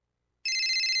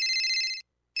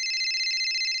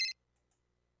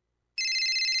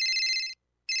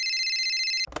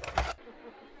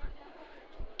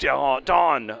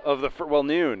dawn of the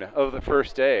noon of the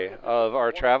first day of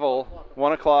our travel.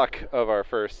 1 o'clock of our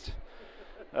first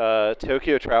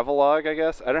Tokyo travel log, I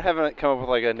guess. I haven't come up with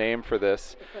like a name for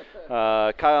this.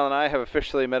 Kyle and I have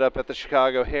officially met up at the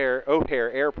Chicago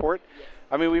O'Hare Airport.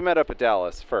 I mean, we met up at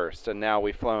Dallas first, and now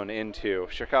we've flown into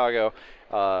Chicago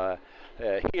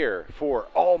here for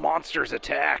All Monsters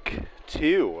Attack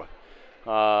 2.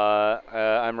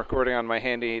 I'm recording on my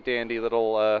handy-dandy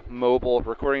little mobile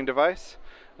recording device.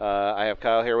 I have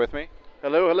Kyle here with me.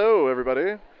 Hello,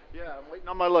 everybody. Yeah, I'm waiting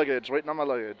on my luggage.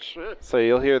 So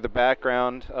you'll hear the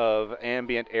background of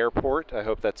ambient airport. I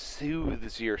hope that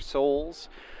soothes your souls.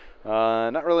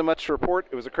 Not really much to report.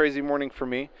 It was a crazy morning for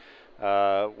me.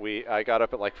 I got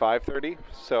up at like 5:30,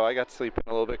 so I got to sleep a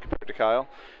little bit compared to Kyle.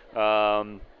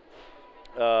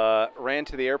 Ran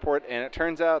to the airport, and it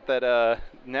turns out that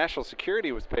National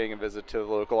Security was paying a visit to the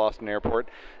local Austin airport,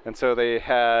 and so they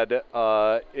had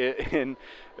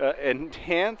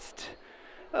enhanced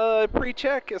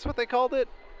pre-check is what they called it.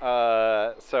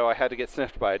 So I had to get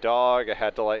sniffed by a dog.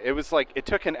 It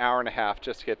took an hour and a half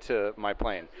just to get to my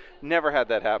plane. Never had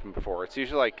that happen before. It's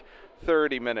usually like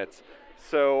 30 minutes.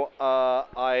 So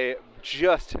I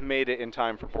just made it in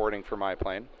time for boarding for my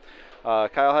plane.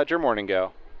 Kyle, how'd your morning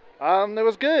go? It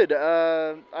was good.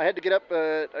 I had to get up,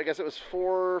 I guess it was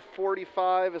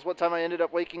 4:45 is what time I ended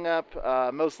up waking up,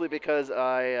 mostly because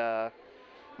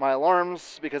my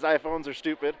alarms, because iPhones are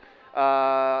stupid.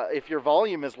 If your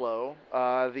volume is low,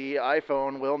 the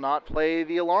iPhone will not play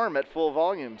the alarm at full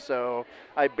volume. So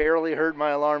I barely heard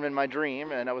my alarm in my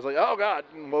dream, and I was like, oh, God,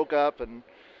 and woke up and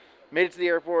made it to the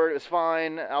airport. It was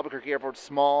fine. Albuquerque Airport's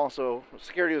small, so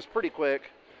security was pretty quick.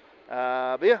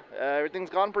 But yeah, everything's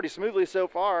gone pretty smoothly so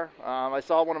far. I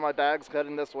saw one of my bags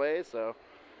heading this way, so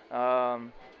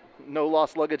no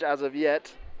lost luggage as of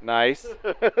yet. Nice.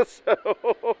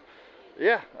 So,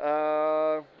 yeah,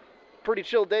 pretty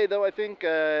chill day, though, I think.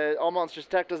 All Monsters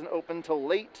Attack doesn't open till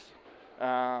late,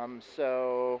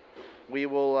 so we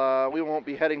won't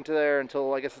be heading to there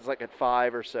until, I guess it's like at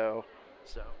 5 or so.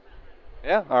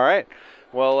 Yeah, all right.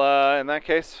 Well, in that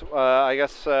case, I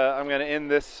guess I'm going to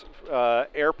end this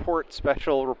airport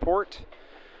special report,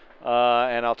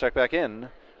 and I'll check back in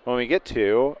when we get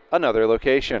to another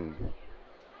location.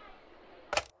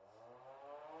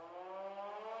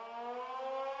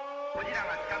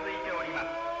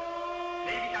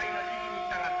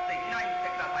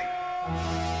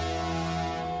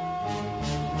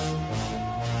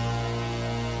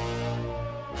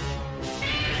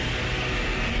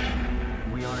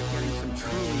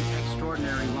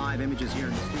 Live images here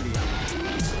in the studio.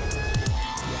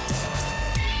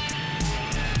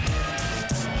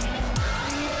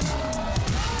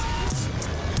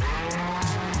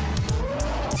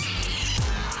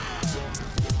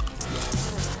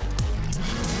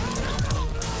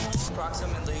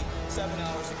 Approximately 7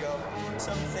 hours ago,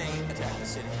 something attacked the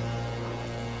city.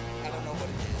 I don't know what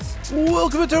it is.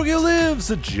 Welcome to Tokyo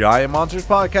Lives, a Giant Monsters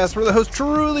podcast where the hosts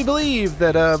truly believe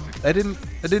that I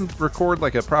didn't record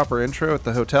like a proper intro at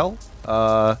the hotel.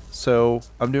 So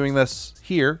I'm doing this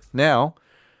here now.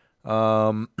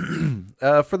 For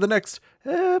the next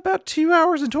about 2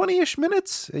 hours and 20-ish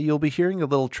minutes, you'll be hearing a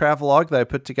little travelogue that I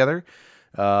put together.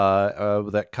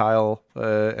 That Kyle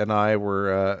and I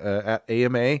were at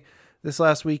AMA this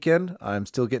last weekend. I'm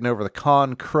still getting over the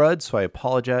con crud, so I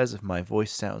apologize if my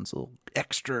voice sounds a little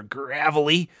extra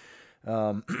gravelly.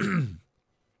 And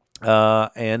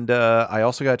I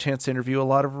also got a chance to interview a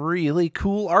lot of really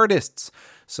cool artists.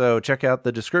 So check out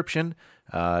the description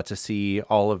to see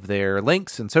all of their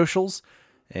links and socials.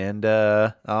 And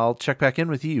I'll check back in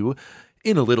with you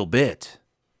in a little bit.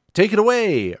 Take it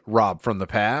away, Rob from the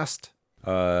past.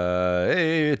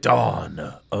 Dawn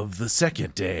of the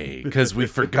second day, because we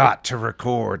forgot to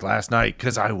record last night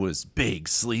because I was big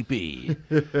sleepy.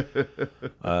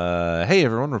 Hey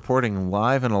everyone, reporting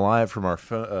live and alive from our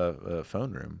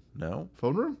phone room. No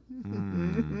Phone room?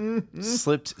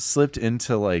 slipped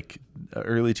into like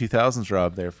early 2000s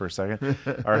Rob there for a second.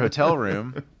 Our hotel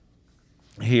room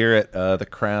here at the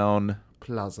Crown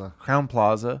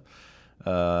Plaza.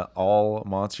 All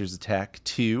Monsters Attack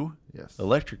 2. Yes.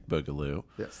 Electric Boogaloo.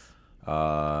 Yes.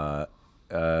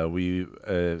 We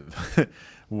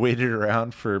waited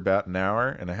around for about an hour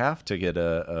and a half to get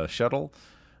a shuttle,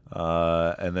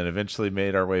 and then eventually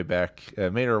made our way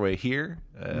here,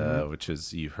 which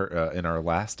is, you heard in our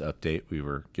last update, we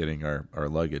were getting our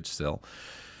luggage still.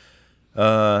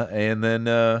 And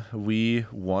then we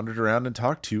wandered around and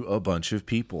talked to a bunch of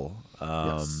people.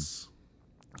 Yes.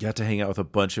 Got to hang out with a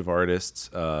bunch of artists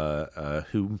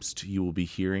whom you will be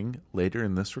hearing later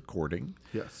in this recording.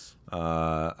 Yes.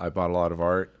 I bought a lot of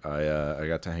art. I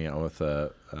got to hang out with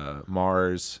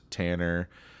Mars, Tanner,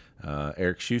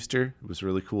 Eric Schuster. It was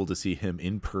really cool to see him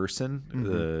in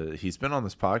person. He's been on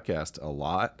this podcast a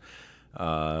lot.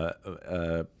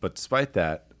 But despite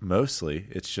that, mostly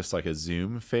it's just like a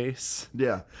Zoom face.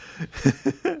 Yeah.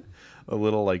 A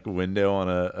little like window on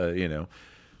a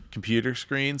computer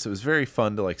screen. So it was very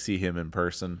fun to like see him in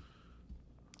person.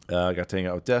 I got to hang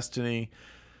out with Destiny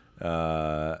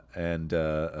and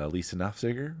Lisa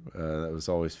Nafziger. That was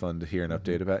always fun to hear an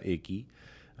update about Icky.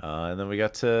 And then we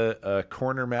got to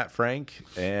corner Matt Frank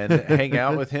and hang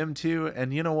out with him too.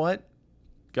 And you know what?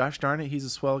 Gosh darn it, he's a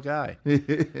swell guy.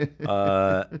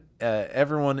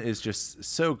 Everyone is just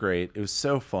so great. It was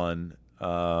so fun.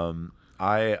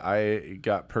 I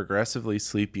got progressively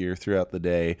sleepier throughout the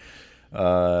day,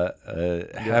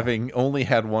 having only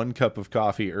had 1 cup of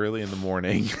coffee early in the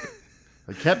morning.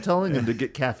 I kept telling him to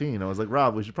get caffeine. I was like,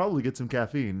 Rob, we should probably get some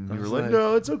caffeine. And you were like, like-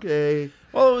 no, it's okay.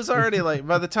 Well, it was already like,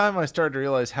 by the time I started to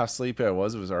realize how sleepy I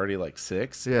was, it was already like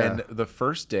 6. Yeah. And the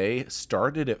first day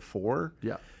started at 4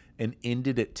 Yeah. and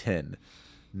ended at 10.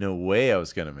 No way I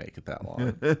was going to make it that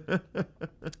long.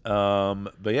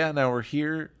 But yeah, now we're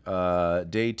here.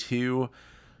 Day 2.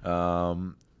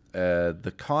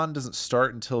 The con doesn't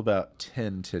start until about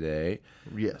 10 today.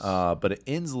 Yes. But it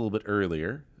ends a little bit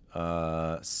earlier.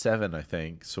 7, I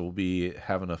think. So we'll be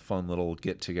having a fun little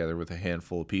get together with a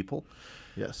handful of people.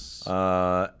 Yes. We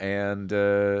got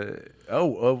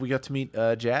to meet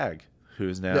Jag, who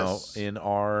is now Yes. in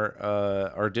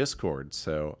our Discord.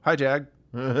 So hi, Jag.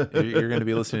 You're going to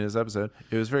be listening to this episode.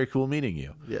 It was very cool meeting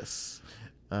you. Yes.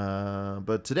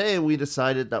 But today we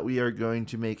decided that we are going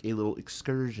to make a little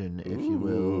excursion, if you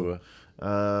will.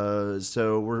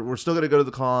 So we're still going to go to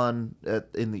the con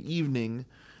in the evening,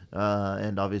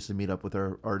 and obviously meet up with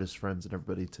our artist friends and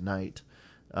everybody tonight.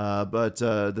 But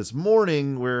this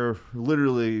morning we're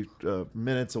literally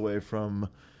minutes away from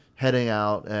heading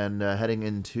out and heading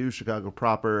into Chicago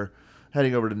proper,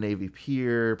 heading over to Navy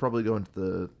Pier, probably going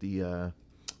to the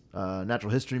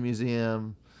Natural History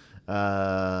Museum.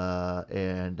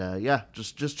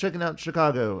 Just checking out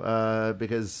Chicago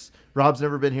because Rob's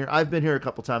never been here. I've been here a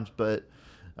couple times, but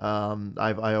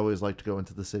I always like to go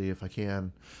into the city if I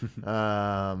can.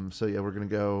 So yeah, we're gonna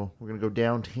go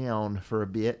downtown for a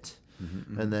bit,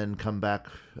 and then come back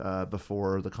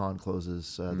before the con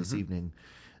closes this evening,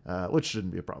 which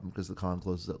shouldn't be a problem because the con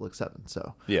closes at like 7.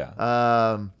 So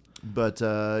Yeah.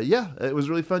 Yeah, it was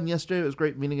really fun yesterday. It was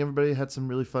great meeting everybody. Had some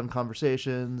really fun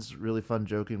conversations, really fun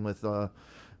joking with,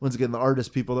 once again, the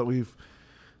artist people that we've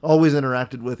always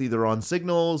interacted with either on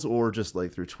Signals or just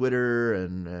like through Twitter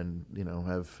and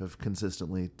have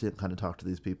consistently kind of talked to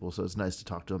these people. So it's nice to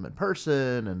talk to them in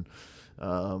person, and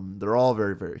they're all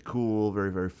very, very cool,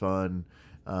 very, very fun.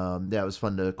 It was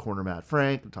fun to corner Matt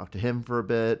Frank and talk to him for a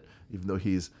bit, even though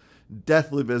he's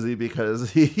deathly busy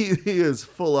because he is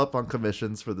full up on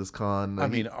commissions for this con. I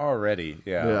mean, already,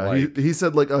 yeah. He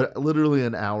said like literally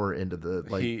an hour into the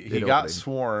he got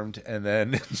swarmed, and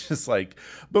then just like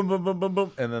boom, boom, boom, boom,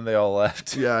 boom, and then they all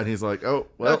left. Yeah, and he's like, oh,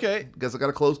 well, Okay. guess I got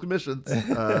to close commissions.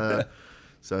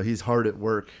 So he's hard at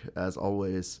work as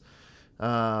always. It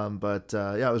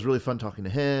was really fun talking to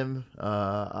him.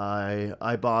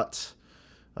 I bought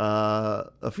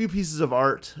a few pieces of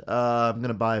art. I'm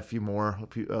gonna buy a few more,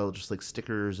 just like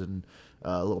stickers and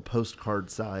little postcard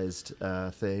sized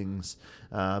things.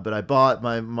 But I bought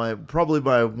my probably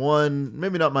my one,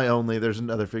 maybe not my only. There's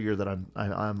another figure that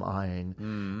I'm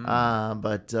eyeing.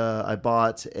 But I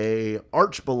bought a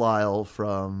Arch Belial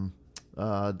from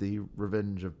the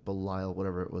Revenge of Belial,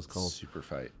 whatever it was called. Super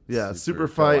fight. Yeah, Super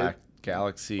Fight.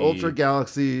 Galaxy. Ultra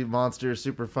Galaxy Monster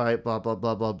Super Fight, blah blah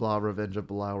blah blah blah, Revenge of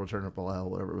Belial, Return of Belial,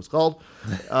 whatever it was called,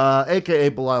 aka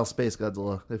Belial Space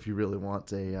Godzilla. If you really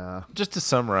want a Just to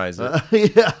summarize it,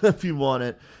 yeah, if you want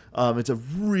it, it's a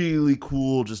really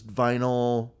cool just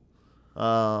vinyl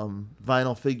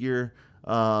figure.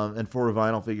 And for a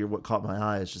vinyl figure, what caught my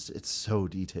eye is just it's so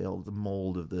detailed. The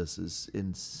mold of this is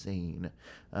insane.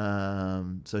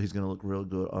 So he's gonna look real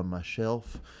good on my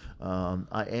shelf.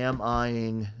 I am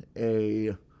eyeing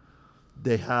a.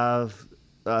 They have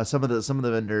some of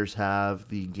the vendors have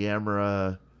the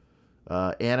Gamera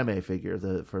anime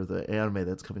figure for the anime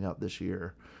that's coming out this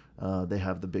year. They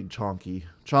have the big chonky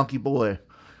boy,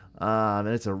 and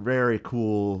it's a very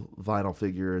cool vinyl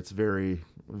figure. It's very,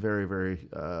 very, very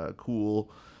cool.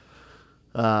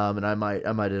 And I might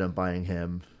end up buying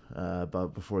him, but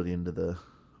before the end of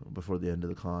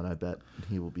the con, I bet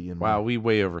he will be in. wow, we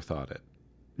way overthought it.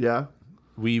 Yeah.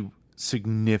 We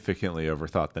significantly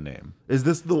overthought the name. Is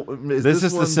this the? This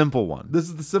is one, the simple one. This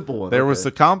is the simple one. There was okay.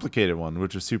 the complicated one,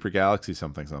 which was Super Galaxy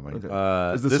something.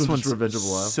 Okay. Is this one one's just Revenge of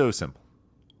Belial? so simple.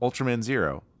 Ultraman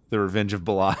Zero, The Revenge of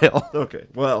Belial. Okay.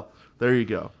 Well, there you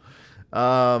go.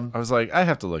 I was like, I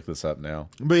have to look this up now.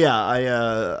 But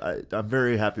yeah, I'm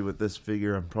very happy with this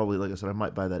figure. I'm probably, like I said, I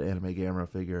might buy that Anime Gamera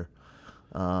figure.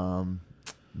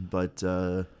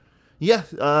 Yeah,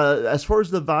 as far as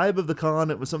the vibe of the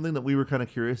con, it was something that we were kind of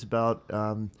curious about.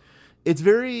 It's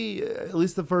very, at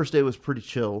least the first day was pretty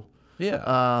chill.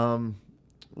 Yeah.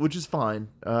 Which is fine.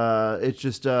 It's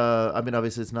just, I mean,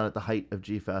 obviously it's not at the height of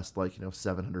G-Fest, like,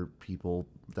 700 people,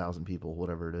 1,000 people,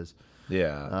 whatever it is.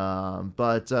 Yeah.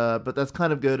 But that's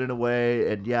kind of good in a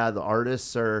way. And yeah, the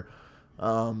artists are,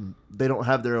 they don't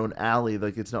have their own alley.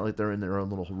 Like, it's not like they're in their own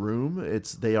little room.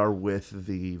 They are with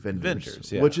the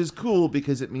vendors, yeah. which is cool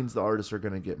because it means the artists are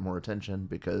going to get more attention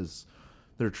because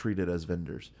they're treated as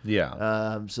vendors.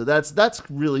 Yeah. So that's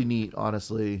really neat,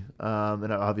 honestly.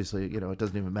 And obviously, it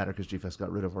doesn't even matter because G-Fest got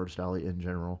rid of Artist Alley in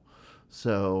general.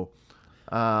 So,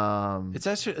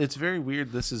 it's very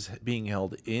weird. This is being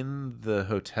held in the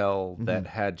hotel that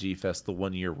had G-Fest the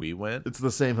 1 year we went. it's the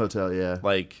same hotel, yeah.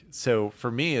 Like, so for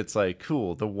me, it's like,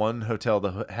 cool. The one hotel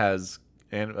that has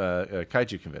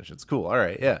kaiju conventions. Cool. All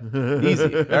right. Yeah.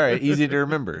 Easy. All right. Easy to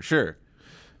remember. Sure.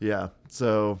 Yeah.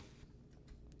 So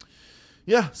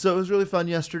it was really fun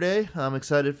yesterday. I'm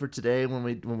excited for today when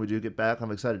we do get back.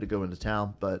 I'm excited to go into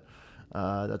town, but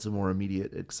that's a more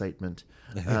immediate excitement.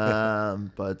 Yeah,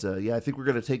 I think we're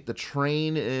gonna take the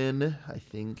train in. I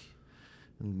think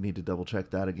I need to double check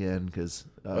that again because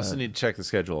I also need to check the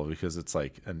schedule because it's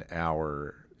like an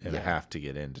hour and a Yeah. half to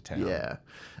get into town. Yeah,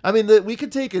 I mean we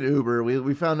could take an Uber.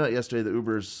 We found out yesterday that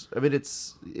Uber's. I mean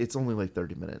it's only like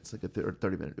 30 minutes, like a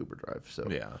 30-minute Uber drive. So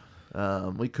Yeah.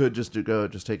 we could just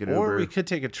take an Or Uber. we could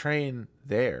take a train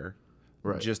there.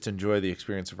 Right. Just enjoy the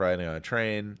experience of riding on a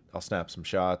train. I'll snap some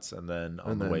shots, and then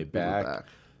on the way Uber back,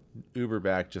 Uber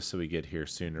back just so we get here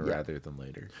sooner rather than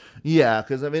later. Yeah,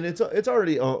 because I mean it's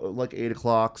already like 8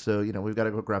 o'clock, so we've got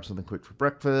to go grab something quick for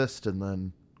breakfast and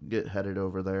then get headed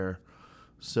over there.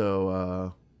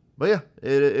 So, but yeah,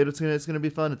 it's gonna be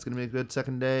fun. It's gonna be a good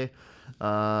second day.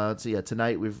 So yeah,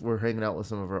 tonight we're hanging out with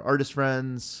some of our artist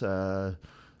friends. We're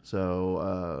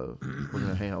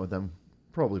gonna hang out with them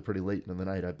probably pretty late in the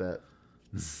night, I bet.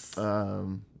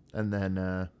 And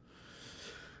then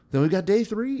we got day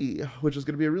 3, which is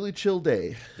going to be a really chill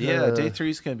day. Yeah, day 3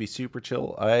 is going to be super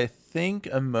chill. I think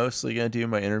I'm mostly going to do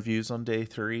my interviews on day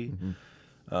 3,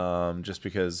 just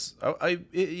because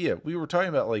we were talking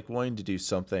about like wanting to do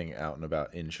something out and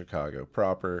about in Chicago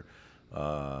proper,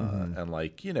 and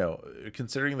like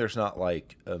considering there's not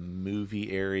like a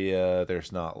movie area,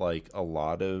 there's not like a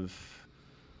lot of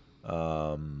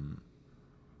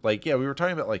we were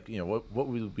talking about like what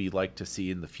would we like to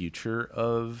see in the future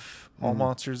of All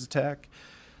Monsters Attack,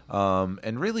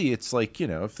 and really it's like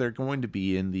if they're going to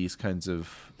be in these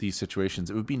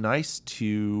situations, it would be nice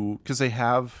to, because they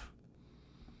have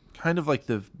kind of like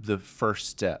the first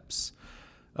steps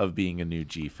of being a new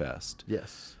G-Fest.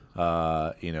 Yes.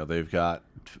 They've got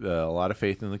a lot of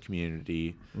faith in the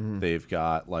community. They've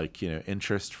got like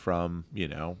interest from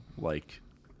like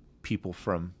people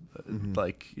from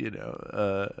the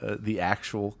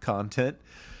actual content.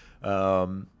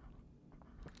 The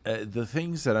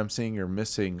things that I'm seeing are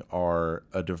missing are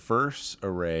a diverse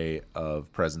array of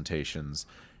presentations.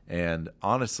 And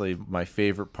honestly, my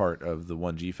favorite part of the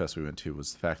one G-Fest we went to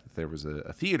was the fact that there was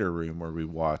a theater room where we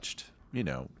watched,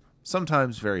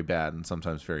 sometimes very bad and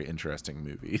sometimes very interesting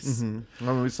movies. I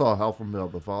mean, we saw Hell from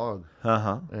the Fog.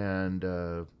 And,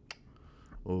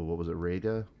 what was it,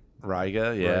 Riga,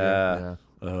 yeah.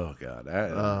 Oh God!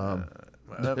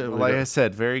 Like I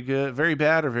said, very good, very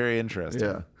bad, or very interesting.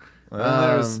 Yeah. And then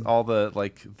there's all the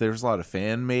there's a lot of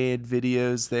fan made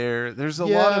videos there. There's a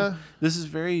lot of. This is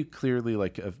very clearly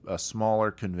like a smaller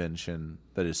convention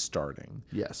that is starting.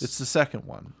 Yes, it's the second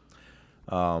one.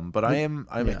 But I'm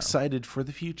excited for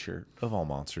the future of All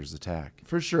Monsters Attack.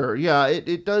 For sure. Yeah,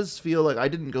 it does feel like I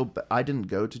didn't go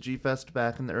to G-Fest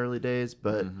back in the early days,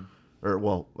 but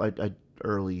I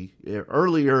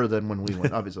earlier than when we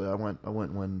went. Obviously, I went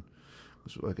when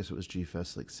I guess it was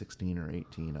G-Fest like 16 or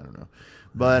 18. I don't know,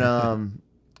 but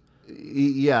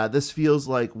yeah, this feels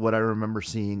like what I remember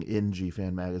seeing in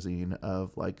G-Fan magazine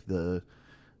of like the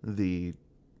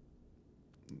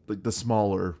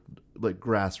smaller like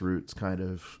grassroots kind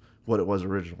of what it was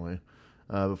originally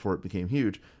before it became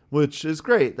huge, which is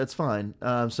great. That's fine.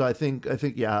 So I think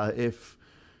yeah,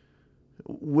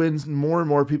 when more and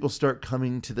more people start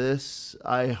coming to this,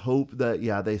 I hope that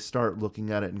they start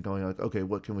looking at it and going like, okay,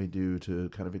 what can we do to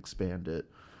kind of expand it?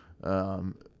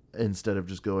 instead of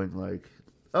just going like,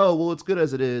 oh, well, it's good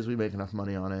as it is. We make enough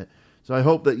money on it. So I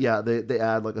hope that, yeah, they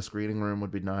add like a screening room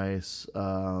would be nice.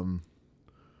 Honestly,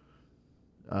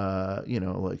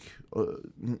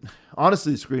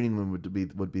 screening room would be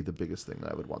the biggest thing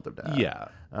that I would want them to add. Yeah.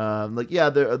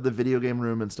 The video game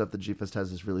room and stuff that G-Fest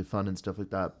has is really fun and stuff like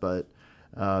that, but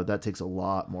that takes a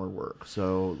lot more work.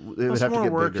 So it would have to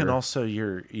get work, bigger. and also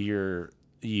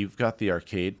you've got the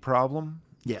arcade problem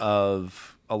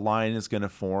of a line is going to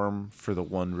form for the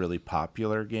one really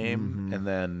popular game, and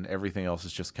then everything else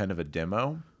is just kind of a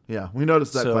demo. Yeah, we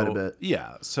noticed that quite a bit.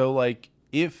 Yeah, so like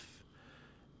if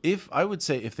I would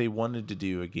say if they wanted to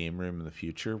do a game room in the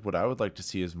future, what I would like to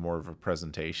see is more of a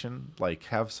presentation, like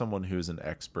have someone who's an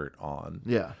expert on,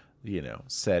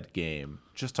 said game,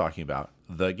 just talking about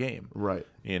the game. Right.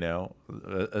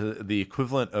 The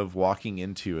equivalent of walking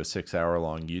into a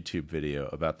 6-hour-long YouTube video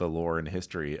about the lore and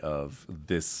history of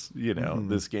this,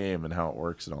 this game and how it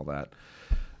works and all that.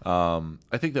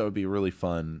 I think that would be really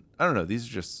fun. I don't know. These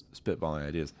are just spitballing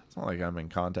ideas. It's not like I'm in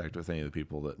contact with any of the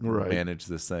people that manage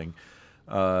this thing.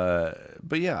 But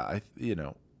yeah,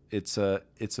 it's a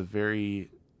very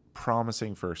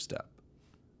promising first step.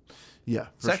 Yeah,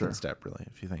 for Second step, really,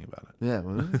 if you think about it. Yeah,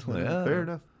 well, fair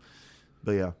enough.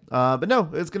 But yeah, but no,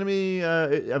 it's gonna be.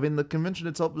 The convention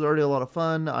itself was already a lot of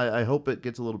fun. I hope it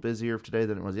gets a little busier today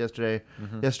than it was yesterday.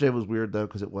 Yesterday was weird though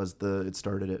because it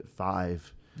started at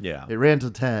 5. Yeah, it ran till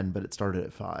 10, but it started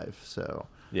at 5. So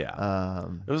yeah,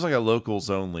 it was like a locals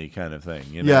only kind of thing.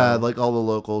 Yeah, like all the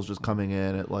locals just coming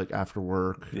in at like after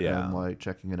work and like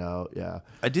checking it out. Yeah,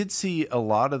 I did see a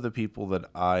lot of the people that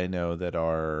I know that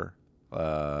are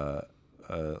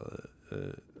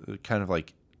kind of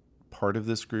like part of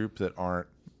this group that aren't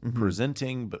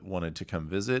presenting but wanted to come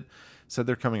visit said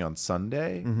they're coming on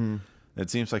Sunday. It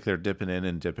seems like they're dipping in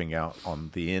and dipping out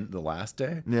on the last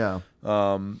day. Yeah.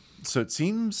 So it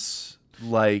seems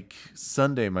like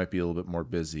Sunday might be a little bit more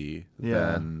busy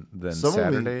than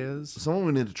Saturday is. Someone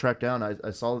we need to track down.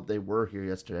 I saw that they were here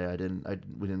yesterday.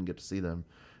 We didn't get to see them.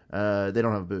 They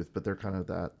don't have a booth, but they're kind of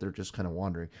that. They're just kind of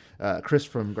wandering. Chris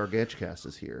from Gargantucast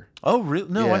is here. Oh, really?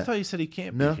 No, I thought you said he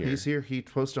can't be here. No, he's here. He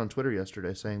posted on Twitter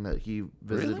yesterday saying that he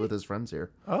visited with his friends here.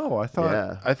 Oh, I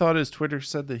thought his Twitter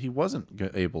said that he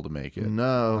wasn't able to make it.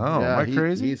 No. Oh, am I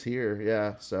crazy? He's here,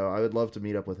 yeah. So I would love to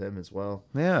meet up with him as well.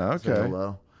 Yeah, okay. Say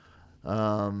hello.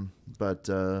 But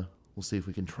we'll see if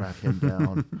we can track him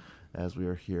down as we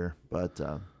are here. But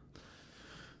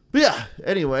yeah,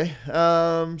 anyway,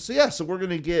 so we're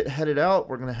going to get headed out.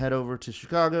 We're going to head over to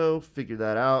Chicago, figure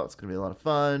that out. It's going to be a lot of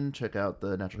fun. Check out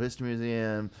the Natural History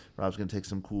Museum. Rob's going to take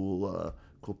some cool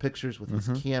pictures with his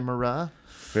camera.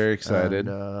 Very excited.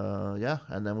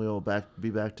 And then we will be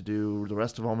back to do the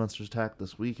rest of All Monsters Attack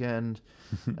this weekend.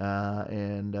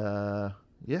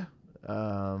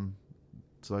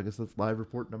 So I guess that's live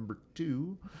report number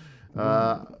 2.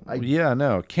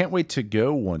 Can't wait to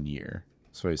go 1 year.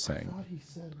 That's what he's saying. I thought he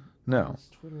said no.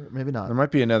 Twitter. Maybe not. There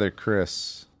might be another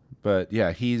Chris, but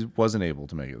yeah, he wasn't able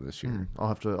to make it this year. I'll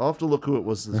have to look who it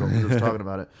was that was talking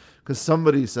about it, because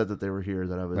somebody said that they were here.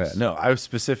 That I was. No, I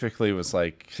specifically was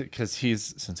like, because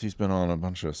since he's been on a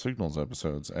bunch of Signals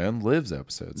episodes and Lives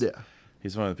episodes. Yeah,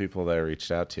 he's one of the people that I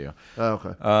reached out to. Oh,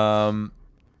 okay.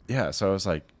 So I was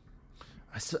like,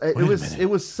 it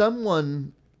was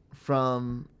someone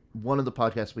from one of the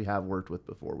podcasts we have worked with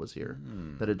before was here,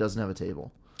 that it doesn't have a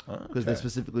table, because they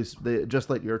specifically, just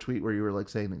like your tweet where you were like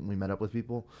saying that we met up with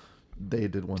people, they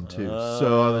did one too.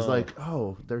 So I was like,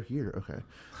 oh, they're here. Okay,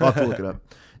 I'll have to look it up.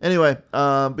 Anyway,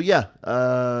 but yeah,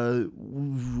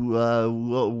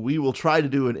 we will try to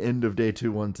do an end of day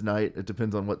 2 one tonight. It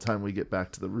depends on what time we get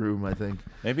back to the room, I think.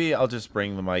 Maybe I'll just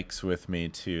bring the mics with me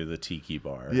to the Tiki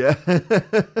Bar. Yeah.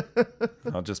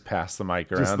 I'll just pass the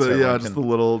mic around. Just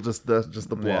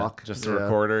the block. Just the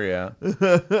recorder, yeah.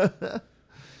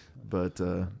 But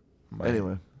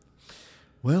anyway.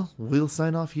 Well, we'll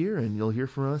sign off here, and you'll hear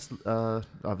from us.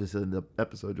 Obviously, in the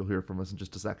episode, you'll hear from us in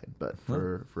just a second. But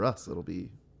for us, it'll be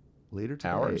later today.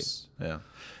 Hours. Yeah.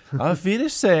 Auf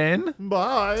Wiedersehen.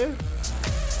 Bye. The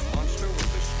monster will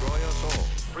destroy us all.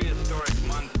 Prehistoric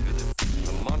monster.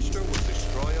 The monster will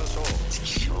destroy us all.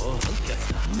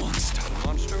 Monster. The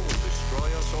monster will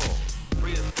destroy us all.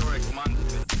 Prehistoric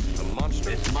monster. The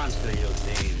monster. This monster you've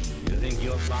seen, you think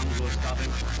your bombs will stop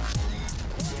him?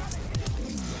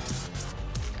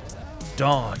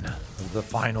 Dawn of the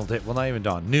final day. Well, not even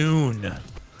dawn. Noon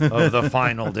of the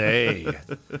final day.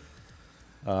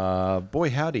 Boy,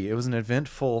 howdy. It was an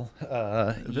eventful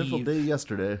day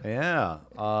yesterday. Yeah.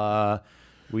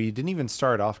 We didn't even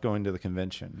start off going to the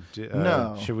convention.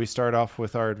 No. Should we start off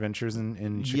with our adventures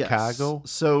in Chicago?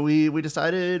 Yes. So we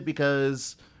decided,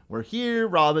 because Where here,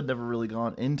 Rob had never really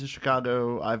gone into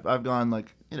Chicago. I've gone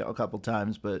like, a couple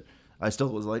times, but I still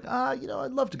was like, I'd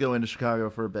love to go into Chicago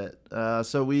for a bit.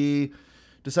 So we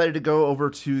decided to go over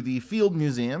to the Field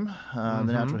Museum, the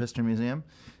Natural History Museum,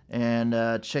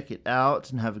 and check it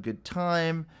out and have a good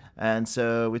time. And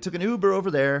so we took an Uber over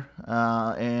there,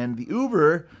 and the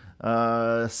Uber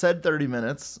said 30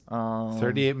 minutes.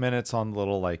 38 minutes on the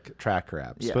little like tracker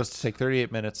app. It's Yes. supposed to take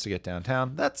 38 minutes to get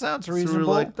downtown. That sounds So we were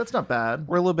reasonable. like, that's not bad.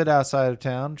 We're a little bit outside of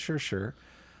town. Sure.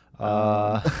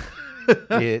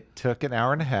 It took an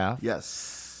hour and a half.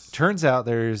 Yes. Turns out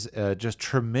there's just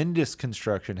tremendous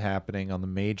construction happening on the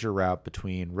major route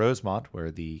between Rosemont, where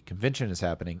the convention is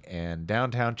happening, and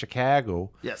downtown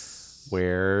Chicago, Yes.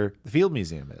 where the Field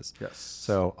Museum is. Yes.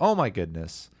 So, oh my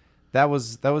goodness, that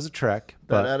was a trek,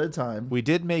 But but at a time. we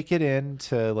did make it in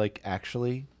to like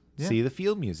actually see the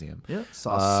Field Museum. Yeah.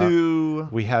 Saw Sue.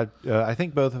 We had, I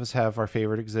think both of us have our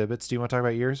favorite exhibits. Do you want to talk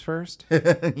about yours first?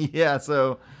 Yeah.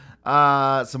 So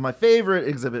my favorite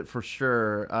exhibit for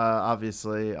sure,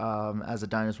 obviously, as a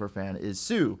dinosaur fan, is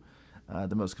Sue,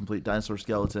 the most complete dinosaur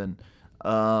skeleton.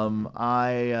 Or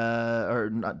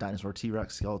not dinosaur,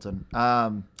 T-Rex skeleton.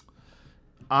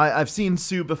 I've seen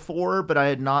Sue before, but I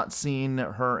had not seen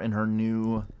her in her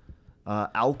new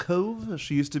alcove.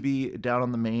 She used to be down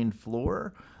on the main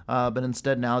floor, but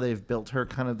instead now they've built her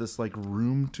kind of this like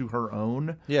room to her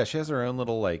own. Yeah, she has her own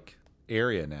little like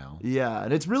area now. Yeah,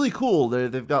 and it's really cool.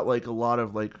 They've got like a lot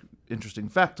of like interesting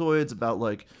factoids about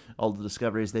like all the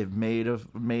discoveries they've made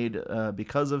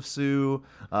because of Sue.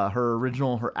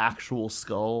 Her actual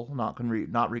skull,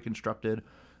 not reconstructed,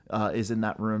 is in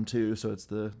that room too. So it's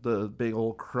the big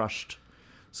old crushed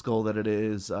skull that it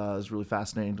is really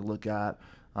fascinating to look at.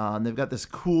 And they've got this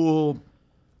cool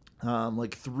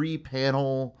like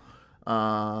 3-panel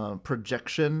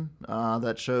projection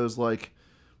that shows like,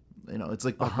 it's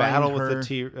like A behind battle her. with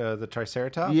the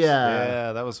Triceratops.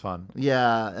 Yeah. That was fun.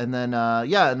 Yeah, and then I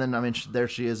mean, there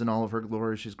she is in all of her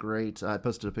glory. She's great. I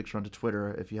posted a picture onto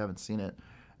Twitter if you haven't seen it.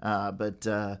 But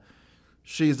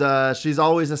she's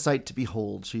always a sight to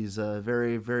behold. She's a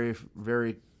very, very,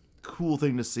 very cool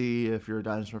thing to see if you're a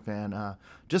dinosaur fan.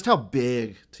 Just how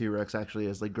big T-Rex actually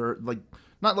is,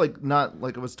 not like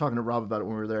I was talking to Rob about it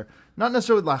when we were there. Not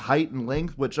necessarily the height and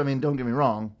length, which I mean, don't get me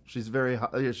wrong, she's very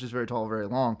tall, very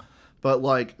long, but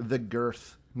like the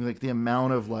girth, like the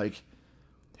amount of like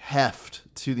heft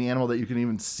to the animal that you can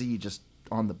even see just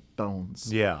on the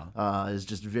bones. Yeah. Is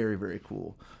just very, very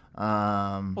cool.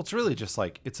 Well, it's really just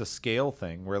like it's a scale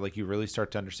thing where like you really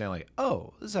start to understand like,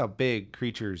 oh, this is how big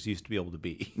creatures used to be able to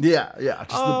be. Yeah, just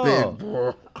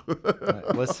the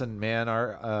big. Listen, man,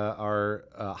 our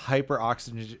hyper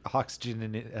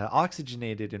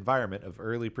oxygenated environment of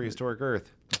early prehistoric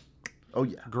Earth, Oh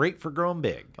yeah. great for growing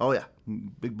big. Oh yeah.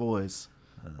 Big boys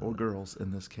or girls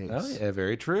in this case. Oh yeah,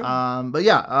 very true. But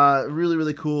yeah, really,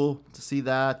 really cool to see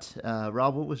that.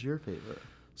 Rob, what was your favorite?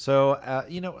 So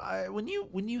when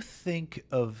you think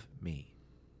of me,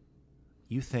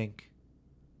 you think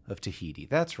of Tahiti.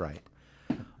 That's right.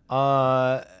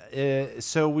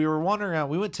 So we were wandering around.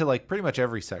 We went to like pretty much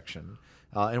every section,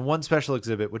 and one special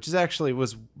exhibit, which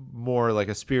was more like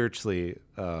a spiritually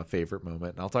favorite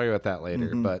moment. And I'll talk about that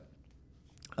later. Mm-hmm.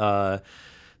 But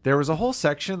there was a whole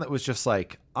section that was just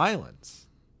like islands.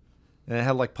 And it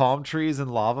had like palm trees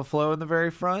and lava flow in the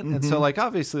very front. And so like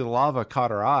obviously the lava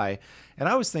caught our eye. And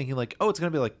I was thinking like, oh, it's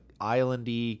going to be like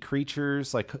islandy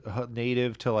creatures like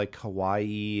native to like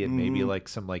Hawaii and maybe like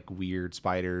some like weird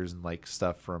spiders and like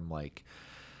stuff from like,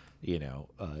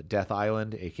 Death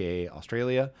Island, aka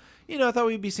Australia. I thought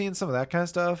we'd be seeing some of that kind of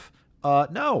stuff.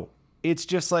 No, it's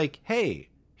just like, hey,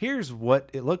 here's what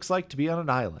it looks like to be on an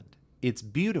island. It's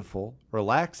beautiful,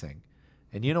 relaxing.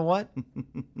 And you know what?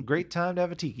 Great time to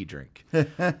have a tiki drink.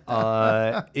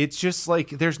 It's just like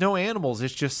there's no animals.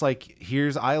 It's just like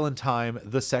here's Island Time,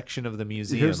 the section of the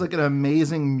museum. Here's like an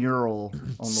amazing mural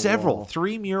on the wall.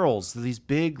 3 murals. These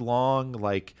big, long,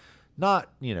 like not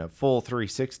full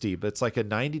 360, but it's like a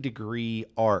 90-degree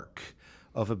arc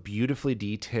of a beautifully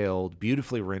detailed,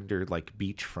 beautifully rendered like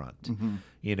beachfront.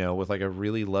 With like a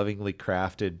really lovingly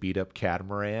crafted, beat up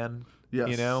catamaran.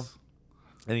 Yes.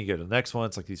 And you go to the next one.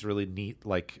 It's like these really neat,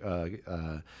 like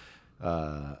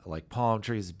palm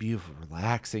trees, beautiful,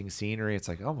 relaxing scenery. It's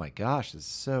like, oh my gosh, this is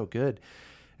so good.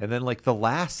 And then like the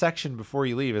last section before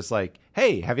you leave is like,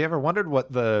 hey, have you ever wondered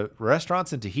what the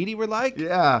restaurants in Tahiti were like?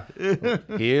 Yeah.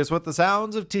 Here's what the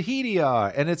sounds of Tahiti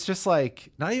are. And it's just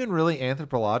like not even really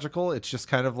anthropological. It's just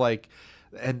kind of like,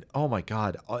 and oh my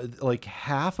God, like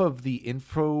half of the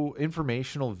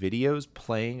informational videos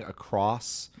playing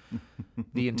across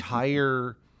the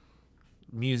entire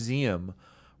museum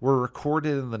were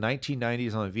recorded in the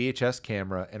 1990s on a VHS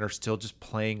camera and are still just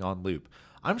playing on loop.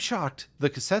 I'm shocked the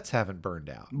cassettes haven't burned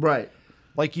out. Right.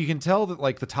 Like, you can tell that,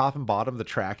 like, the top and bottom, the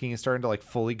tracking is starting to, like,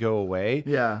 fully go away.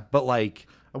 Yeah. But, like...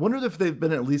 I wonder if they've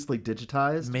been at least, like,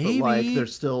 digitized. Maybe. But, like, they're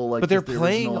still, like... But they're just the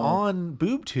playing original... on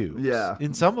boob tubes. Yeah.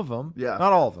 In some of them. Yeah.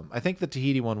 Not all of them. I think the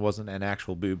Tahiti one wasn't an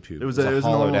actual boob tube. It was an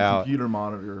hollowed old out computer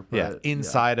monitor. But, yeah,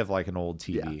 inside of, like, an old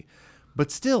TV. Yeah. But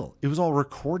still, it was all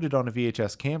recorded on a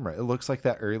VHS camera. It looks like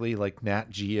that early, like, Nat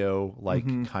Geo, like,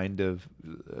 kind of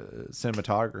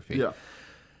cinematography. Yeah.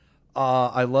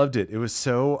 I loved it. It was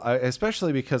so,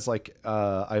 especially because, like,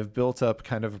 I've built up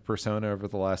kind of a persona over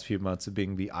the last few months of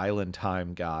being the Island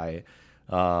Time guy,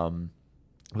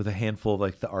 with a handful of,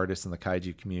 like, the artists in the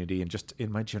kaiju community and just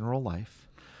in my general life.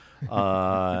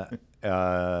 So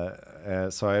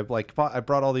I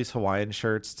brought all these Hawaiian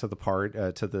shirts to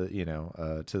the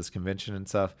to this convention and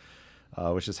stuff,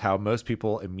 which is how most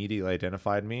people immediately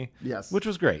identified me. Yes. Which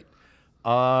was great.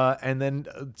 And then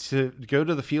to go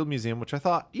to the Field Museum, which I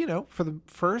thought, for the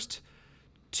first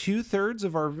 2/3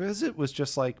 of our visit was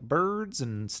just like birds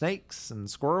and snakes and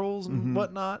squirrels and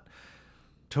whatnot.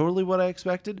 Totally what I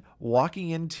expected. Walking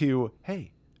into,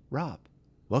 hey, Rob,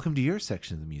 welcome to your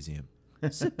section of the museum.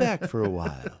 Sit back for a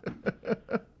while.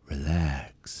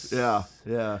 Relax. Yeah.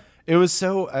 Yeah. It was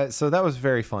so that was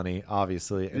very funny,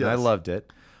 obviously, and I Yes. loved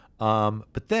it.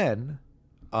 But then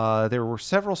there were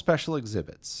several special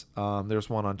exhibits. There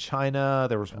was one on China.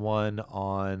 There was one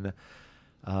on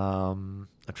I'm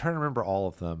trying to remember all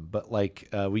of them, but like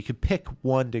we could pick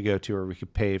one to go to, or we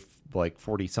could pay like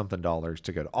 $40-something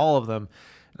to go to all of them.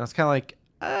 And I was kind of like,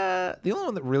 the only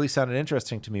one that really sounded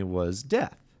interesting to me was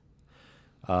death.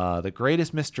 The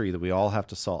greatest mystery that we all have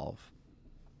to solve.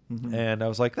 And I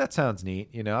was like, that sounds neat.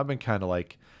 I've been kind of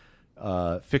like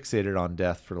fixated on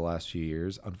death for the last few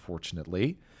years,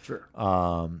 unfortunately. Sure.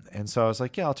 And so I was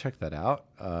like, yeah, I'll check that out.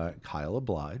 Kyle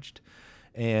obliged.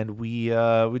 And we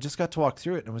just got to walk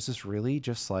through it. And it was just really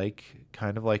just like,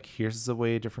 kind of like, here's the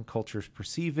way different cultures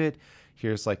perceive it.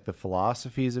 Here's like the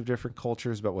philosophies of different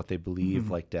cultures about what they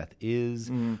believe like death is,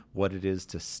 what it is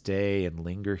to stay and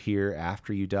linger here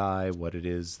after you die, what it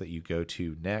is that you go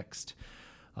to next.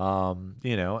 And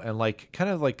like kind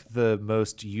of like the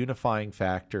most unifying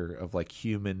factor of like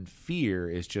human fear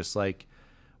is just like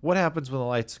what happens when the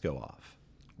lights go off.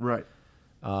 Right.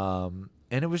 And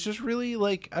it was just really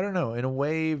like, I don't know, in a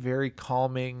way, very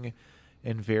calming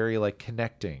and very like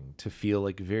connecting to feel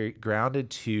like very grounded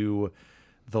to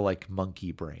the like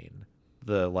monkey brain,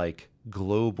 the like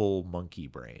global monkey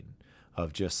brain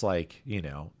of just like,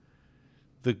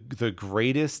 the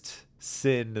greatest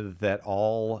sin that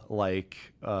all like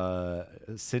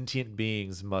sentient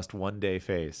beings must one day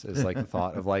face is like the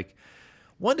thought of like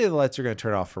one day the lights are going to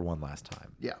turn off for one last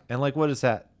time. Yeah. And like, what is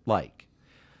that like?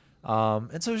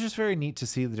 And so it was just very neat to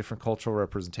see the different cultural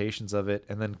representations of it.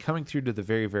 And then coming through to the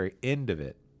very, very end of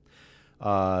it,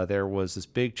 there was this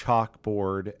big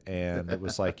chalkboard, and it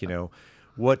was like,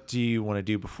 what do you want to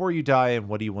do before you die, and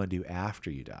what do you want to do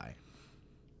after you die?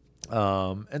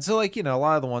 And so like, a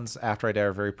lot of the ones after I die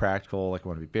are very practical. Like I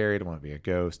want to be buried. I want to be a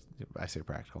ghost. I say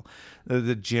practical,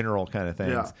 the general kind of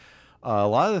things. Yeah. A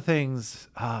lot of the things,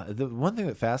 the one thing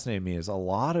that fascinated me is a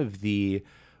lot of the,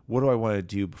 what do I want to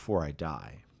do before I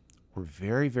die? We're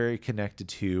very, very connected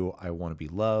to, I want to be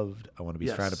loved. I want to be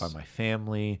surrounded by my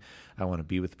family. I want to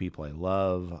be with the people I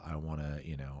love. I want to,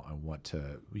 I want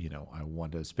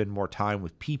to spend more time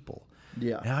with people.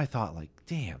 Yeah. And I thought like,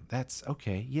 damn, that's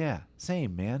okay. Yeah.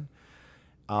 Same, man.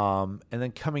 And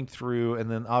then coming through, and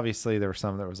then obviously there were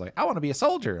some that was like, I want to be a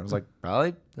soldier. I was like,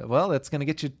 probably, well, that's going to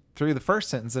get you through the first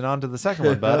sentence and on to the second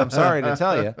one, bud. I'm sorry to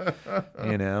tell you,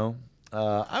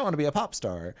 I want to be a pop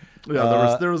star.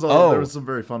 Yeah, there was some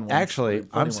very fun ones. Actually, Funny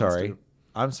I'm ones, sorry. too.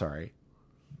 I'm sorry.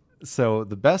 So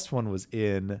the best one was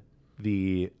in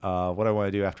the what I want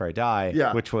to do after I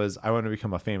die, which was I want to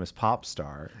become a famous pop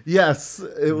star. Yes,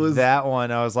 it was that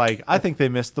one. I was like, I think they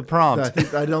missed the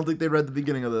prompt. I don't think they read the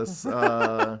beginning of this.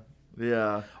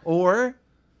 Yeah. Or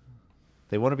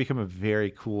they want to become a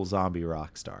very cool zombie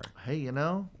rock star. Hey,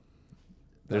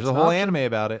 there's a whole anime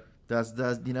about it. There's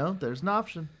an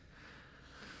option.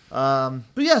 But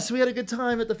yes, we had a good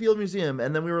time at the Field Museum,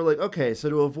 and then we were like, okay, so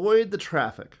to avoid the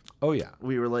traffic, oh yeah,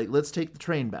 we were like, let's take the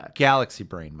train back. Galaxy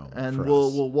brain moment, and for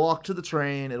we'll us. walk to the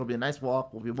train. It'll be a nice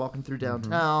walk. We'll be walking through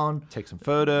downtown, take some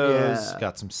photos. Yeah.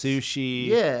 Got some sushi.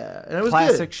 Yeah, and it was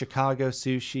classic good. Chicago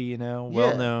sushi.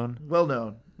 Well known.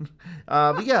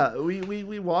 But yeah,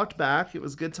 we walked back. It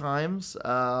was good times,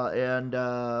 and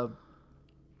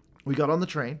we got on the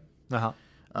train.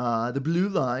 The Blue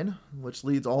Line, which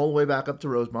leads all the way back up to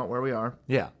Rosemont, where we are.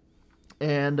 Yeah.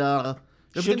 And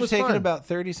Everything Should have was taken fine. about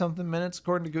 30-something minutes,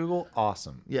 according to Google.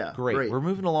 Awesome. Yeah, Great. great. We're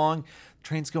moving along. The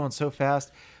train's going so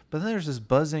fast. But then there's this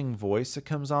buzzing voice that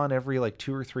comes on every, like,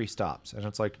 2 or 3 stops. And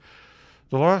it's like,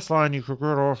 the last line you could get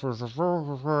off is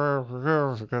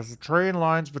because the train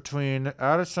lines between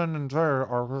Addison and there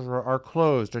are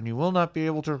closed, and you will not be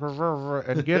able to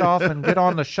and get off and get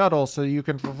on the shuttle so you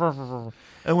can.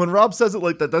 And when Rob says it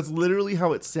like that, that's literally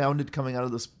how it sounded coming out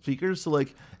of the speakers. So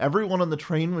like everyone on the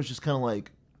train was just kind of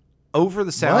like, Over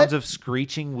the sounds What? of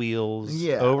screeching wheels,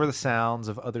 Yeah. over the sounds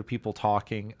of other people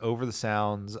talking, over the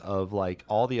sounds of like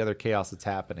all the other chaos that's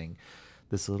happening,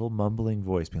 this little mumbling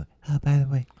voice being like, "Oh, by the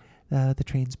way, the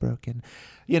train's broken."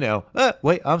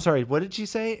 Wait, I'm sorry, what did she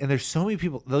say? And there's so many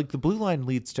people. Like the Blue Line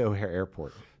leads to O'Hare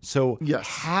Airport, so Yes.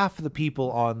 half the people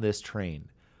on this train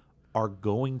are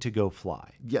going to go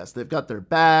fly. yes, they've got their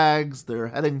bags. They're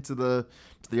heading to the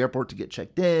airport to get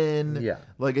checked in. Yeah.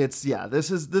 like this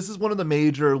is one of the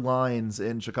major lines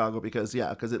in Chicago because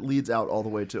it leads out all the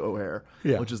way to O'Hare,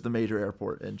 Yeah. which is the major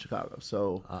airport in Chicago.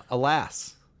 So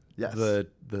Alas, yes, the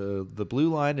Blue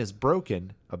Line is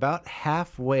broken about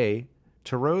halfway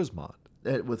to Rosemont.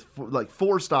 with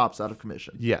 4 stops out of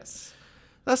commission. Yes.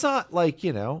 That's not like,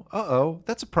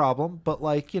 that's a problem. But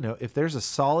like, if there's a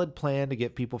solid plan to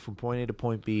get people from point A to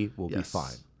point B, we'll be Yes.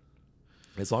 fine.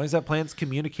 As long as that plan's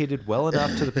communicated well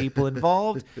enough to the people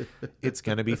involved, it's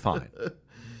going to be fine.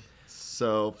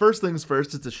 So first things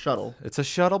first, it's a shuttle. It's a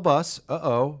shuttle bus.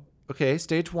 Okay,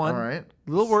 stage 1. All right. A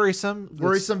little worrisome.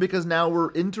 Worrisome because now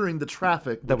we're entering the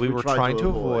traffic That which we were tried trying to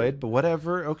avoid, but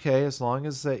whatever. Okay, as long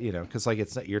as that, because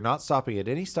like you're not stopping at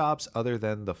any stops other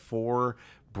than the 4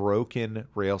 broken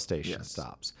rail station Yes.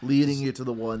 stops. leading you to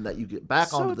the one that you get back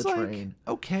So onto it's the like, train.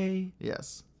 okay,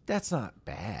 Yes. that's not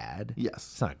bad. Yes.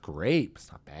 It's not great, but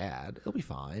it's not bad. It'll be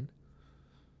fine.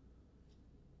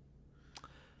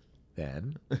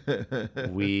 Then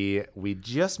we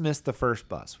just missed the first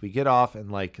bus. We get off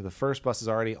and like the first bus is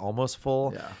already almost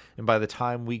full. Yeah. And by the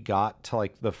time we got to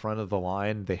like the front of the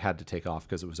line, they had to take off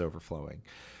because it was overflowing.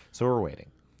 So we're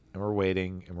waiting. And we're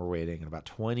waiting and we're waiting. And about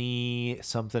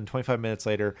 25 minutes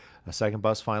later, a second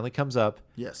bus finally comes up.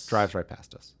 Yes. Drives right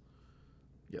past us.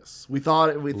 Yes. We thought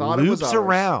it was Loops ours.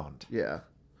 around. Yeah.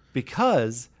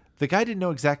 Because the guy didn't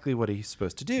know exactly what he's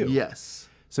supposed to do. Yes.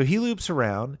 So he loops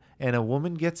around, and a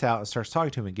woman gets out and starts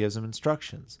talking to him and gives him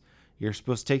instructions. You're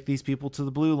supposed to take these people to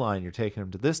the Blue Line. You're taking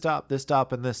them to this stop,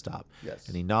 and this stop. Yes.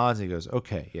 And he nods and he goes,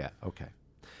 okay, yeah, okay.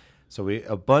 So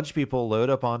a bunch of people load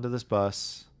up onto this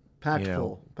bus. Packed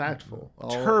full.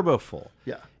 All- Turbo full.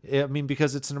 Yeah. I mean,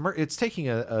 because it's taking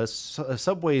a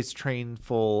subway's train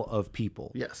full of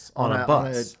people. Yes. On a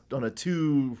bus. On a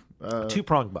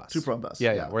Two-pronged bus. Two-pronged bus,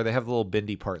 Yeah, yeah. where they have the little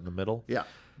bendy part in the middle. Yeah.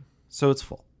 So it's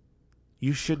full.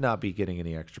 You should not be getting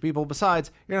any extra people. Besides,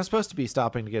 you're not supposed to be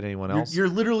stopping to get anyone else. You're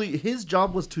literally, his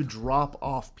job was to drop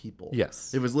off people.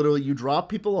 Yes. It was literally, you drop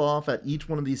people off at each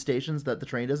one of these stations that the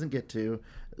train doesn't get to,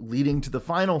 leading to the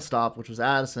final stop, which was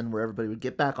Addison, where everybody would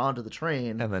get back onto the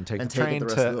train. And then take the it train the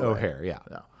rest to of the way. O'Hare, yeah.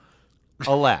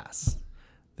 Alas,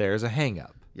 there's a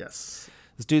hang-up. Yes.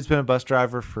 This dude's been a bus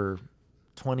driver for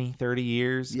 20, 30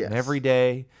 years. Yes. And every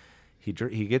day he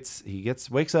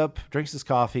wakes up, drinks his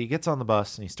coffee, gets on the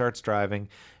bus, and he starts driving.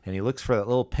 And he looks for that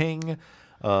little ping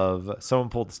of someone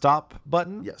pulled the stop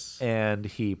button. Yes. And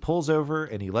he pulls over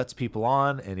and he lets people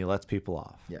on and he lets people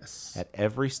off. Yes. At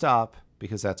every stop,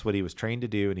 because that's what he was trained to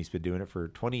do, and he's been doing it for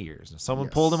 20 years. And if someone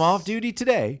Yes. pulled him off duty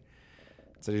today,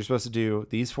 so you're supposed to do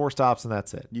these 4 stops and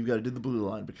that's it. You've got to do the Blue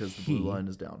Line because the He- Blue Line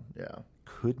is down. Yeah.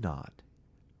 Could not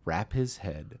wrap his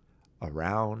head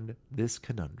around this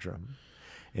conundrum.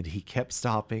 And he kept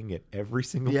stopping at every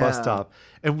single bus Yeah. stop.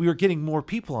 And we were getting more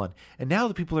people on. And now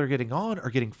the people that are getting on are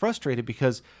getting frustrated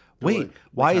because, wait, like,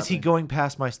 why what's is he happening? going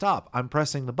past my stop? I'm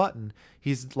pressing the button.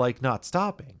 He's like not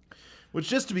stopping. Which,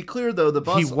 just to be clear, though, the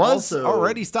bus He was also,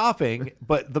 already stopping,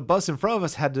 but the bus in front of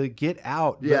us had to get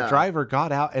out. The Yeah. driver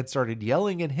got out and started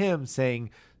yelling at him, saying,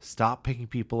 "Stop picking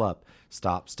people up.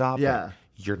 Stop. Yeah.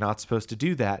 You're not supposed to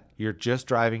do that. You're just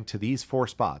driving to these 4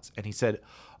 spots." And he said,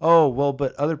 "Oh, well,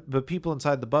 but people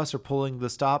inside the bus are pulling the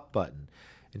stop button."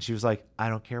 And she was like, "I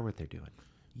don't care what they're doing.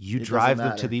 You It drive doesn't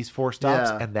them to matter." these 4 stops,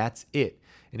 Yeah. and that's it."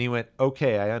 And he went,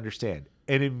 "Okay, I understand."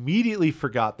 And immediately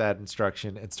forgot that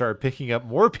instruction and started picking up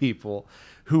more people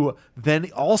who then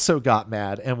also got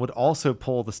mad and would also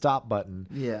pull the stop button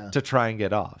Yeah. to try and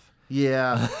get off.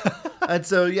 Yeah. And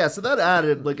so that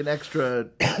added like an extra.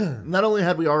 Not only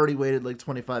had we already waited like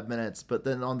 25 minutes, but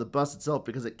then on the bus itself,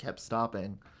 because it kept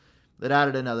stopping, it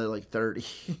added another like 30.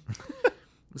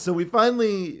 So we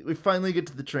finally get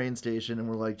to the train station, and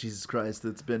we're like, Jesus Christ,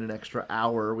 it's been an extra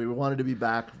hour. We wanted to be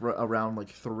back around like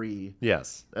 3.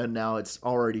 Yes. And now it's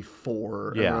already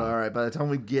 4. Yeah. And we're, all right, by the time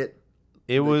we get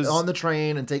was on the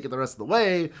train and take it the rest of the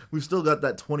way, we've still got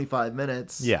that 25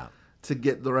 minutes. Yeah. To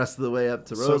get the rest of the way up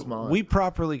to Rosemont. We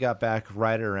properly got back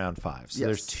right at around 5. So Yes.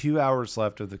 there's 2 hours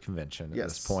left of the convention at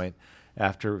Yes. this point,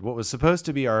 after what was supposed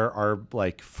to be our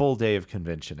like full day of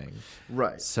conventioning.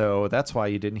 Right. So that's why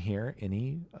you didn't hear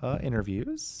any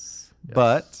interviews. Yes.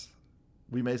 But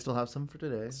we may still have some for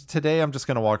today. Today I'm just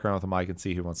going to walk around with a mic and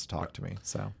see who wants to talk to me.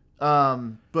 So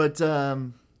But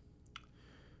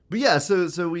yeah,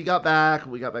 so we got back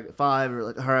at 5. We were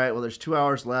like, all right, well, there's 2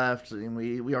 hours left, and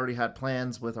we already had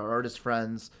plans with our artist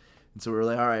friends, and so we were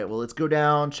like, all right, well, let's go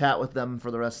down, chat with them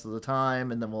for the rest of the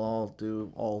time, and then we'll all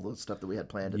do all the stuff that we had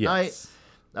planned at night.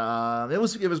 It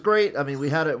was great. I mean, we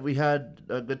had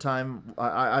a good time.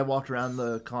 I walked around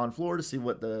the con floor to see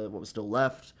what was still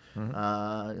left.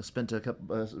 Spent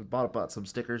bought some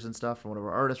stickers and stuff from one of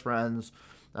our artist friends.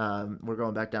 We're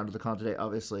going back down to the con today,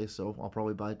 obviously, so I'll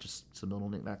probably buy just some little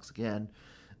knickknacks again.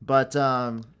 But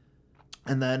and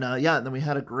then we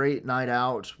had a great night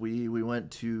out. We went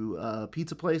to a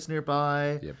pizza place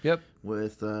nearby. Yep.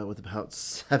 With about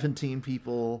 17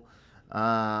 people.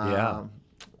 Yeah.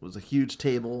 It was a huge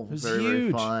table. It was very,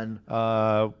 huge. very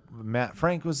fun. Matt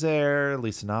Frank was there.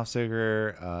 Lisa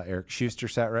Nofziger. Eric Schuster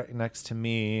sat right next to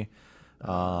me.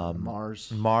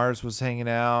 Mars was hanging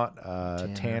out.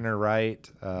 Tanner Wright.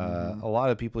 A lot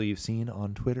of people you've seen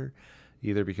on Twitter,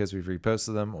 either because we've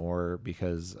reposted them or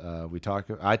because we talk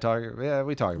about them all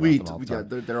the time.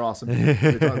 They're awesome. We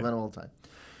talk about them all the time.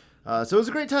 So it was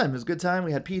a great time. It was a good time.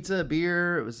 We had pizza,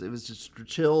 beer. It was just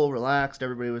chill, relaxed.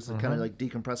 Everybody was kind of like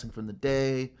decompressing from the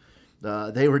day.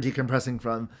 They were decompressing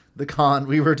from the con.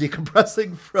 We were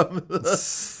decompressing from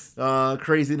the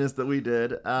craziness that we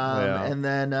did. And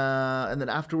then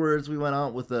afterwards, we went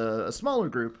out with a smaller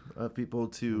group of people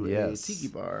to a tiki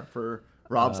bar for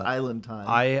Rob's Island Time.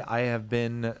 I have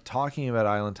been talking about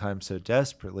Island Time so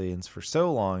desperately and for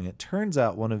so long. It turns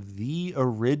out one of the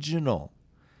original,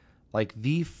 like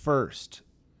the first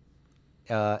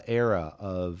era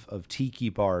of tiki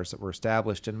bars that were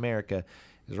established in America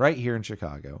is right here in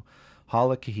Chicago,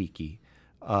 Hala Kahiki.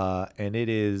 And it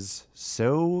is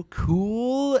so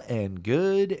cool and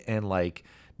good and like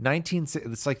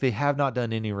it's like they have not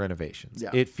done any renovations.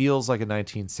 Yeah. It feels like a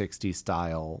 1960s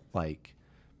style like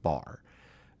bar.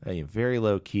 Very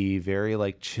low key, very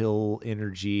like chill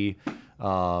energy,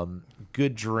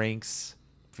 good drinks,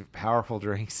 powerful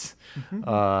drinks. It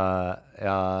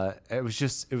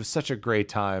was such a great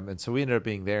time. And so we ended up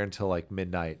being there until like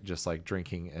midnight, just like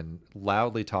drinking and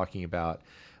loudly talking about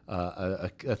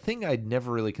a thing I'd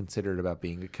never really considered about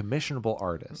being a commissionable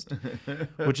artist,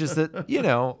 which is that,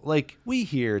 like we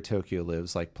hear Tokyo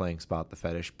Lives like playing Spot the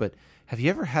Fetish, but have you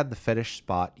ever had the fetish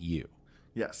spot you?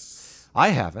 Yes. I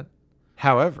haven't.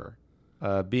 However,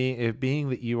 being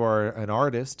that you are an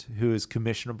artist who is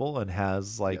commissionable and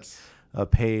has like a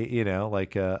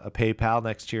PayPal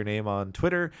next to your name on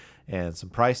Twitter and some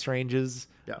price ranges,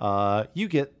 you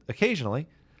get occasionally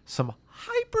some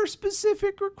hyper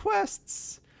specific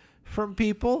requests from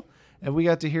people, and we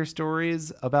got to hear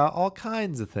stories about all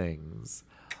kinds of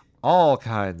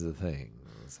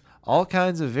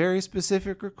very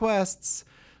specific requests,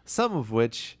 some of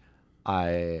which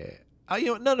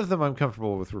none of them I'm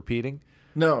comfortable with repeating.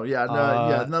 None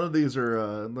of these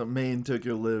are the main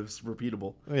Tokyo Lives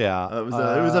repeatable. Yeah, it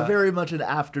was a very much an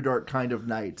after dark kind of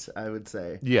night, I would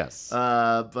say. Yes,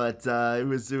 but it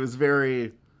was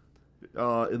very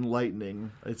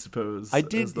enlightening, I suppose. I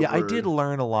did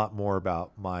learn a lot more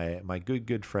about my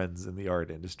good friends in the art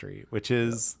industry, which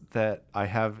is that I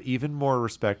have even more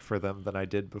respect for them than I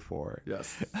did before.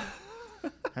 Yes.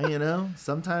 Hey,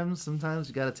 sometimes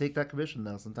you got to take that commission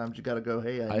though. Sometimes you got to go,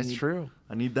 hey, that's true.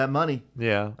 I need that money.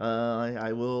 Yeah.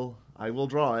 I will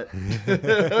draw it.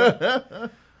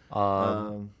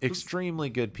 Extremely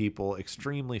good people,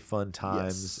 extremely fun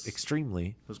times, extremely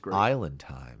it was great. Island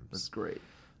times. That's great.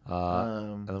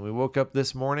 And then we woke up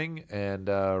this morning and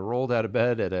rolled out of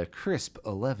bed at a crisp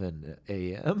 11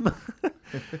 a.m.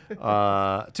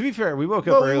 To be fair, we woke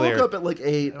up earlier. We woke up at like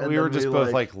 8. And we were just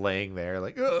both like laying there,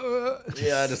 like,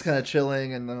 yeah, just kind of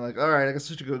chilling. And then like, all right, I guess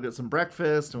we should go get some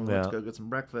breakfast. And we went to go get some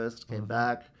breakfast. Came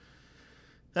back,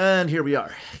 and here we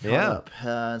are. Up.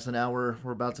 So now we're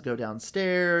about to go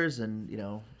downstairs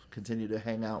and continue to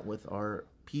hang out with our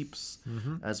peeps,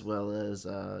 as well as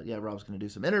Rob's gonna do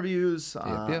some interviews.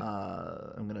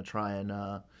 I'm gonna try and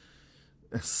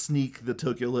sneak the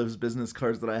Tokyo Lives business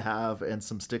cards that I have and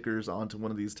some stickers onto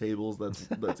one of these tables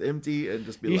that's empty and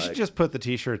just be You like, should just put the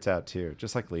T-shirts out too,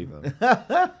 just like leave them.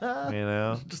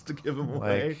 just to give them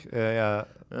away. Like, yeah.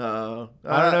 I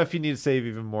don't know if you need to save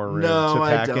even more room No, to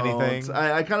pack I don't. anything.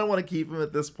 I kind of want to keep them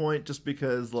at this point, just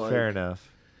because, like, Fair enough.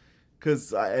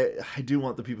 Because I do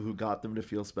want the people who got them to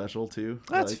feel special too.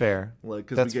 That's fair. Like,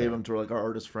 because That's we gave fair. them to like our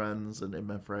artist friends and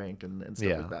Matt Frank and stuff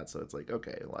Yeah. like that. So it's like,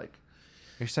 okay, like,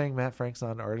 You're saying Matt Frank's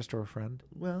not an artist or a friend?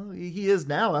 well, he is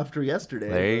now after yesterday.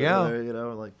 There you go. You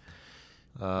know, like,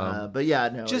 but yeah,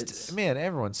 no, Just man,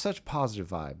 everyone, such positive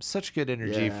vibes, such good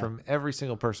energy Yeah. from every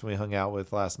single person we hung out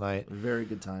with last night. very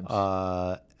good times.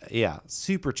 Yeah,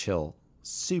 super chill,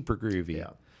 super groovy.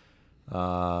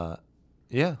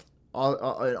 Yeah,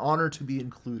 An honor to be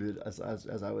included, as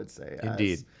I would say.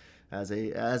 Indeed. As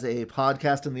a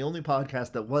podcast and the only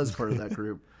podcast that was part of that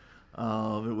group,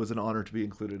 it was an honor to be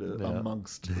included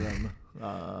amongst them.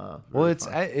 Well,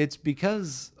 it's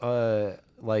because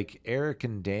like Eric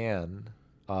and Dan,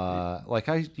 like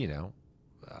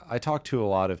I talk to a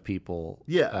lot of people.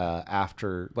 Yeah.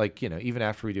 After, like, even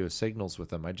after we do a signals with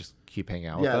them, I just keep hanging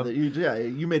out with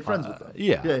them. You made friends with them.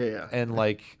 Yeah. And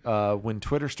like when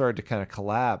Twitter started to kind of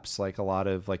collapse, like a lot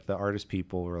of like the artist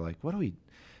people were like, what do we,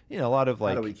 a lot of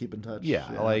like, How do we keep in touch? Yeah,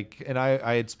 like, and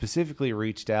I had specifically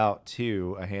reached out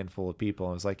to a handful of people.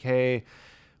 I was like, hey,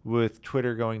 with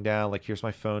Twitter going down, like, here's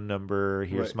my phone number,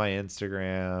 here's Right. my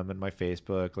Instagram and my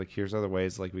Facebook, like, here's other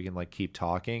ways like we can like keep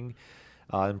talking.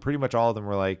 And pretty much all of them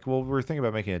were like, well, we're thinking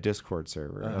about making a Discord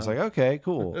server. And I was like, okay,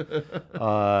 cool.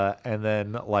 And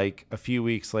then like a few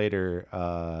weeks later,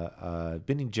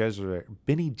 Benny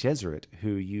Gesserit,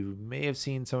 who you may have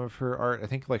seen some of her art. I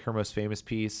think like her most famous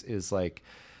piece is like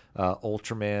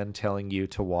Ultraman telling you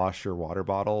to wash your water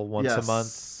bottle once a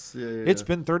month. It's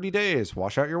been 30 days.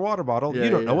 Wash out your water bottle. You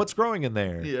don't know what's growing in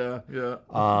there. Yeah.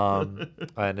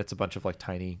 And it's a bunch of like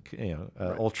tiny,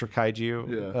 ultra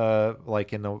kaiju,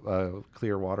 like in a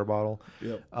clear water bottle.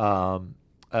 Yep.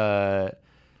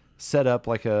 Set up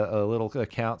like a little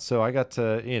account, so I got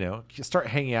to start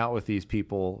hanging out with these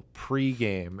people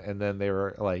pre-game, and then they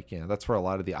were like, that's where a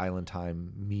lot of the Island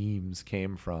Time memes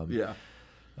came from. Yeah.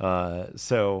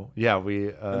 So yeah, we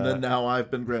and then now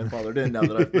I've been grandfathered in now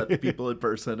that I've met the people in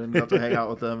person and got to hang out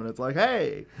with them, and it's like,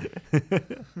 hey.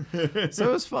 So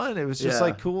it was fun. It was just Yeah.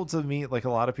 like cool to meet like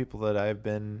a lot of people that I've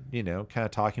been kind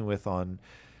of talking with on,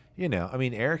 I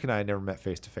mean, Eric and I never met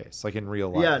face to face, like in real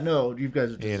life. Yeah, no, you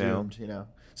guys are just zoomed,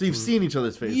 So you've seen each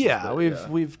other's faces. Yeah, but,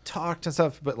 we've talked and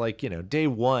stuff, but like, day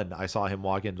one I saw him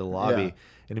walk into the lobby. Yeah.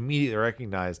 And immediately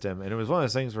recognized him, and it was one of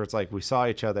those things where it's like we saw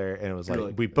each other, and it was You're like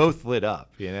like- we both lit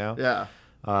up, Yeah.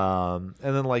 And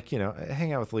then like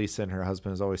hang out with Lisa and her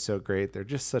husband is always so great. They're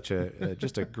just such a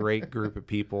just a great group of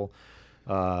people.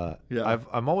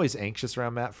 I'm always anxious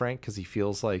around Matt Frank because he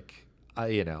feels like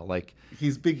like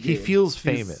He's big. he game. feels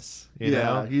He's- you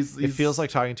know. He's It feels like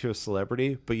talking to a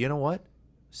celebrity, but you know what?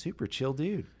 Super chill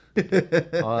dude.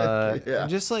 And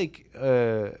just like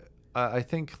I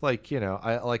think like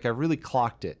I really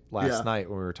clocked it last night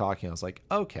when we were talking. I was like,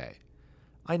 okay,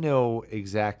 I know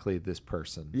exactly this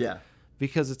person. Yeah.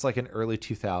 Because it's like an early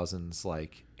 2000s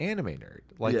like anime nerd.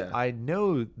 Like Yeah. I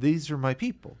know these are my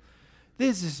people.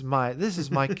 This is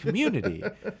my community.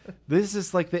 This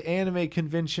is like the anime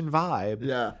convention vibe.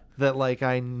 Yeah. That like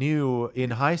I knew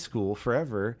in high school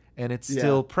forever, and it's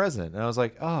still present. And I was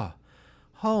like, oh,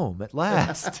 home at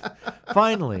last,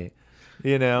 finally.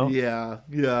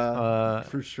 Yeah.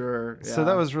 For sure. So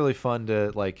that was really fun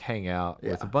to like hang out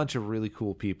with a bunch of really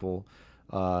cool people,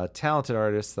 talented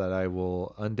artists that I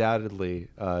will undoubtedly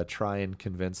try and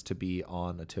convince to be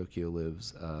on a Tokyo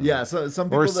Lives. So some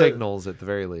people or that, Signals at the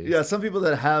very least. Yeah, some people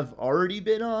that have already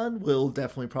been on will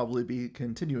definitely probably be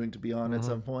continuing to be on at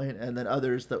some point, and then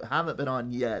others that haven't been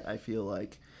on yet, I feel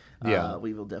like.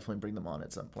 We will definitely bring them on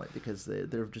at some point because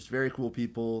they're just very cool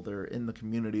people. They're in the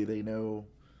community. They know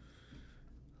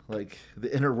like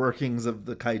the inner workings of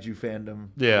the kaiju fandom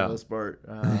for the most part.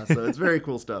 So it's very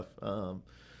cool stuff.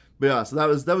 But yeah, so that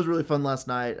was really fun last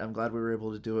night. I'm glad we were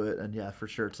able to do it. And yeah, for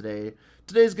sure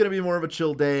today's gonna be more of a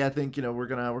chill day. I think we're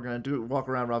gonna walk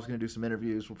around. Rob's gonna do some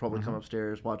interviews. We'll probably come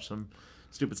upstairs, watch some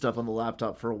stupid stuff on the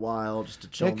laptop for a while just to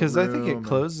chill. Yeah, because I think it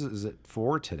closes at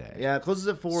 4 today. Yeah, it closes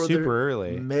at 4. Super There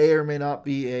early. May or may not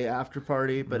be a after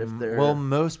party, but if there, Well,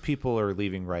 most people are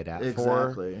leaving right at 4.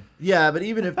 exactly. Yeah, but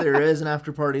even if there is an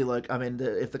after party, like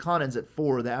if the con ends at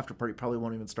 4, the after party probably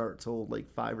won't even start till like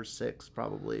 5 or 6,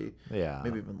 probably. Yeah.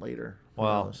 Maybe even later. Who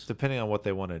Well, knows? depending on what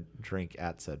they want to drink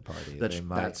at said party, they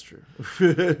might. That's true.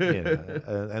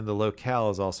 And the locale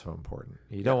is also important.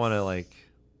 You don't want to like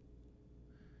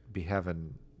be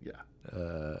having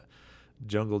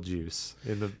jungle juice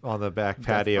on the back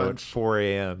patio at 4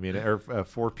 a.m. Or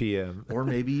 4 p.m. Or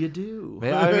maybe you do.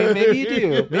 I mean, maybe you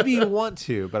do. Maybe you want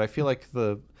to, but I feel like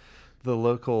the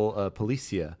local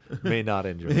policia may not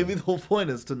enjoy it. Maybe the whole point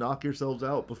is to knock yourselves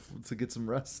out to get some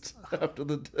rest after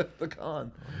the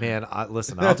con. Man,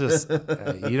 listen, I'll just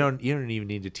you don't even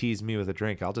need to tease me with a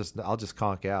drink. I'll just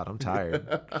conk out. I'm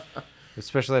tired,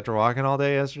 especially after walking all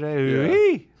day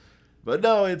yesterday. Yeah. But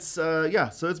no, it's so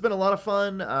it's been a lot of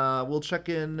fun. We'll check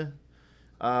in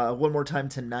one more time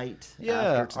tonight. Yeah,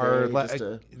 after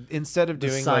today, instead of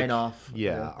doing sign off.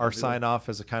 Yeah, our sign off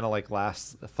is a kind of like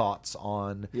last thoughts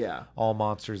on All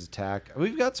Monsters Attack.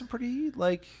 We've got some pretty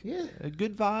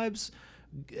good vibes,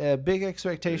 big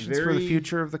expectations for the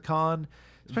future of the con.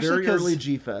 Especially very early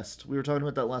G-Fest. We were talking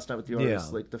about that last night with the artists.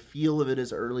 Yeah. Like the feel of it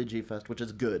is early G-Fest, which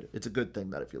is good. It's a good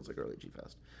thing that it feels like early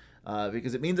G-Fest.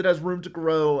 Because it means it has room to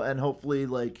grow, and hopefully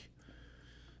the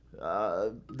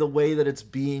way that it's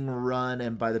being run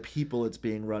and by the people it's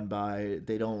being run by,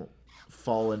 they don't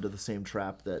fall into the same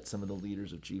trap that some of the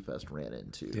leaders of G-Fest ran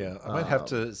into. Yeah, I might have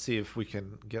to see if we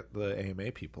can get the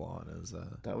AMA people on.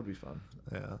 That would be fun.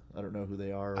 Yeah, I don't know who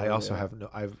they are. I also have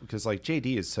because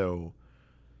JD is so.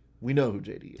 We know who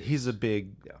JD is. He's a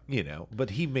big, but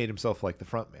he made himself like the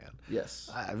front man. Yes.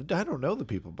 I don't know the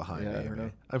people behind AMA. I don't know.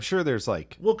 I'm sure there's some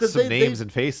they, names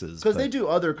and faces. Because they do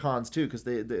other cons too. Because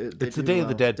they it's the Day of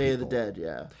the Dead. Day of the Dead,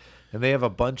 yeah. And they have a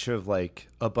bunch of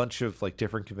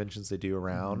different conventions they do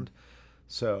around. Mm-hmm.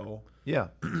 So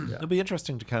it'll be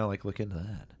interesting to kind of look into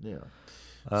that. Yeah.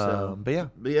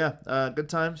 Good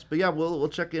times. But yeah, we'll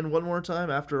check in one more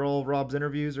time after all Rob's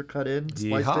interviews are cut in,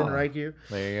 spliced in right here.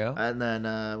 There you go. And then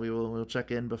we'll check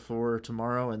in before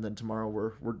tomorrow, and then tomorrow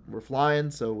we're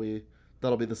flying, so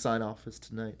that'll be the sign off is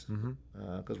tonight.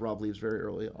 Because Rob leaves very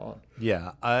early on.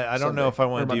 Yeah, I don't know if I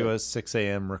want to do a 6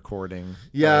 a.m. recording.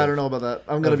 Yeah, I don't know about that.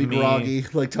 I'm gonna be groggy,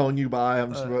 telling you bye.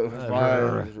 I'm just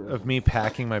of me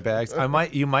packing my bags.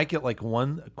 You might get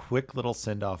one quick little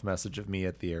send off message of me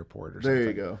at the airport or something. There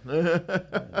you go.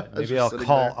 Maybe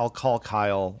I'll call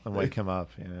Kyle and wake him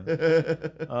up.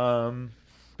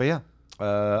 But yeah.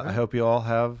 I hope you all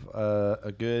have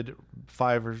a good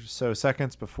 5 or so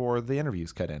seconds before the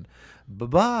interviews cut in.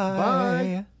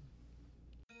 Bye-bye.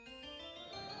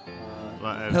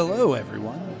 Bye. Hello,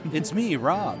 everyone. It's me,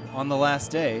 Rob, on the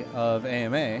last day of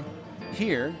AMA,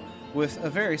 here with a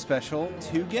very special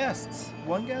 2 guests.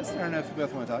 1 guest? I don't know if you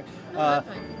both want to talk.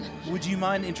 Would you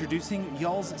mind introducing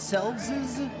y'all's selves?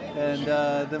 And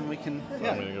then we can... Yeah.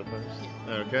 Want me to go first?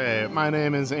 Okay, my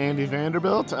name is Andy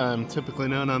Vanderbilt. I'm typically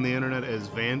known on the internet as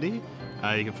Vandy.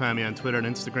 You can find me on Twitter and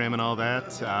Instagram and all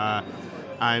that.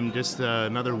 I'm just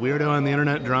another weirdo on the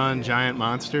internet drawing giant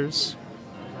monsters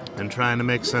and trying to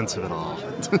make sense of it all.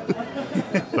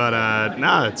 But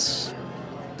no, that's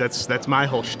my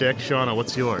whole shtick. Shauna,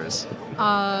 what's yours?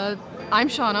 I'm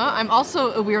Shauna. I'm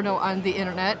also a weirdo on the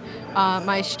internet.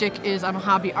 My shtick is I'm a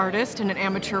hobby artist and an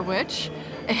amateur witch,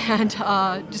 and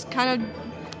just kind of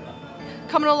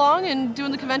coming along and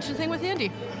doing the convention thing with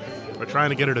Andy. We're trying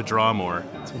to get her to draw more.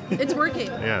 It's working.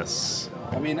 Yes.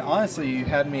 I mean, honestly, you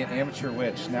had me at amateur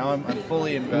witch. Now I'm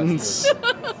fully invested.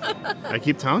 I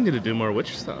keep telling you to do more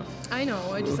witch stuff. I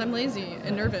know. I'm lazy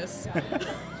and nervous.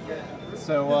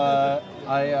 So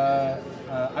I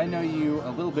know you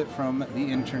a little bit from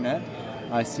the internet.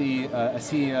 I see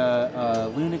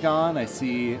Lunagon. I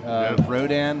see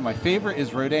Rodan. My favorite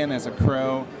is Rodan as a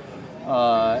crow.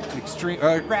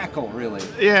 Grackle, really.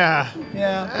 Yeah.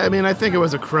 Yeah. I mean, I think it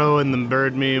was a crow in the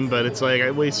bird meme, but it's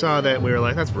we saw that, we were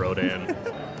like, that's Rodan.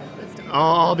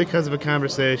 All because of a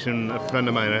conversation a friend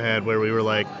of mine had where we were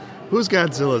like, who's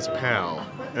Godzilla's pal?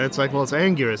 And it's like, well, it's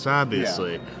Anguirus,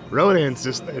 obviously. Yeah. Rodan's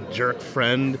just a jerk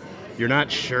friend. You're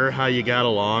not sure how you got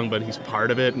along, but he's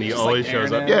part of it, and he always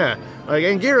shows up. Yeah,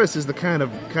 Anguirus is the kind of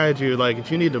kaiju,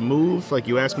 if you need to move,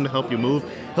 you ask him to help you move,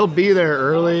 he'll be there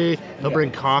early, he'll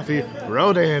bring coffee.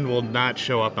 Rodan will not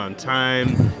show up on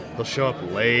time, he'll show up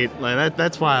late.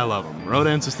 That's why I love him.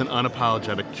 Rodan's just an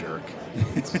unapologetic jerk.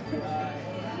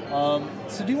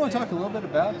 So do you want to talk a little bit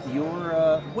about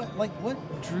your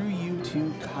what drew you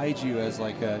to kaiju as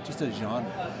just a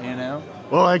genre,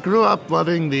 Well, I grew up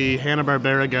loving the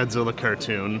Hanna-Barbera Godzilla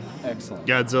cartoon. Excellent.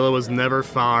 Godzilla was never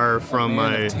far from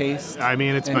my taste. I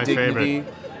mean, it's my dignity.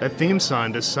 favorite. That theme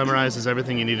song just summarizes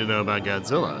everything you need to know about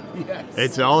Godzilla. Yes.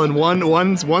 It's all in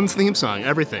one theme song.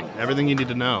 Everything you need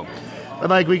to know.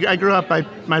 But I grew up.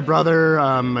 My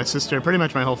brother, my sister, pretty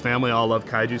much my whole family all love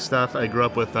kaiju stuff. I grew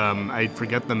up with I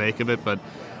forget the make of it, but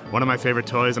one of my favorite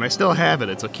toys, and I still have it.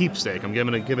 It's a keepsake. I'm going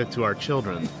to give it to our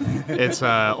children. It's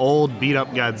an old beat up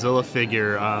Godzilla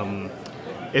figure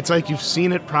It's like you've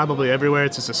seen it probably everywhere.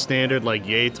 It's just a standard, like,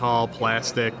 yay tall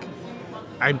plastic.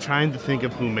 I'm trying to think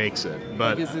of who makes it,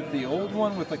 but Like, is it the old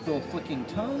one with like the little flicking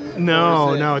tongue? no, Or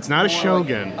is it no, it's not a more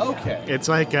Shogun. Like, okay. It's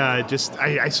like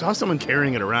I saw someone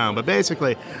carrying it around, but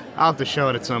basically, I'll have to show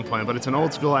it at some point. But it's an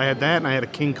old school. I had that, and I had a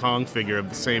King Kong figure of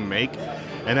the same make,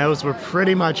 and those were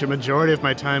pretty much a majority of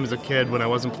my time as a kid when I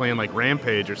wasn't playing like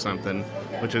Rampage or something,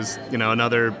 which is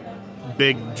another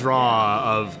big draw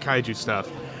of kaiju stuff.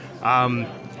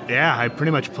 Yeah, I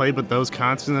pretty much played with those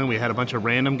constantly. We had a bunch of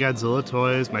random Godzilla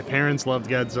toys. My parents loved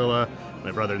Godzilla.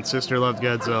 My brother and sister loved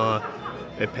Godzilla.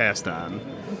 It passed on.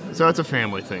 So it's a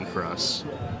family thing for us.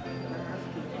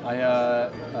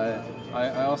 I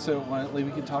also want we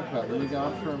can talk about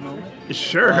Lunagon for a moment.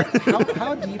 Sure.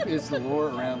 How deep is the lore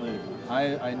around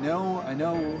Lunagon? I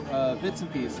know bits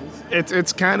and pieces.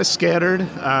 It's kind of scattered.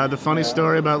 The funny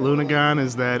story about Lunagon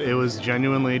is that it was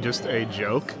genuinely just a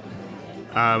joke.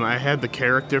 I had the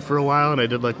character for a while, and I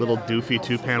did like little doofy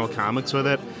 2-panel comics with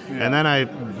it. Yeah. And then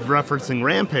referencing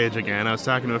Rampage again, I was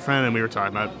talking to a friend, and we were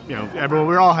talking about, everyone,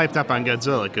 we were all hyped up on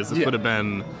Godzilla, because this would have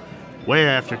been way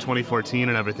after 2014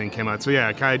 and everything came out. So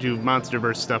yeah, Kaiju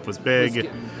Monsterverse stuff was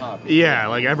big. Yeah,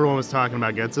 like everyone was talking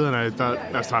about Godzilla, and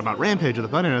I was talking about Rampage with a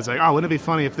buddy, and I was like, oh, wouldn't it be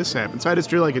funny if this happened? So I just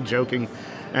drew like a joking.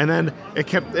 And then it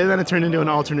turned into an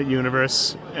alternate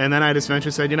universe. And then I just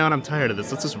eventually said, you know what, I'm tired of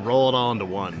this. Let's just roll it all into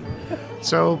one.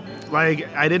 So, like,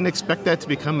 I didn't expect that to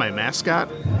become my mascot.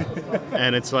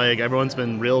 And it's like, everyone's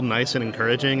been real nice and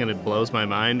encouraging, and it blows my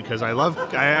mind because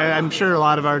I'm sure a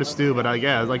lot of artists do, but like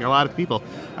a lot of people,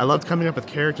 I loved coming up with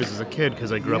characters as a kid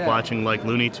because I grew up watching like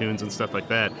Looney Tunes and stuff like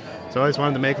that. So I always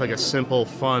wanted to make like a simple,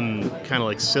 fun, kind of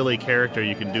like silly character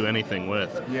you can do anything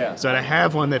with. Yeah. So to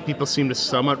have one that people seem to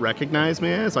somewhat recognize me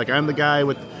as, like I'm the guy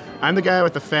with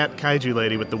the fat kaiju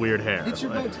lady with the weird hair. It's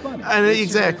your Bugs Bunny.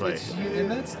 Exactly.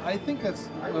 I think that's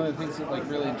one of the things that like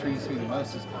really intrigues me the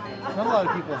most is not a lot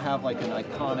of people have like an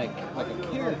iconic like a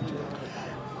character.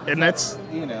 And that's,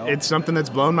 it's something that's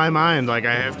blown my mind. Like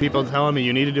I have people telling me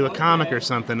you need to do a comic or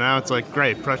something. Now it's like,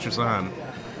 great, pressure's on.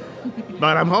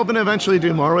 But I'm hoping to eventually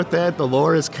do more with that. The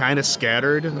lore is kind of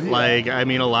scattered. Like, I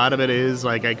mean, a lot of it is,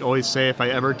 like, I always say if I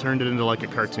ever turned it into, like, a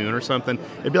cartoon or something,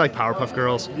 it'd be like Powerpuff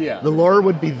Girls. Yeah. The lore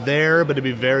would be there, but it'd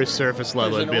be very surface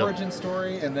level. There's an origin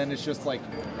story, and then it's just, like,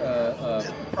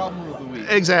 problem of the week.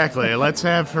 Exactly. Let's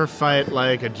have her fight,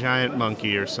 like, a giant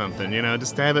monkey or something,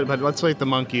 just have it, but let's make the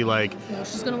monkey, like... No,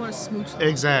 she's going to want to smooch.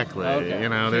 Exactly. Okay.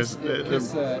 There's...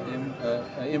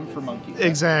 M for monkey.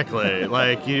 Exactly.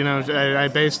 Like, I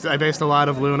based a lot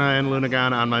of Luna and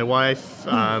Lunagon on my wife,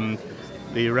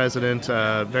 the resident,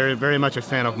 very, very much a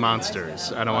fan of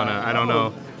monsters. I don't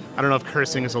know if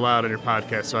cursing is allowed on your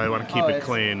podcast, so I want to keep it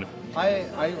clean.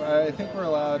 I think we're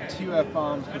allowed 2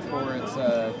 F-bombs before it's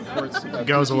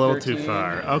goes PG-13, a little too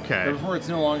far. Okay. Before it's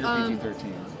no longer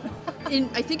PG-13.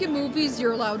 I think in movies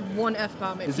you're allowed 1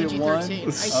 F-bomb at PG-13.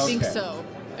 I think so.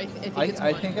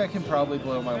 I think I can probably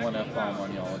blow my 1 F-bomb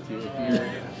on y'all if you're...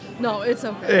 No, it's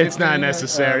okay. It's not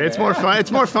necessary. Okay. It's more fun. It's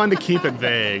more fun to keep it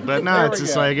vague. But no, it's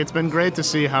just like it's been great to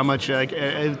see how much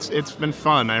it's been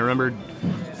fun. I remember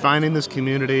finding this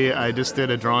community. I just did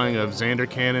a drawing of Xander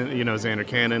Cannon,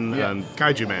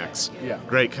 Kaiju Max. Yeah.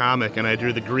 Great comic, and I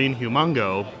drew the Green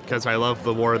Humongo because I love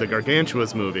the War of the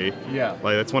Gargantuas movie. Yeah.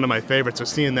 Like that's one of my favorites. So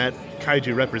seeing that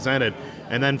kaiju represented,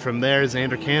 and then from there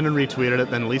Xander Cannon retweeted it.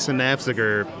 Then Lisa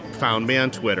Nafziger found me on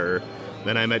Twitter.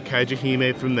 Then I met Kaiju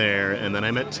Hime from there, and then I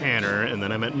met Tanner, and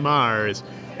then I met Mars,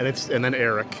 and then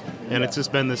Eric. And it's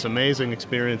just been this amazing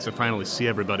experience to finally see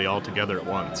everybody all together at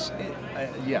once.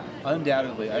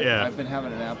 Undoubtedly. I've been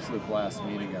having an absolute blast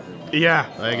meeting everyone. Yeah,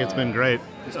 it's been great.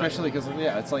 Especially because,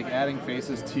 it's like adding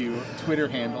faces to Twitter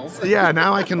handles. Yeah,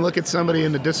 now I can look at somebody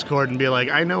in the Discord and be like,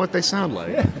 I know what they sound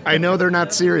like. I know they're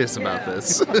not serious about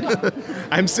this.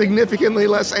 I'm significantly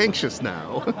less anxious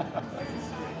now.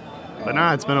 But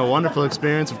no, it's been a wonderful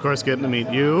experience, of course, getting to meet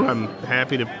you. I'm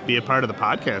happy to be a part of the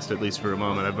podcast, at least for a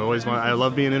moment. I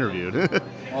love being interviewed.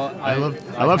 Well, I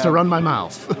love to run my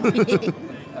mouth.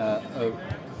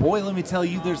 Boy, let me tell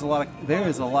you, there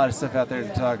is a lot of stuff out there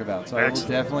to talk about. So I will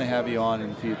definitely have you on in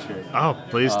the future. Oh,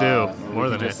 please do. More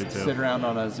than happy to. Sit around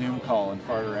on a Zoom call and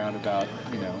fart around about,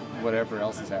 whatever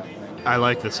else is happening. I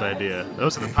like this idea.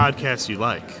 Those are the podcasts you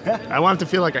like. I want it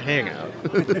to feel like a hangout.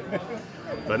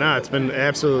 But no, it's been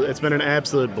an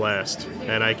absolute blast,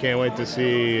 and I can't wait to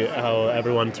see how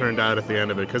everyone turned out at the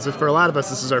end of it. Because for a lot of us,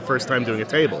 this is our first time doing a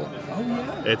table. Oh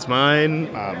yeah. It's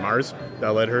mine, Mars.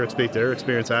 I'll let her speak to her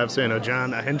experience. Obviously, I know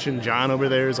John, Henshin John over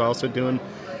there is also doing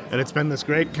And it's been this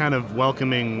great kind of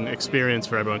welcoming experience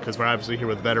for everyone because we're obviously here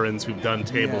with veterans who've done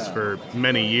tables for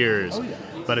many years. Oh, yeah.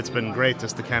 But it's been great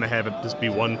just to kind of have it just be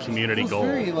one community goal.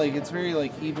 It's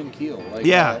very even keel. Like,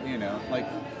 Yeah. like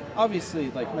obviously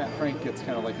like Matt Frank gets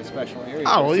kind of like a special area.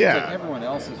 Oh, but it seems yeah. like everyone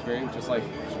else is very just like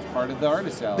it's part of the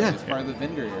artist alley. Yeah. It's part of the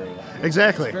vendor area.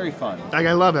 Exactly. It's very fun. Like,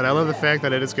 I love it. I love the fact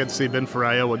that I just get to see Ben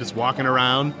Ferraio just walking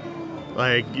around.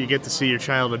 Like, you get to see your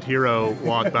childhood hero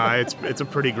walk by. It's a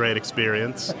pretty great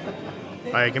experience.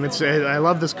 Like, and I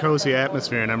love this cozy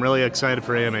atmosphere, and I'm really excited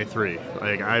for AMA 3.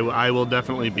 Like, I will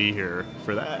definitely be here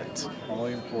for that. I'm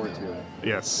looking forward to it.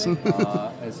 Yes.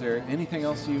 Is there anything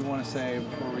else you want to say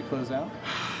before we close out?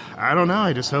 I don't know.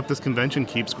 I just hope this convention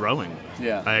keeps growing.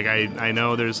 Yeah. Like, I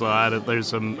know there's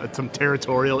some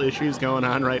territorial issues going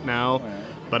on right now,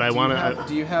 but I want to.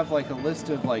 Do you have like a list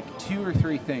of like 2 or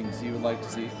 3 things you would like to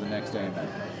see for the next AMA?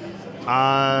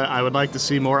 I would like to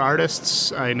see more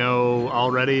artists. I know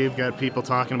already you've got people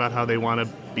talking about how they want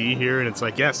to be here, and it's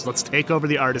like, yes, let's take over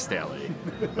the artist alley.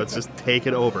 Let's just take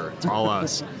it over. It's all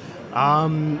us.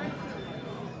 I'm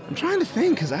trying to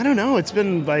think, because I don't know. It's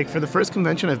been like for the first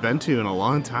convention I've been to in a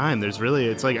long time.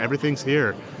 It's like everything's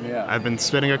here. Yeah. I've been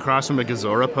spinning across from a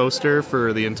Gazora poster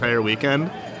for the entire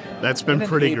weekend. That's been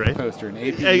pretty great. Poster, an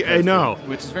APD poster, I know,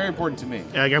 which is very important to me.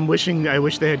 Like, I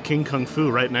wish they had King Kung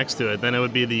Fu right next to it. Then it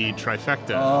would be the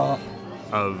trifecta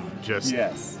of just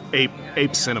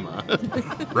ape cinema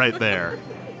right there.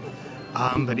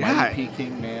 But yeah, Mighty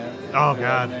Peking Man. Oh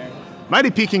God, Mighty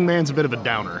Peking Man's a bit of a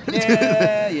downer.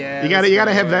 Yeah. You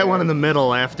gotta have that one in the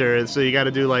middle after. So you got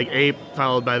to do like ape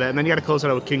followed by that, and then you got to close it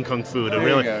out with King Kung Fu to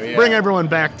really bring everyone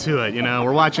back to it.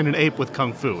 We're watching an ape with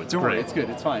Kung Fu. It's Don't great. worry, it's good.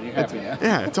 It's fine. You're happy now.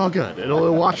 Yeah, it's all good.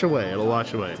 It'll wash away. It'll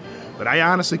wash away. But I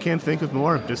honestly can't think of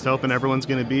more. Just hoping everyone's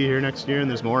going to be here next year and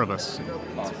there's more of us.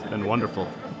 It's been wonderful.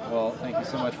 Well, thank you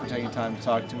so much for taking time to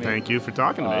talk to me. Thank you for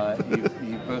talking to me.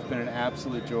 You've both been an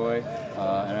absolute joy,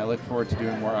 and I look forward to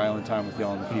doing more island time with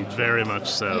y'all in the future. Very much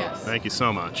so. Yes. Thank you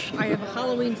so much. I have a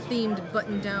Halloween-themed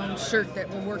button-down shirt that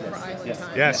will work for Island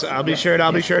Time. Yes, I'll be sure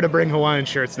to bring Hawaiian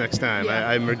shirts next time. Yeah.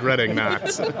 I'm regretting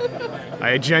not.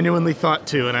 I genuinely thought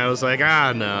to, and I was like,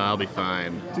 no, I'll be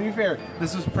fine. To be fair,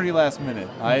 this was pretty last minute.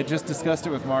 I had just discussed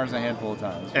it with Mars a handful of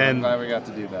times, but I'm glad we got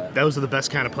to do that. Those are the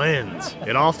best kind of plans.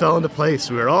 It all fell into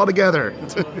place. We were all together.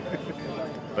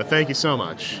 But thank you so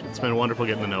much. It's been wonderful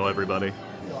getting to know everybody.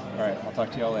 All right, I'll talk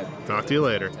to y'all later. Talk to you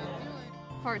later.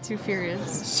 Fart too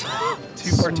furious.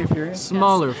 Fart too furious?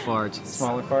 Smaller fart.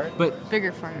 Smaller fart? But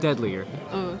bigger fart. Deadlier.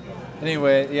 Oh.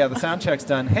 Anyway, yeah, the sound check's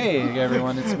done. Hey,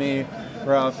 everyone, it's me,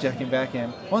 Rob, checking back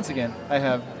in. Once again, I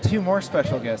have 2 more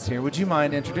special guests here. Would you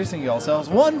mind introducing yourselves?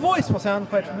 One voice will sound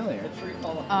quite familiar.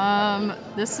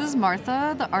 This is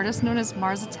Martha, the artist known as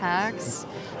Mars Attacks.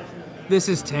 This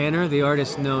is Tanner, the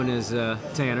artist known as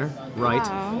Tanner, right?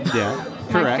 Wow. Yeah,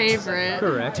 correct. My favorite.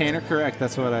 Correct. Tanner, correct.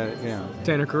 That's what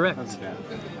Tanner, correct.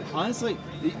 Honestly,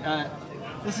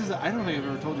 this is, I don't think I've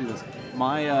ever told you this.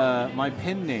 My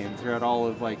pen name throughout all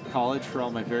of college for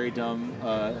all my very dumb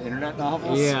internet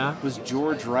novels was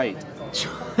George Wright.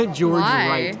 George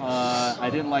Why? Wright. I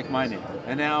didn't like my name,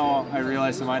 and now I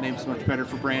realize that my name's much better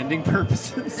for branding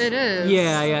purposes. It is.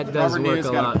 Yeah, it does Robert work News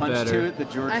a got lot a punch better. to it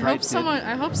that George I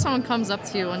Wright hope someone comes up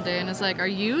to you one day and is like, "Are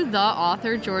you the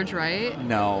author George Wright?"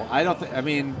 No, I don't think. I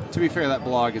mean, to be fair, that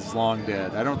blog is long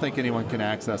dead. I don't think anyone can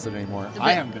access it anymore.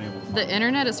 I haven't been able to. The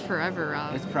internet is forever,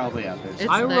 Rob. It's probably out there.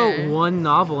 I wrote one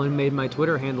novel and made my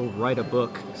Twitter handle Write a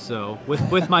Book. So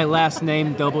with my last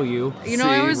name W. You know,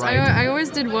 I always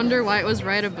did wonder why it was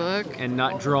Write a Book. And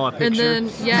not draw a picture. And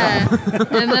then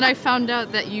and then I found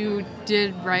out that you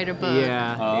did write a book.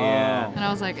 Yeah. And I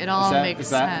was like, it all makes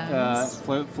sense. Is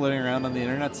that floating around on the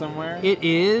internet somewhere? It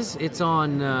is. It's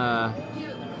on.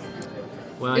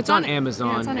 Well, it's on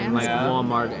Amazon, it's on and like Amazon.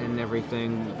 Walmart and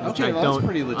everything, which Okay, I well, that's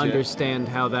pretty don't legit. understand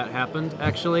how that happened.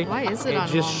 Actually, Why is it on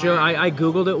just Walmart? I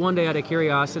googled it one day out of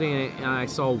curiosity, and I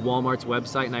saw Walmart's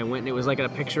website, and I went, and it was like a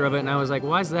picture of it, and I was like,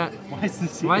 why is that? Why is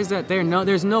this? Why is that there? No,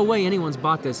 there's no way anyone's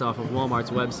bought this off of Walmart's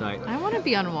website. I want to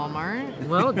be on Walmart.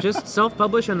 Well, just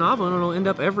self-publish a novel, and it'll end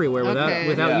up everywhere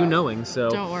without you knowing. So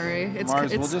Don't worry.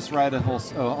 Mars, we'll just write a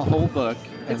whole book.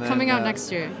 It's coming out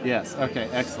next year. Yes. Okay.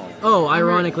 Excellent. Oh,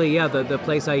 ironically, yeah, the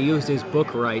place I used is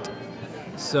Bookwrite.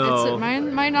 So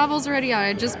My novel's already out.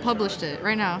 I just published it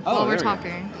right now while we're there we go.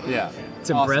 talking. Yeah. It's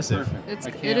impressive.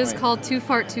 Perfect. It is called Too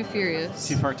Fart Too Furious.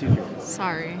 Too Fart Too Furious.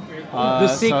 Sorry. The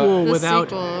sequel The without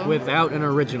sequel. without an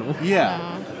original.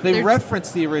 Yeah. They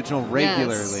reference the original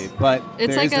regularly, but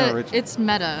It's there like is no original. it's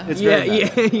meta. It's very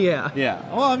meta. yeah. Yeah.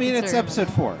 Well, I mean, It's it's very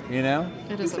episode 4, you know?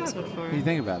 It is episode 4. You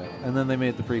think about it. And then they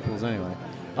made the prequels anyway.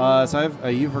 So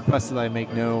you've requested that I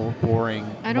make no boring,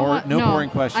 boring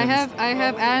questions. I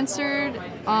have answered.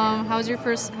 How's your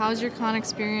con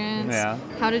experience? Yeah.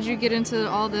 How did you get into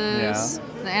all this? Yeah.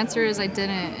 The answer is I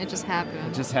didn't. It just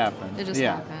happened. It just happened.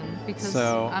 Because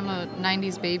I'm a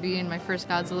 90s baby and my first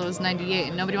Godzilla was 98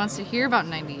 and nobody wants to hear about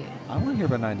 98. I want to hear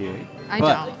about 98. I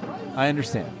don't. don't. I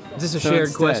understand. Is this a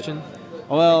shared question?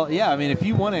 Well, yeah. I mean, if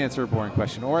you want to answer a boring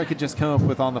question, or I could just come up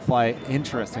with on-the-fly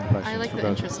interesting questions. I like for the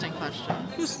both. interesting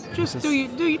questions. Just do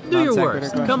your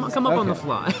worst. Come up on the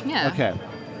fly. Yeah. Okay.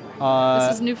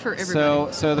 This is new for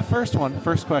everybody. So the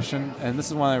first question, and this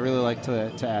is one I really like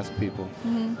to ask people.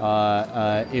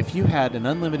 Mm-hmm. If you had an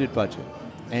unlimited budget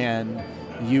and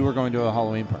you were going to a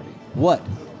Halloween party, what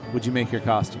would you make your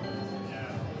costume?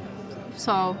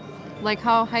 So, like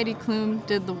how Heidi Klum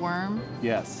did the worm.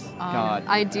 Yes. God.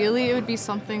 Ideally, it would be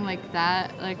something like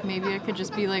that. Like maybe I could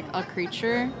just be like a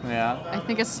creature. Yeah. I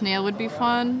think a snail would be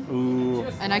fun. Ooh.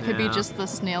 And I could be just the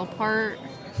snail part.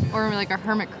 Or like a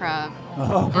hermit crab.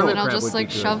 Oh, and then I'll just like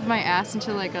shove my ass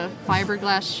into like a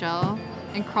fiberglass shell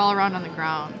and crawl around on the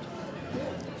ground.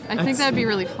 I think that'd be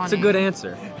really funny. It's a good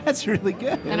answer. That's really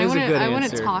good. And I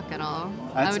wouldn't talk at all.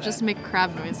 I would just make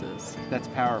crab noises. That's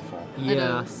powerful.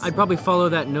 Yeah, I'd probably follow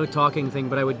that no talking thing,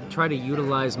 but I would try to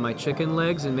utilize my chicken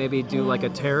legs and maybe do like a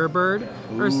terror bird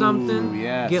or something.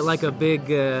 Yes. Get like a big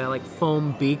like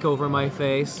foam beak over my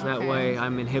face. That way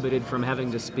I'm inhibited from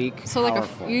having to speak. So like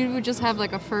you would just have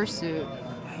like a fursuit.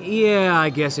 Yeah, I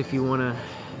guess if you wanna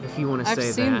say that. I've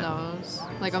seen those.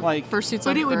 Like fursuits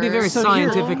on But it would be very birds.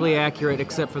 scientifically accurate,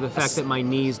 except for the fact that my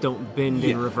knees don't bend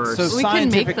in reverse. So we can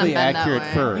make them scientifically bend that accurate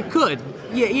way. fur. You could.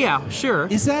 Yeah, sure.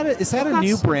 Is that a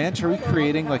new branch? Are we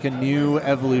creating like a new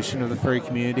evolution of the furry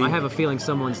community? I have a feeling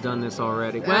someone's done this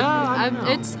already. Well,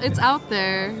 it's out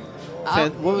there.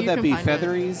 What would that be?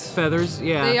 Featheries? Feathers,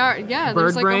 yeah. They are, yeah. Bird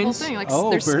There's like brains? a whole thing. Like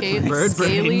bird there's brains. Bird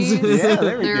brains. scalies. Yeah,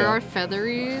 there we go. There are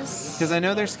featheries. Because I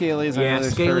know there's scalies. I Yeah, know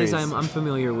there's scalies furries. I'm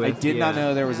familiar with. I did not yeah.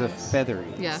 know there was a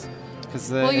featheries. Yeah.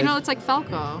 Well, it's like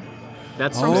Falco.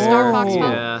 That's from fair. Star Fox.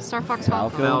 Yeah. Star Fox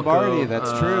Falco. Falco Lombardi,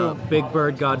 that's true. Big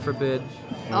Bird, God forbid.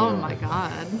 Oh my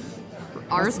God.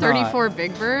 R34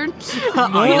 Big Bird?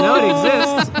 Oh, you know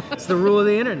it exists. It's the rule of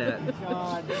the internet.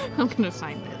 I'm going to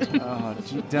find it. Oh,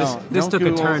 don't. This Don't took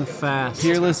Google. a turn fast.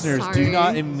 Dear listeners, do Sorry.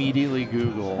 not immediately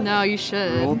Google. No, you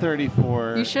should. Rule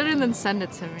 34. You should and then send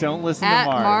it to me. Don't listen At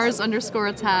to Mars.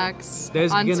 Mars_attacks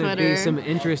There's on gonna Twitter. be some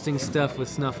interesting stuff with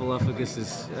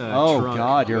Snuffleupagus' Oh, trunk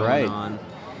God, you're going right. on.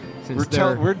 Since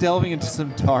We're delving into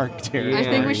some dark territory. I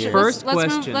think we should. here. First let's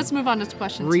question. Let's move on to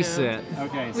question Reset. 2.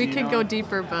 Okay. So We you could know go what?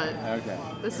 deeper, but Okay.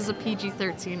 this is a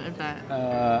PG-13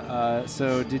 event.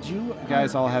 So did you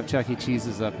guys all have Chuck E.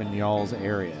 Cheese's up in y'all's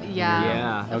area? Yeah.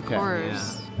 Yeah. Of Okay.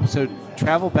 course. So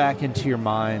travel back into your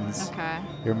minds, Okay.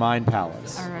 your mind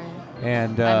palace. All right.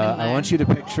 And I'm in I there. want you to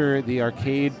picture the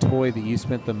arcade toy that you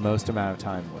spent the most amount of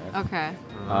time with. Okay.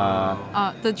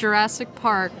 Uh, The Jurassic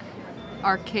Park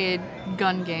arcade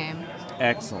gun game,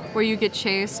 excellent. where you get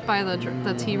chased by the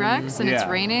T-Rex and it's Yeah.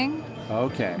 raining.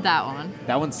 Okay. That one.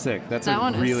 That one's sick. That's That a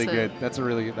one is really sick. good. That's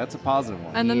a positive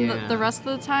one. And then Yeah. the rest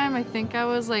of the time, I think I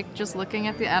was like just looking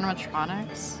at the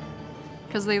animatronics,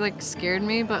 because they like scared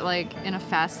me, but like in a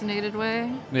fascinated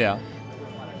way. Yeah.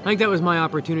 I think that was my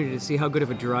opportunity to see how good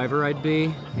of a driver I'd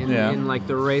be in like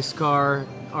the race car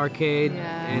arcade.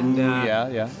 Yeah. And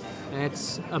yeah.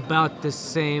 it's about the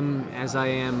same as I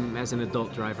am as an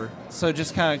adult driver. So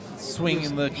just kind of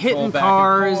swinging the Hitting control back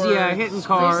cars, and forth, yeah, hitting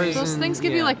cars. Those and- things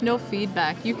give you yeah. like no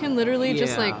feedback. You can literally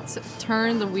just Yeah. like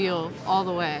turn the wheel all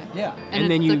the way. Yeah. And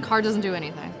And, then the you- car doesn't do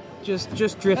anything. Just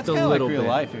drift That's a kinda little like real bit.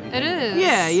 life. If you It think about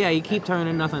is. Yeah, you keep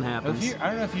turning, nothing happens. I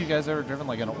don't know if you guys ever driven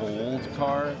like an old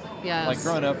car. Yes. Like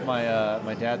growing up,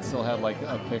 my dad still had like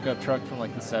a pickup truck from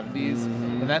like the 70s,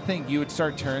 and that thing you would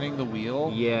start turning the wheel,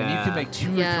 and you Yeah. could make 2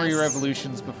 or 3 Yes.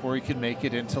 revolutions before you could make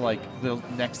it into like the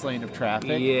next lane of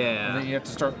traffic. Yeah. and then you have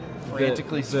to start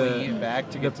frantically swinging it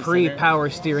back to the get to center. pre-power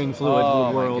steering fluid Oh,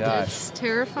 my world. God. It's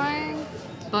terrifying,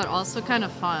 but also kind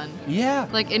of fun. Yeah,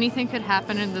 Like anything could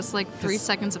happen in this like 3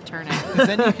 seconds of turning. because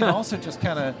then you can also just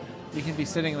kind of you can be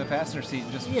sitting in the passenger seat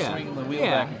and just Yeah. swinging the wheel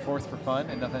Yeah. back and forth for fun,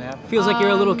 and nothing happens. Feels like you're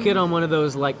a little kid on one of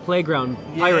those like playground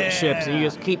pirate Yeah. ships, and you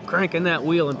just keep cranking that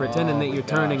wheel and pretending Oh that my you're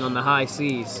turning gosh. on the high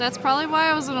seas. That's probably why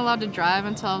I wasn't allowed to drive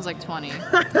until I was like 20.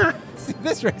 See,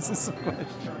 this raises some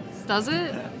questions. Does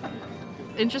it?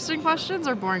 Interesting questions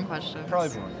or boring questions? Probably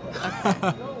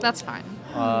boring. That's fine.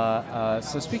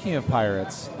 So speaking of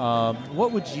pirates,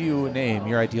 what would you name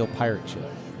your ideal pirate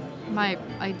ship? My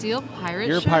ideal pirate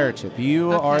Your ship? pirate ship.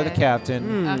 You are the Okay.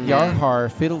 captain. Okay. Yar har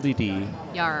fiddle-dee-dee.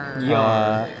 Yar.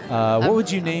 What would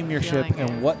you I'm name your ship, feeling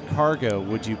and what cargo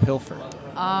would you pilfer?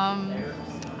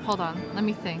 hold on. Let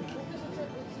me think.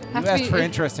 You asked for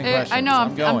interesting questions. I know.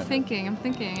 I'm going. I'm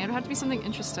thinking. It'd have to be something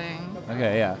interesting.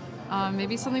 Okay, yeah.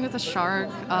 Maybe something with a shark.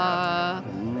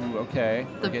 Ooh, okay.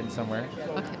 We're getting somewhere.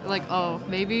 Okay,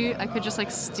 maybe I could just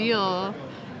steal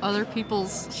other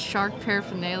people's shark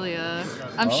paraphernalia.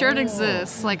 I'm sure it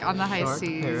exists, on the high Shark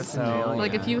seas.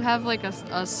 paraphernalia. If you have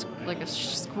a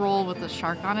scroll with a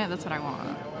shark on it, that's what I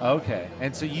want. Okay,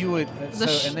 and so you would,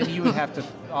 and then you would have to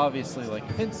obviously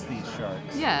fence these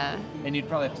sharks. Yeah. And you'd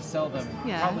probably have to sell them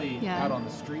probably yeah. out on the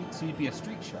street, so you'd be a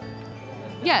street shark.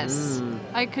 Yes,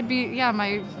 I could be. Yeah,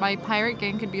 my pirate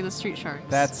gang could be the street sharks.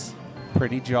 That's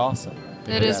pretty jawsome.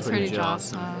 It is pretty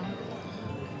jawsome.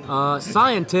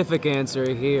 Scientific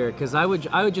answer here, because I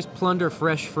would just plunder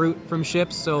fresh fruit from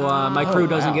ships, so my crew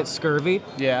doesn't get scurvy.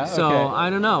 Yeah. So okay. I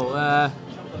don't know.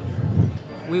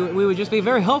 We would just be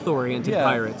very health-oriented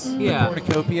pirates. Yeah. The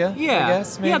cornucopia. Yeah. I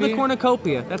guess maybe. Yeah, the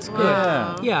cornucopia. That's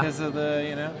good. Yeah. Because of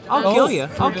the I'll kill you.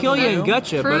 I'll kill you and loom.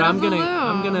 gut you, Fruit but of I'm the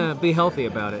gonna be healthy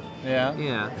about it. Yeah.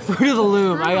 Yeah. Fruit of the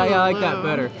loom. I like that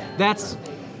better. That's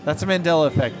a Mandela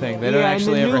effect thing. They don't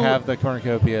actually ever have the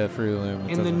cornucopia fruit of the loom.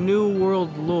 In the New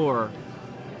World lore,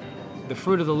 the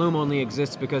Fruit of the Loom only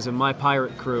exists because of my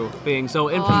pirate crew being so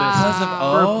infamous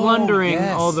for plundering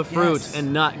all the fruit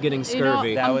and not getting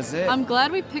scurvy. That was it. I'm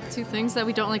glad we picked two things that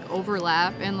we don't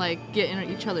overlap and get in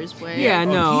each other's way. Yeah,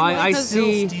 no, I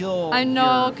see. I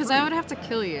know, because I would have to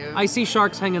kill you. I see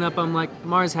sharks hanging up. I'm like,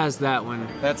 Mars has that one.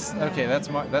 That's okay. That's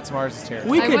Mars'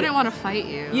 territory. I wouldn't want to fight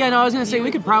you. Yeah, no, I was gonna say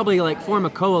we could probably form a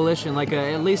coalition,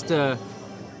 at least a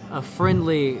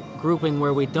friendly grouping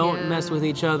where we don't mess with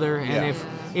each other, and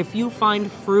if you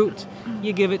find fruit,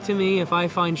 you give it to me. If I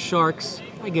find sharks,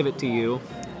 I give it to you.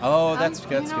 Oh, that's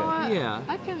good. Yeah.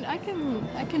 I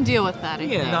can deal with that.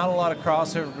 Yeah. Not a lot of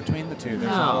crossover between the two.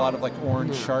 There's not a lot of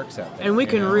orange sharks out there. And we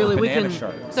can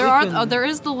sharks. There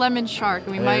is the lemon shark.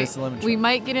 We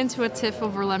might get into a tiff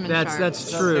over lemon sharks.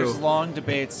 That's true. There's long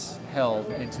debates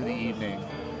held into the evening,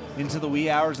 into the wee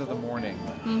hours of the morning,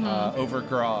 over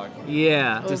grog.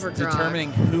 Yeah.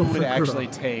 Determining who would actually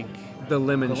take the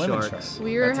lemon sharks.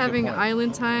 We were having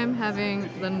island time, having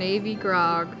the Navy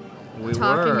grog,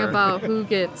 talking about who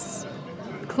gets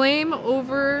claim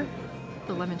over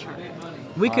the lemon shark.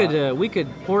 We could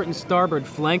port and starboard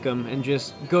flank them and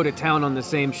just go to town on the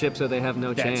same ship so they have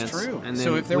no chance. That's true. And then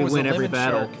so if there was win a every lemon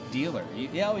battle. shark dealer, you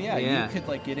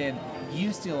could get in,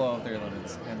 you steal all of their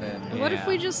lemons, and then. What if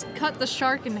we just cut the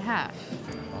shark in half?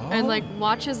 And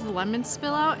watch as the lemons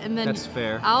spill out, and then That's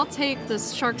fair. I'll take the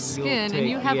shark's skin, and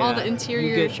you have all the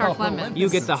interior shark lemons. You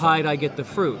get the hide, I get the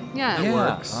fruit. Yeah, it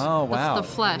works. Oh wow, the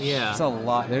flesh. Yeah, there's a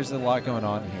lot. There's a lot going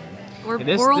on here. We're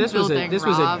world building, this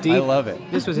was a deep. I love it.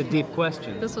 This was a deep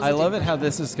question. I love it how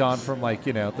this has gone from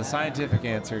the scientific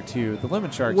answer to the lemon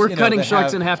sharks. We're cutting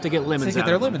sharks in half to get lemons to get out.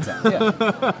 their lemons out.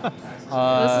 Yeah.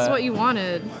 This is what you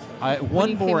wanted.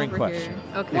 One boring question.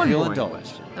 Okay. If you'll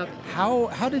indulge. Okay.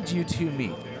 How did you two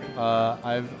meet?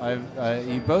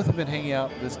 You both have been hanging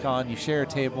out this con. You share a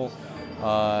table.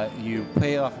 You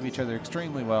play off of each other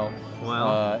extremely well.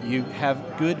 Wow. You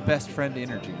have good best friend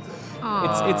energy.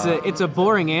 It's a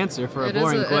boring answer for a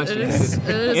boring question.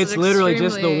 It's literally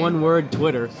just the one word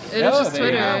Twitter. It is just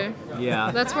Twitter.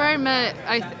 Yeah. That's where I met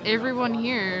everyone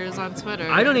here is on Twitter.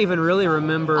 I don't even really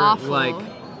remember Awful.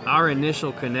 our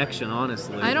initial connection,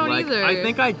 honestly. I don't either. I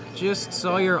think I just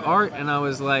saw your art and I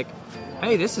was like,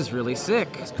 hey, this is really sick.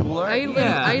 It's cool art.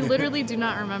 I literally do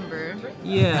not remember.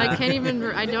 Yeah. I can't even.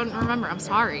 I don't remember. I'm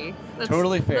sorry. That's,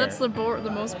 totally fair. That's the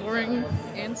most boring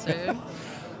answer.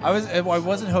 I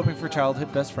wasn't hoping for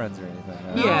childhood best friends or anything.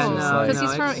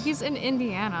 Because he's in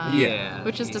Indiana. Yeah.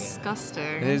 Which is disgusting.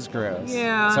 It is gross.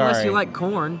 Yeah, Sorry. unless you like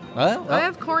corn. Well, I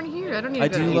have corn here. I don't need. I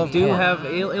do love corn.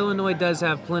 Illinois does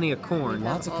have plenty of corn.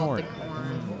 Lots of corn.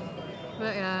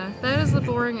 But yeah, that is the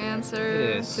boring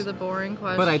answer to the boring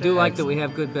question. But I do like that we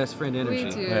have good best friend energy.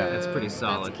 We do. Yeah, that's pretty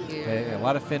solid. That's cute. A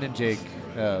lot of Finn and Jake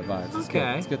vibes. It's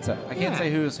good. It's good stuff. I can't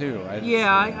say who's who. I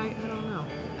don't know.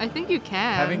 I think you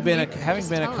can. Having been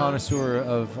a connoisseur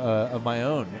of my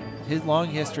own, his long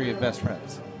history of best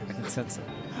friends, I can sense it.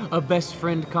 A best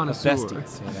friend connoisseur.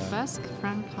 Besties, you know. Best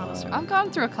friend connoisseur. I've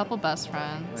gone through a couple best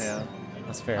friends. Yeah,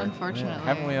 that's fair. Unfortunately,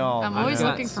 haven't we all? I'm always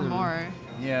looking for more.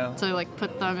 Yeah. To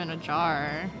put them in a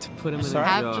jar. To put them in a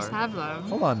jar. Just have them.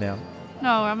 Hold on now.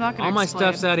 No, I'm not gonna. All my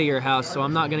stuff's out of your house, so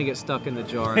I'm not gonna get stuck in the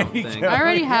jar. I don't think. I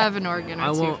already have an organ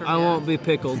or two. I won't be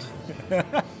pickled.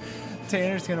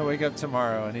 Tanner's gonna wake up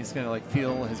tomorrow and he's gonna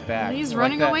feel his back. He's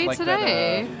running away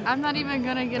today. I'm not even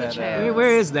gonna get a chance.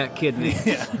 Where is that kidney?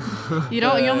 You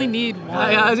only need one.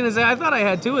 I was gonna say I thought I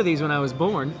had two of these when I was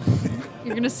born.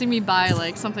 You're gonna see me buy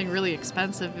like something really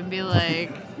expensive and be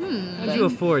like, How'd you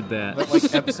afford that? But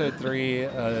like episode 3,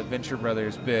 Venture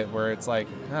Brothers bit where it's like,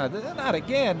 not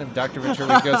again, and Dr. Venture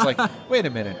goes like, wait a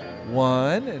minute,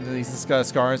 1, and he's got a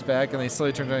scar on his back, and he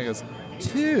slowly turns around and goes,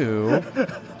 2,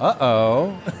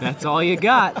 uh-oh. That's all you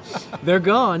got. They're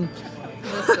gone.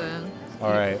 listen. All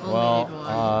right.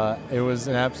 Well, it was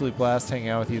an absolute blast hanging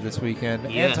out with you this weekend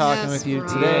and Yes. talking Yes, with you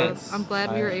Rob. today. I'm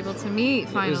glad we were able to meet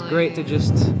finally. It was great to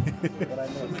just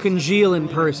congeal in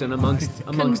person amongst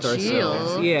Congeal?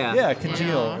 ourselves. Yeah. Yeah,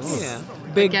 congeal. Yeah.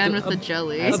 Again with the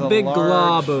jelly. That's A a big large-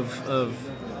 glob of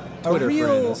Twitter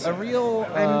friends. A real.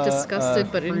 I'm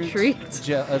disgusted but fruit intrigued.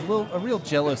 A real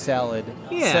Jello salad.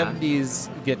 Yeah. 70s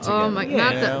get together. Oh my!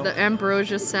 Not the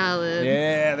ambrosia salad.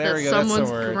 Yeah, there that we go, that's the someone's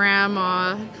word.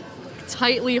 grandma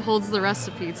tightly holds the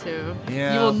recipe to.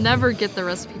 Yeah. You will never get the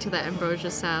recipe to that ambrosia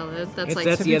salad. That's like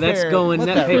That's To be that's fair, going. let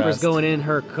That that paper's rest. going in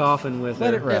her coffin with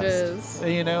Let her. it rest. is.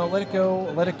 You know, let it go.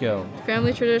 Let it go.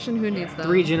 family tradition. Who needs that?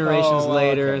 3 generations Oh, well,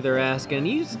 later, okay. they're asking,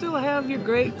 "You still have your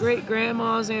great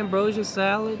grandma's ambrosia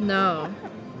salad?" No.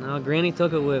 No, Granny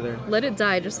took it with her. Let it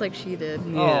die just like she did.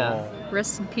 Yeah.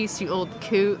 Rest in peace, you old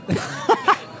coot.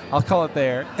 I'll call it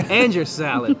there. And your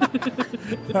salad.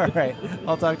 All right.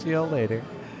 I'll talk to you all later.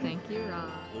 Thank you, Rob.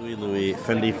 Louis,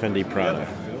 Fendi Prada.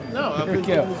 There we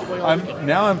go.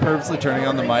 I'm purposely turning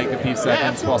on the mic a few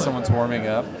seconds while someone's warming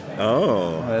up.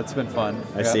 Oh, That's been fun.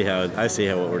 I see how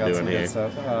what we're Got doing some good here.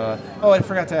 stuff. I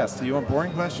forgot to ask. Do you want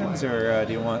boring questions or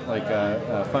do you want like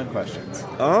fun questions?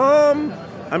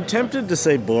 I'm tempted to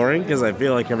say boring because I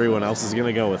feel like everyone else is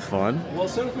gonna go with fun. Well,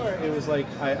 so far it was like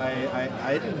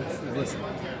I didn't listen.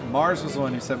 Mars was the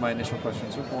one who said my initial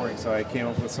questions were boring, so I came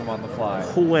up with some on the fly.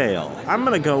 Whale. I'm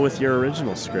gonna go with your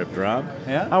original script, Rob.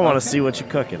 Yeah? I want to Okay. see what you're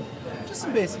cooking. Just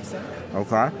some basic stuff.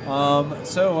 Okay.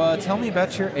 So tell me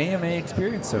about your AMA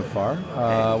experience so far.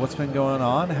 What's been going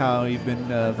on? How you've been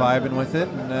vibing with it,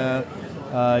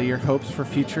 and your hopes for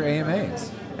future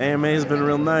AMAs. AMA has been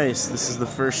real nice. This is the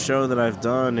first show that I've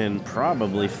done in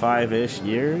probably 5-ish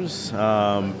years.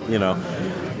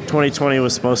 2020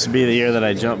 was supposed to be the year that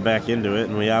I jumped back into it,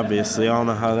 and we obviously all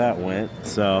know how that went.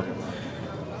 So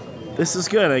this is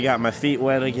good. I got my feet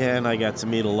wet again. I got to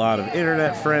meet a lot of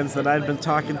internet friends that I'd been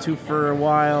talking to for a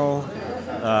while.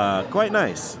 Quite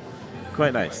nice.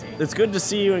 Quite nice. It's good to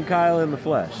see you and Kyle in the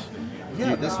flesh.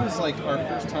 Yeah, this was like our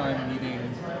first time meeting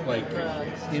like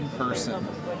in person.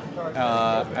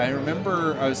 I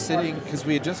remember I was sitting because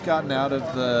we had just gotten out of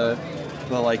the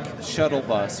like shuttle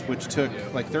bus, which took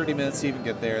like 30 minutes to even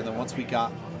get there, and then once we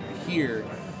got here,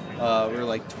 we were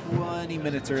like 20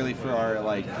 minutes early for our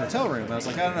like hotel room. I was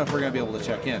like, I don't know if we're gonna be able to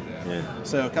check in. Yeah.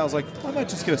 So Kyle's like, I might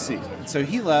just go see. And so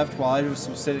he left while I was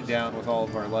sitting down with all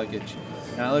of our luggage,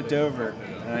 and I looked over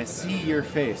and I see your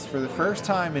face for the first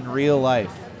time in real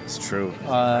life. It's true.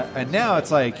 And now it's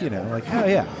like, like, oh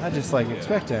yeah, I just like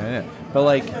expected it. But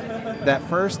like that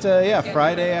first,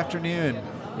 Friday afternoon,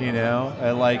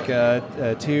 at like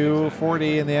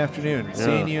 2:40 in the afternoon,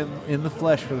 seeing you in the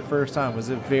flesh for the first time was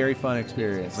a very fun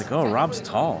experience. Like, oh, Rob's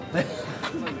tall.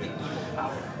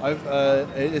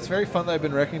 It's very fun that I've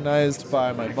been recognized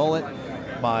by my mullet,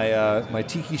 my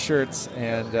tiki shirts,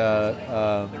 and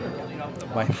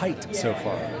my height so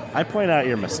far. I point out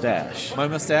your mustache. My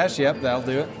mustache, yep, that'll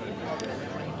do it.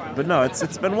 But no,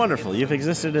 it's been wonderful. You've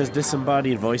existed as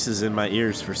disembodied voices in my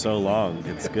ears for so long.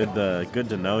 It's good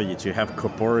to know that you have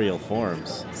corporeal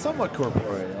forms. Somewhat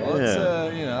corporeal. Yeah.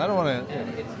 It's, I don't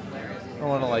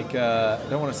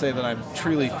want to say that I'm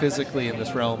truly physically in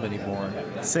this realm anymore.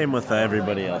 Same with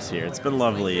everybody else here. It's been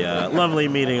lovely, lovely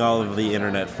meeting all of the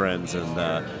internet friends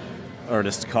and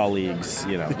artist colleagues,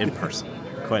 in person.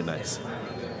 Quite nice.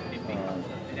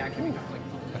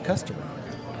 A customer.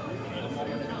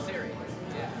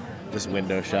 Just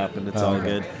window shopping. It's all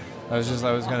good. I was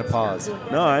going to pause.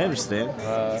 No, I understand.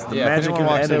 It's the if magic anyone of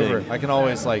walks editing. over, I can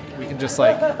always we can just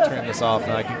turn this off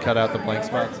and I can cut out the blank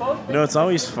spots. It's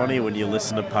always funny when you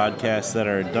listen to podcasts that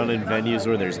are done in venues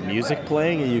where there's music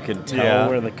playing and you can tell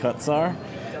where the cuts are.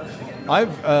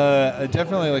 I've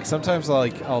definitely sometimes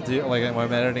I'll do when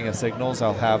I'm editing a signals,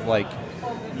 I'll have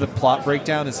the plot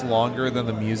breakdown is longer than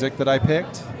the music that I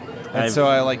picked. And so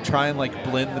I try and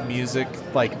blend the music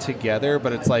together,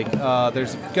 but it's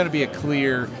there's going to be a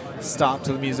clear stop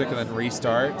to the music and then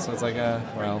restart. So it's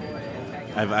well.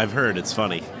 I've heard it's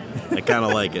funny. I kind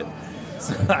of like it.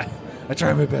 I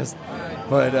try my best,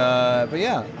 but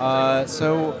yeah.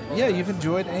 So yeah, you've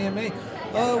enjoyed AMA.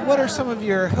 What are some of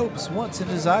your hopes, wants, and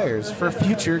desires for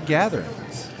future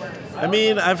gatherings? I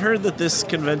mean, I've heard that this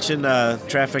convention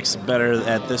traffic's better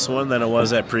at this one than it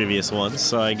was at previous ones.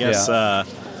 So I guess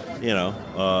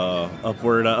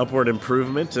upward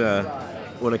improvement.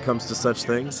 when it comes to such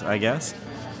things, I guess.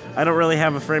 I don't really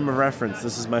have a frame of reference.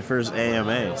 This is my first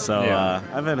AMA, so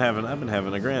I've been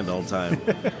having a grand old time.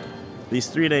 These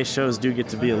 3-day shows do get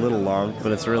to be a little long,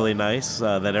 but it's really nice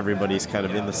that everybody's kind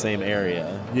of in the same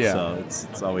area. Yeah. So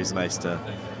it's always nice to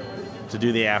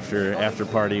do the after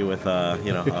party with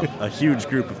a huge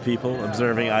group of people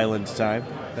observing Island time.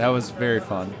 That was very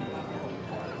fun.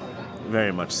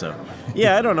 Very much so.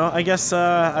 Yeah, I don't know. I guess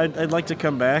I'd like to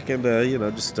come back and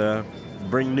just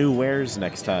bring new wares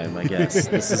next time. I guess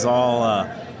this is all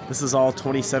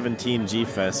 2017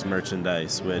 G-Fest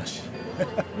merchandise, which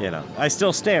I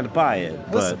still stand by it.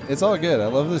 Listen, but it's all good. I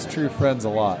love this True Friends a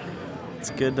lot. It's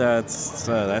good. That's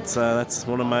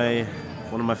one of my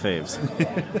faves.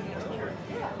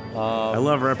 I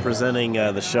love representing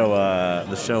the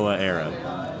Showa era.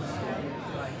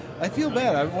 I feel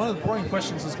bad. One of the boring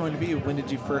questions was going to be, when did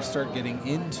you first start getting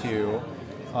into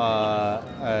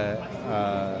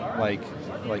like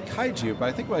kaiju? But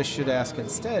I think what I should ask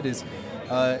instead is,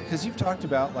 because you've talked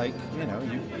about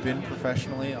you've been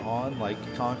professionally on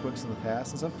comic books in the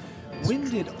past and stuff. When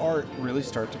did art really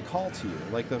start to call to you?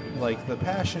 Like the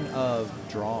passion of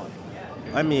drawing.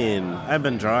 I mean, I've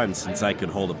been drawing since I could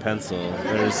hold a pencil.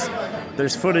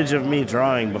 There's footage of me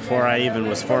drawing before I even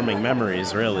was forming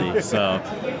memories, really. So,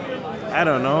 I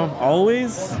don't know.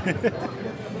 Always?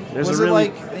 Was it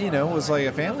was like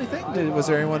a family thing? Was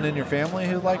there anyone in your family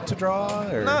who liked to draw?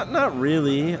 Or? Not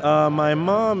really. My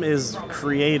mom is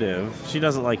creative. She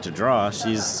doesn't like to draw.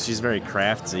 She's very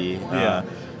crafty. Yeah.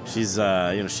 She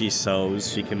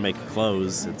sews. She can make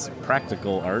clothes. It's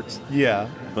practical art. Yeah.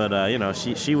 But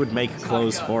she would make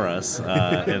clothes for us,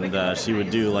 and she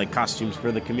would do costumes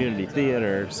for the community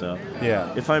theater. So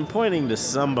yeah. If I'm pointing to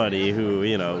somebody who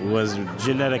was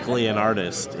genetically an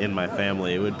artist in my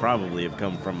family, it would probably have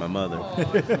come from my mother.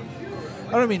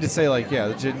 I don't mean to say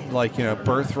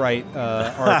birthright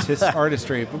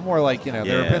artistry, but more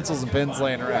there were pencils and pens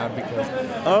laying around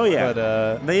because. Oh yeah.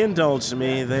 But they indulged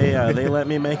me. They let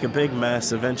me make a big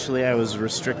mess. Eventually, I was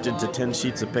restricted to 10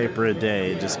 sheets of paper a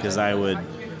day, just because I would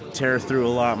tear through a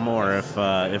lot more if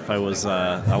I was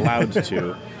allowed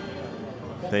to.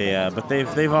 But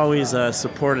they've always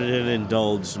supported and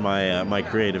indulged my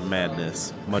creative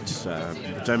madness, which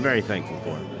I'm very thankful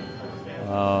for.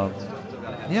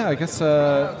 Yeah, I guess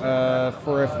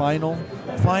for a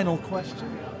final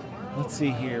question. Let's see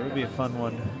here. It would be a fun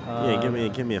one.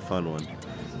 Give me a fun one.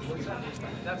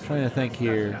 Trying to think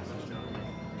here.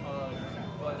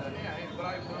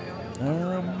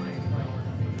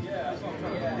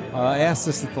 I asked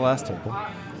this at the last table.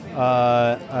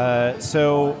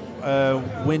 So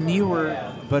when you were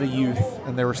but a youth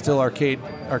and there were still arcade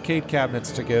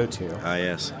cabinets to go to. Ah,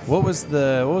 yes. What was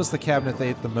the cabinet that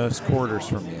ate the most quarters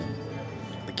from you?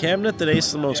 The cabinet that ate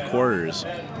the most quarters.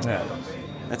 Yeah.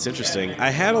 That's interesting. I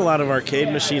had a lot of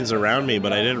arcade machines around me,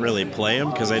 but I didn't really play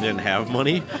them because I didn't have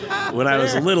money. When I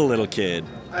was a little kid,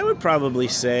 I would probably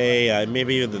say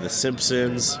maybe either The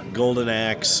Simpsons, Golden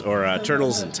Axe, or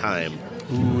Turtles in Time.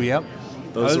 Ooh, yep.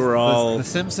 Those were all the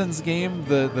Simpsons game.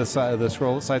 The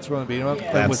side-scrolling beat 'em up.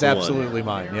 That was the absolutely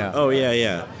mine. Yeah. Oh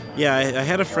yeah. I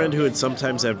had a friend who would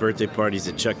sometimes have birthday parties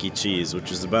at Chuck E. Cheese,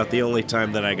 which was about the only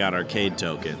time that I got arcade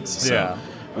tokens. So yeah.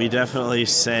 We definitely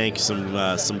sank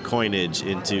some coinage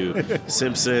into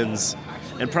Simpsons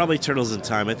and probably Turtles in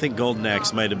Time. I think Golden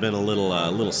Axe might have been a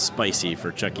little spicy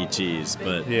for Chuck E. Cheese,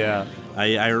 but yeah,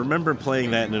 I remember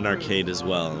playing that in an arcade as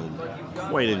well, and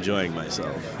quite enjoying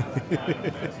myself.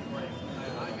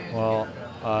 Well,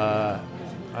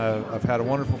 I've had a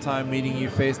wonderful time meeting you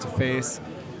face to face.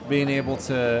 Being able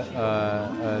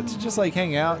to just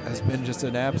hang out has been just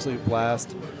an absolute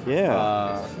blast.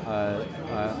 Yeah.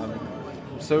 I'm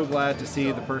so glad to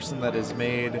see the person that has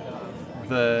made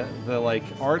the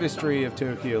artistry of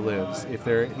Tokyo Lives, if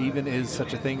there even is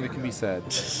such a thing that can be said.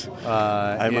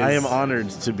 I am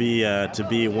honored to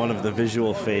be one of the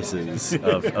visual faces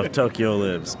of Tokyo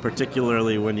Lives,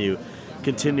 particularly when you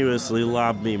continuously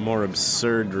lob me more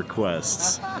absurd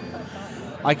requests.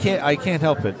 I can't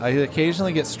help it. I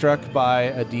occasionally get struck by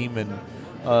a demon,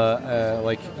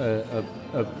 a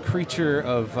creature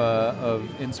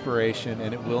of inspiration,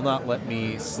 and it will not let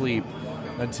me sleep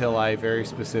until I very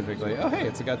specifically, oh hey,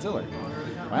 it's a Godzilla.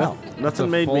 Wow.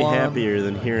 Nothing made me happier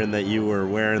than hearing that you were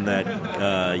wearing that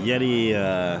Yeti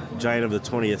Giant of the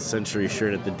 20th Century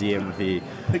shirt at the DMV.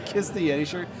 The Kiss the Yeti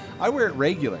shirt? I wear it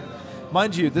regularly.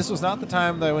 Mind you, this was not the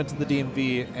time that I went to the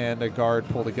DMV and a guard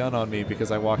pulled a gun on me because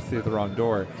I walked through the wrong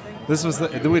door. This was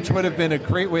which would have been a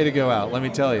great way to go out, let me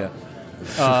tell you.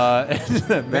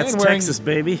 That's Texas,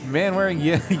 baby. Man wearing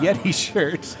Yeti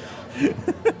shirt.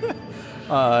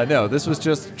 No, this was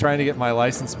just trying to get my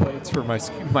license plates for my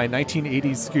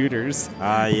 1980s scooters.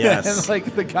 Ah, yes. And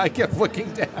like the guy kept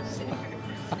looking down.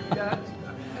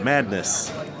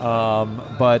 Madness.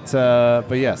 But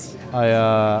yes,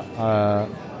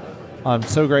 I'm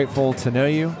so grateful to know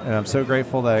you, and I'm so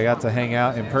grateful that I got to hang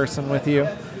out in person with you,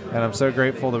 and I'm so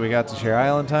grateful that we got to share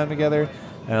island time together.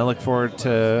 And I look forward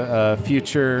to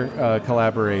future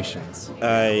collaborations.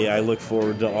 I look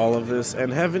forward to all of this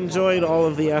and have enjoyed all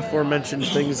of the aforementioned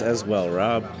things as well,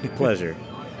 Rob. Pleasure.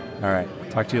 All right.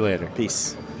 Talk to you later.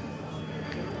 Peace.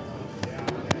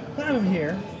 I'm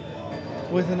here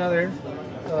with another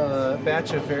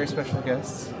batch of very special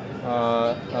guests.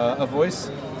 A voice,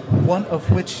 one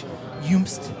of which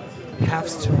Youmst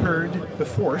hast heard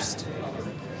beforest.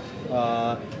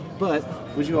 But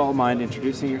would you all mind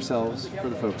introducing yourselves for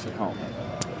the folks at home?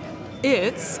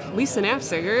 It's Lisa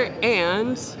Nafziger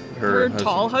and her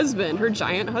tall husband, her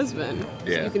giant husband.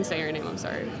 Yeah. So you can say your name, I'm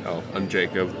sorry. Oh, I'm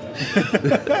Jacob.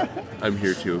 I'm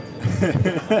here too.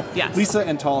 Yes. Lisa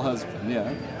and tall husband,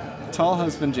 yeah. Tall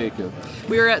husband Jacob.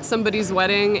 We were at somebody's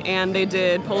wedding and they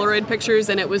did Polaroid pictures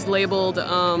and it was labeled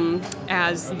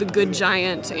as the good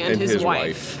giant and his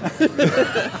wife.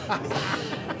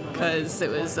 Because it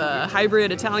was a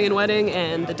hybrid Italian wedding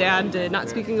and the dad did not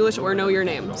speak English or know your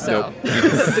name. So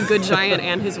the good giant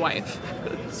and his wife.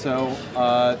 So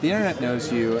the internet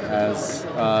knows you as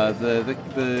the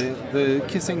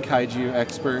kissing kaiju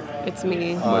expert. It's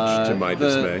me. Much to my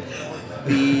dismay.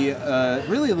 The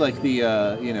really like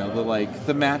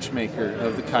the matchmaker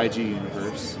of the kaiju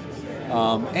universe,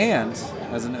 and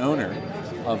as an owner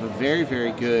of a very,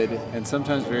 very good and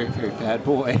sometimes very, very bad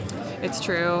boy. It's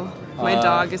true. My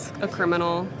dog is a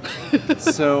criminal.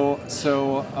 So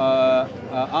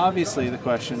obviously the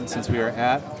question, since we are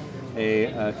at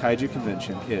a kaiju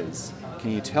convention, is, can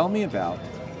you tell me about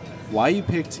why you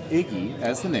picked Iggy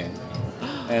as the name,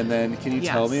 and then can you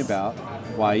tell me about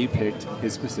why you picked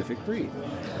his specific breed?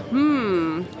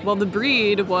 Well, the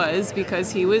breed was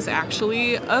because he was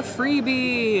actually a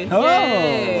freebie. Oh!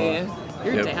 Yay!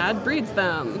 Your Yep. dad breeds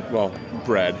them. Well,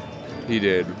 bred. He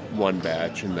did one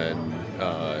batch, and then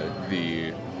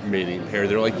the mating pair,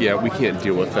 they're like, yeah, we can't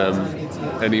deal with them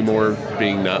anymore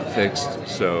being not fixed,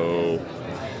 so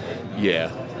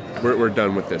yeah, we're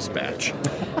done with this batch.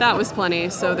 That was plenty.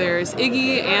 So there's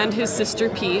Iggy and his sister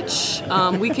Peach.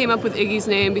 We came up with Iggy's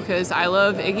name because I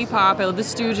love Iggy Pop, I love the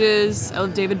Stooges, I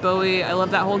love David Bowie, I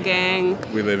love that whole gang.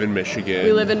 We live in Michigan.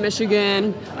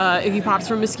 Iggy Pop's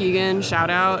from Muskegon, shout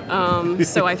out.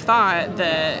 So I thought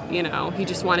that, he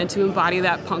just wanted to embody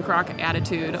that punk rock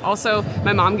attitude. Also,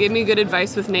 my mom gave me good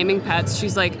advice with naming pets.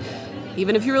 She's like,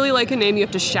 even if you really like a name, you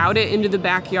have to shout it into the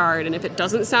backyard, and if it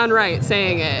doesn't sound right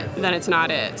saying it, then it's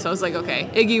not it. So I was like, okay,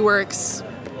 Iggy works.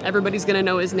 Everybody's gonna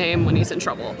know his name when he's in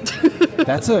trouble.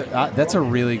 That's a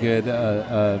really good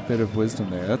bit of wisdom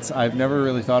there. I've never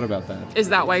really thought about that. Is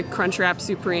that why Crunchwrap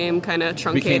Supreme kind of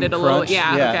truncated Became a little? Crunch?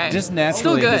 Yeah, okay. Just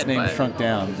naturally Still good, his name shrunk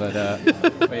down, but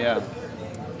yeah.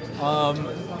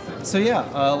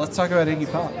 Let's talk about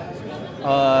Iggy Pop.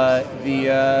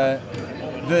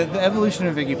 The evolution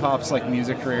of Iggy Pop's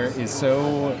music career is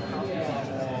so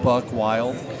buck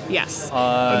wild. Yes.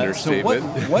 Understatement. So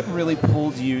what really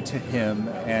pulled you to him,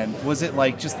 and was it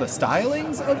just the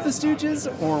stylings of the Stooges,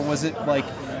 or was it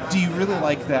do you really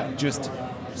like that just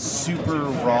super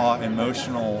raw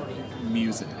emotional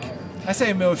music? I say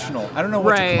emotional. I don't know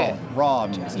what to call it. Raw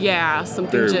music. Yeah,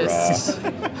 something Very just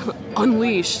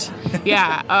unleashed.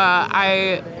 Yeah,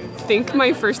 I think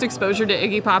my first exposure to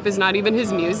Iggy Pop is not even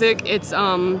his music. It's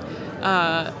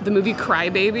the movie Cry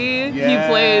Baby. Yes. He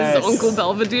plays Uncle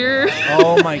Belvedere.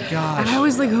 Oh my gosh. And I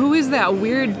was like, who is that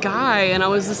weird guy? And I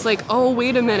was just like, oh,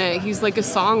 wait a minute. He's like a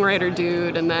songwriter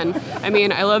dude. And then,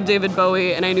 I love David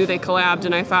Bowie, and I knew they collabed,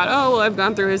 and I thought, oh, well, I've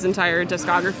gone through his entire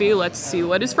discography. Let's see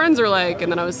what his friends are like.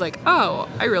 And then I was like, oh,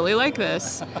 I really like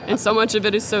this. And so much of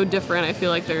it is so different. I feel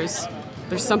like there's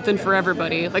something for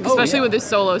everybody. Especially with his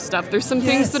solo stuff. There's some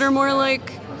things that are more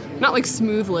not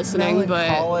smooth listening,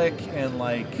 melancholic and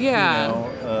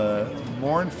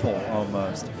mournful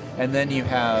almost. And then you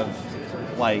have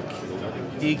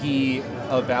Iggy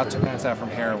about to pass out from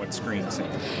heroin scream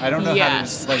singing. I don't know how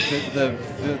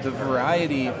to the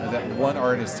variety that one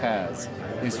artist has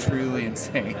is truly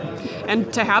insane.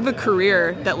 And to have a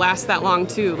career that lasts that long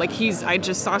too. I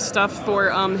just saw stuff for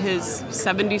his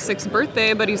 76th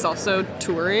birthday, but he's also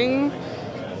touring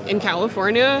in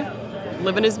California,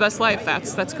 living his best life.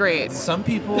 That's great. Some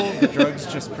people, the drugs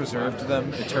just preserved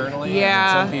them eternally.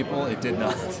 Yeah. And some people, it did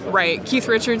not. Right. Keith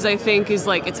Richards, I think, is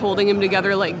it's holding him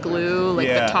together like glue.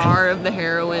 The tar of the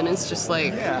heroin is just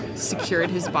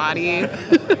secured his body.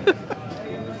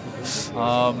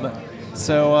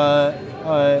 So,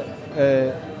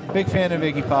 big fan of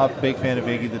Iggy Pop, big fan of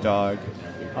Iggy the Dog.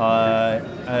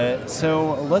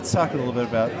 So let's talk a little bit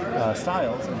about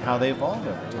styles and how they evolved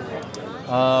over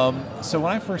time. So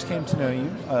when I first came to know you,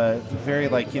 very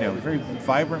very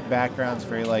vibrant backgrounds,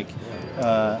 very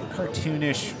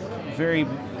cartoonish, very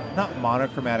not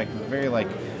monochromatic, but very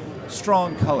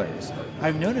strong colors.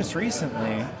 I've noticed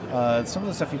recently some of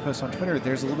the stuff you post on Twitter,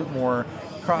 there's a little bit more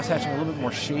cross-hatching, a little bit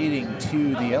more shading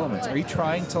to the elements. Are you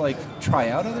trying to try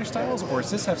out other styles, or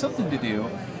does this have something to do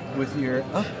with your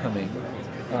upcoming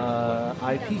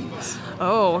IPs?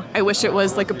 Oh, I wish it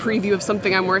was like a preview of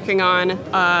something I'm working on.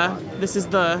 This is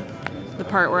the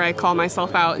part where I call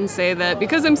myself out and say that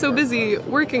because I'm so busy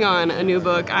working on a new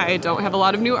book, I don't have a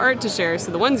lot of new art to share.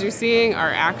 So the ones you're seeing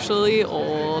are actually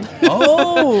old.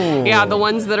 Oh! Yeah, the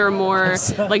ones that are more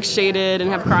shaded and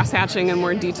have cross-hatching and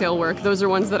more detail work, those are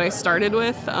ones that I started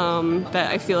with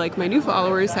that I feel like my new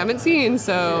followers haven't seen.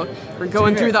 So we're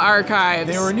going through the archives.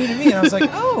 They were new to me, and I was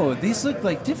like, oh, these look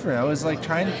different. I was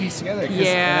trying to piece together.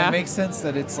 Yeah. And it makes sense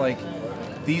that it's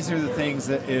these are the things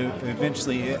that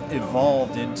eventually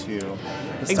evolved into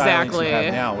the stylings you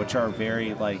have now, which are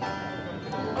very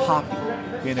poppy,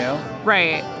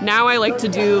 Right. Now I like to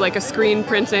do a screen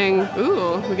printing.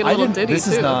 Ooh, we get a little ditty this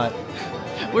too. Is not.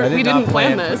 We didn't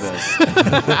plan this.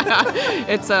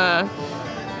 It's I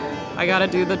gotta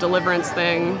do the deliverance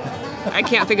thing. I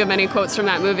can't think of any quotes from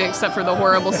that movie except for the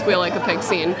horrible squeal like a pig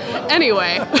scene.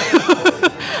 Anyway,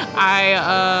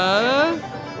 I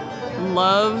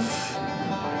love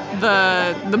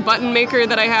the button maker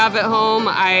that I have at home.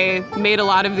 I made a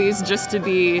lot of these just to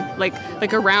be like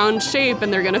a round shape,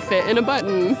 and they're gonna fit in a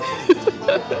button.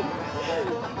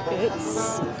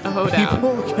 It's a hoedown.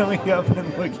 People coming up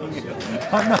and looking at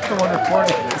it. I'm not the one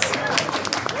reporting this.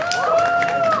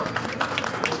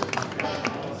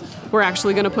 We're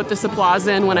actually gonna put this applause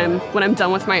in when I'm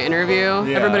done with my interview.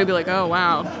 Yeah. Everybody will be like, "Oh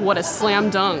wow, what a slam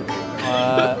dunk!"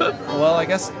 Well, I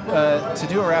guess to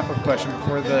do a wrap-up question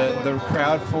before the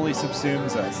crowd fully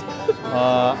subsumes us,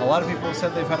 a lot of people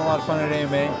said they've had a lot of fun at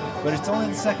AMA, but it's only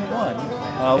the second one.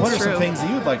 What are some things that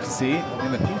you would like to see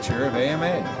in the future of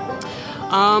AMA?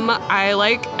 I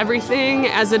like everything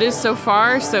as it is so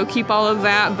far, so keep all of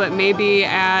that, but maybe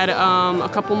add a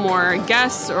couple more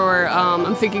guests, or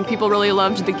I'm thinking people really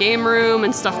loved the game room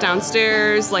and stuff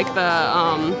downstairs, like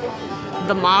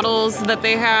the models that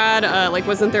they had.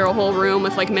 Wasn't there a whole room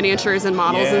with miniatures and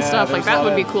models and stuff? That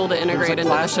would be cool to integrate into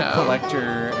the show.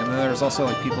 Collector, and then there was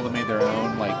also people that made their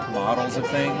own models of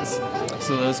things,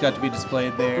 so those got to be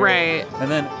displayed there. Right.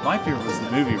 And then my favorite was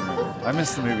the movie room. I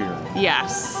missed the movie room.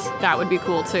 Yes, that would be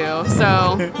cool too.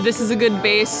 So this is a good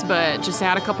base, but just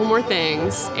add a couple more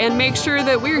things and make sure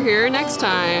that we're here next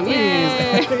time.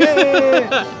 Yay! Yay!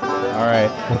 All right.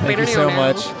 Well, thank you so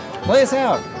much. Play us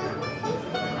out.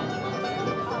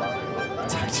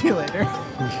 Talk to you later.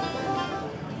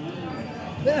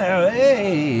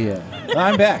 Hey,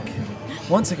 I'm back.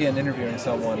 Once again, interviewing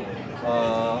someone.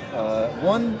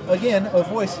 A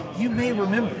voice you may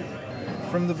remember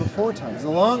from the before times,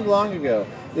 long, long ago,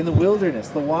 in the wilderness,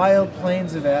 the wild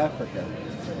plains of Africa,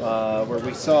 where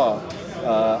we saw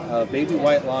a baby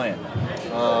white lion.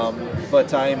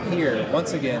 But I am here,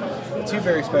 once again, with two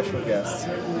very special guests.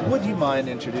 Would you mind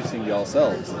introducing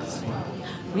yourselves?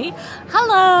 Me?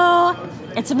 Hello!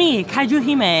 It's me, Kaiju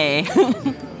Hime.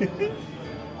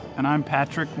 And I'm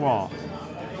Patrick Wall.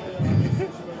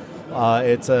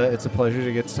 It's a pleasure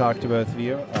to get to talk to both of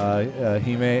you.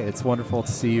 Hime, it's wonderful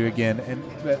to see you again. And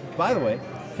by the way,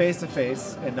 face to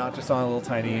face and not just on a little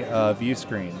tiny view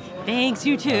screen. Thanks,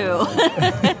 you too.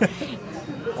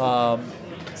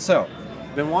 So,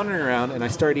 been wandering around, and I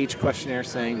start each questionnaire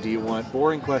saying, do you want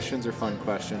boring questions or fun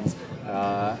questions?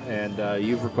 And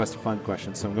you've requested fun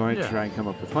questions, so I'm going to try and come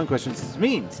up with fun questions. This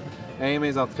means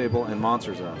AMA's off the table and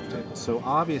monsters are off the table. So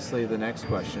obviously the next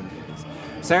question is,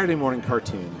 Saturday morning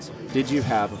cartoons, did you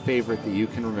have a favorite that you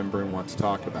can remember and want to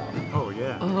talk about? Oh,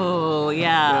 yeah. Oh,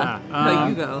 yeah. No,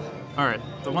 you go. All right.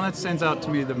 The one that stands out to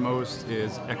me the most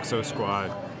is Exo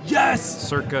Squad. Yes!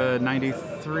 Circa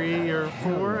 93 or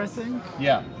 4, I think.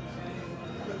 Yeah.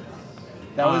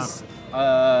 That was...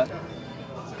 I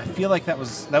feel like that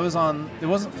was on... It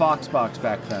wasn't Foxbox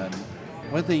back then.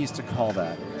 What did they used to call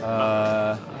that?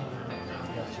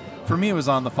 For me, it was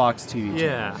on the Fox TV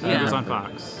channel. Yeah, it was on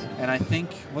Fox. And I think,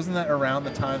 wasn't that around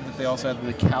the time that they also had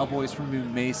the Cowboys from New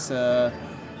Mesa,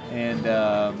 and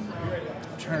I'm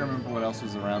trying to remember what else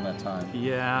was around that time.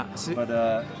 Yeah, see, but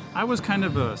I was kind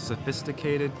of a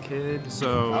sophisticated kid,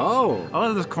 so a lot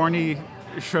of those corny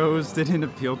shows didn't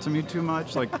appeal to me too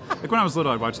much. Like when I was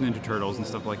little, I'd watch Ninja Turtles and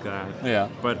stuff like that. Yeah.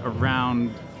 But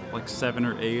around like 7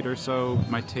 or 8 or so,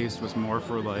 my taste was more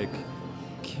for like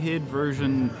kid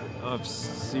version of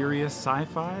serious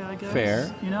sci-fi, I guess.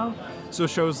 Fair. You know? So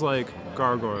shows like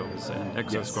Gargoyles and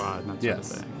Exo Squad and that sort of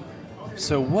thing.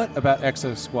 So what about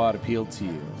Exo Squad appealed to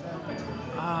you?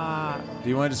 Do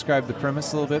you want to describe the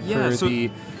premise a little bit for the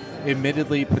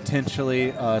admittedly,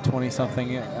 potentially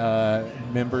 20-something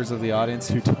members of the audience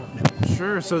who don't know?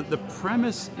 Sure. So the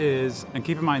premise is, and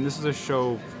keep in mind, this is a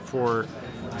show for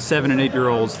 7 and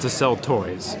 8-year-olds to sell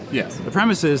toys. Yes. The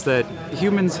premise is that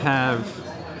humans have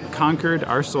conquered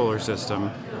our solar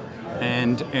system,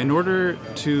 and in order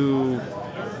to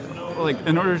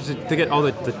get all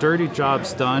the dirty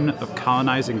jobs done of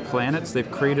colonizing planets,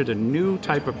 they've created a new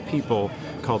type of people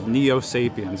called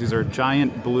Neo-Sapiens. These are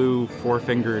giant blue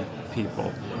 4-fingered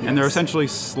people, and they're essentially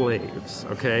slaves,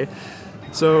 okay?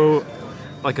 So,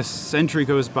 like a century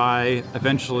goes by,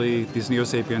 eventually these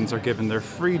Neo-Sapiens are given their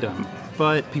freedom,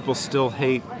 but people still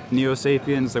hate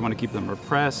Neo-Sapiens, they want to keep them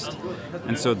repressed,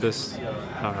 and so this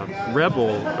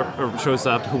rebel shows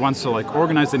up who wants to like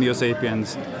organize the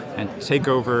Neo-Sapiens and take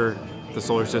over the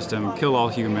solar system, kill all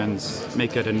humans,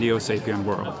 make it a Neo-Sapien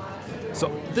world.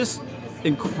 So this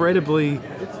incredibly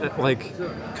like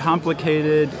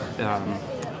complicated,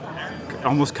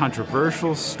 almost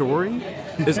controversial story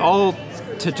is all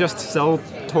to just sell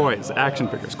toys, action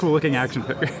figures, cool-looking action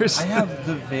figures. I have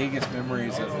the vaguest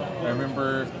memories of it. I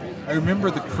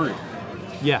remember the crew.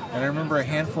 Yeah. And I remember a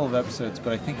handful of episodes,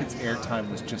 but I think its airtime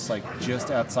was just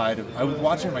outside of... I would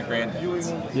watch it at my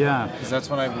granddad's. Yeah. Because that's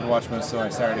when I would watch most of my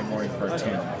Saturday morning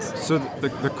cartoons. So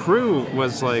the crew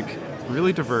was like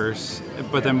really diverse,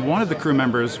 but then one of the crew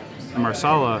members,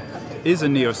 Marsala, is a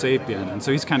Neo-Sapien, and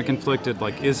so he's kind of conflicted,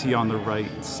 like, is he on the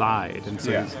right side? And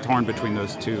so he's torn between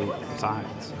those two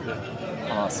sides.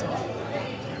 Awesome.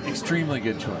 Extremely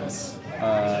good choice.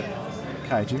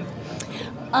 Kaiju?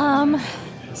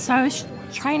 So I was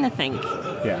trying to think,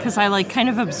 because I like kind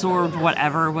of absorbed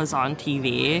whatever was on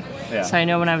TV. Yeah. So I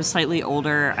know when I was slightly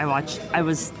older, I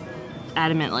was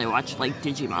adamantly watched like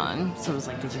Digimon, so it was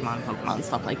like Digimon, Pokemon,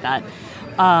 stuff like that.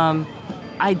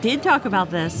 I did talk about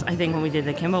this, I think, when we did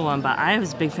the Kimbo one, but I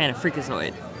was a big fan of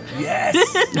Freakazoid. Yes!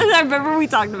 I remember we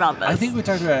talked about this. I think we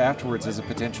talked about it afterwards as a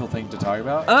potential thing to talk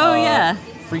about. Oh, yeah.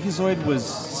 Freakazoid was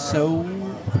so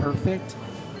perfect.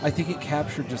 I think it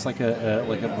captured just like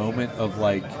a moment of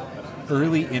like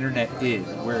early internet id,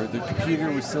 where the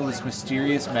computer was still this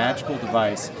mysterious magical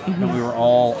device, and we were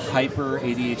all hyper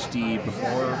ADHD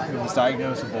before it was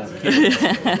diagnosable kids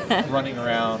running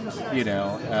around,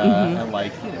 and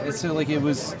like, so like it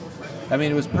was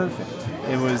perfect.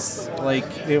 It was like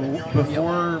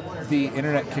before the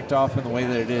internet kicked off in the way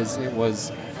that it is. It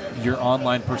was your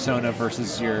online persona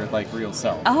versus your like real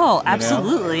self. Oh,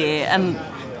 absolutely, and.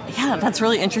 Yeah, that's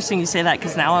really interesting you say that,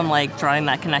 because now I'm like drawing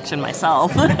that connection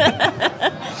myself.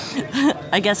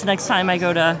 I guess next time I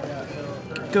go to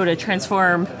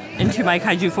transform into my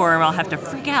kaiju form, I'll have to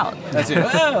freak out. That's it.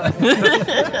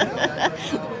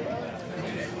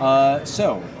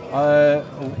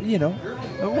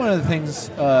 One of the things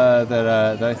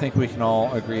that I think we can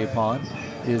all agree upon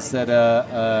is that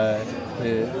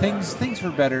things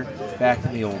were better back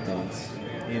in the old days.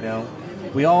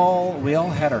 We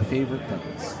all had our favorite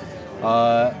things.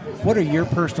 What are your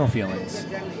personal feelings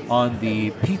on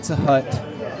the Pizza Hut,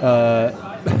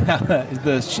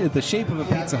 the shape of a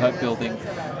Pizza Hut building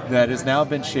that has now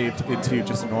been shaped into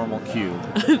just a normal cube?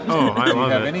 Oh, I love it. Do you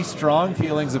have any strong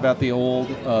feelings about the old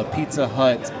Pizza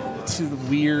Hut to the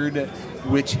weird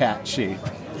witch hat shape?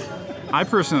 I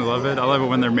personally love it. I love it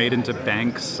when they're made into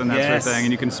banks and that sort of thing,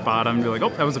 and you can spot them and be like, oh,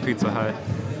 that was a Pizza Hut.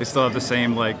 They still have the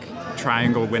same, like,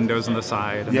 triangle windows on the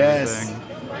side and everything.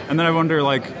 And then I wonder,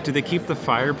 like, do they keep the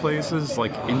fireplaces,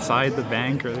 like, inside the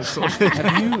bank? Or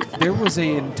There was an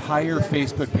entire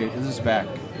Facebook page. This is back,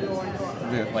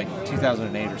 like,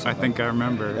 2008 or something. I think I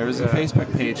remember. There was a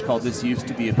Facebook page called This Used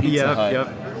to Be a Pizza Hut. Yep.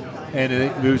 And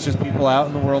it was just people out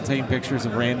in the world taking pictures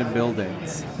of random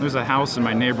buildings. There's a house in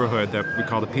my neighborhood that we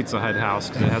call the Pizza Hut house,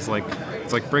 because it has, like,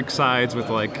 it's like brick sides with,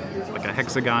 like a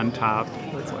hexagon top.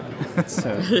 It's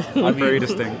like very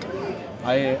distinct.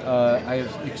 I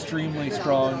have extremely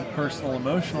strong personal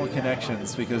emotional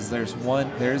connections because there's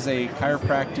a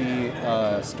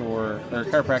chiropractic store or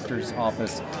chiropractor's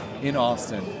office in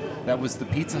Austin that was the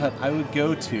Pizza Hut I would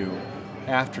go to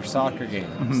after soccer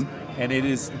games. And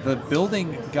the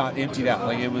building got emptied out.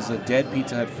 Like, it was a dead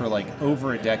Pizza Hut for like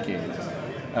over a decade.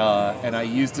 And I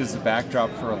used it as a backdrop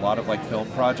for a lot of like film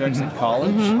projects in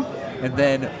college. And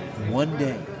then one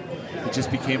day it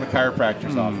just became a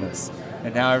chiropractor's office.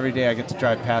 And now every day I get to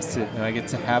drive past it and I get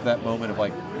to have that moment of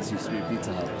like, This used to be a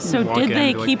Pizza Hut. So did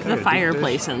they keep the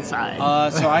fireplace inside?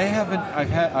 So I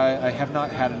have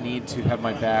not had a need to have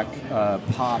my back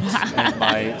popped and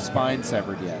my spine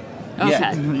severed yet. Okay.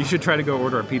 Yeah. You should try to go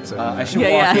order a pizza. I should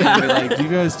walk in and be like, "Do you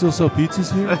guys still sell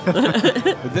pizzas here?"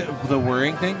 the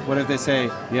worrying thing. What if they say,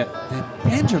 "Yeah, the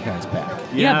banjo guy's back"?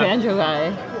 Yeah, banjo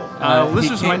guy.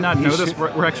 Listeners might not know this.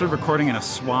 We're actually recording in a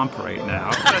swamp right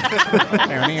now.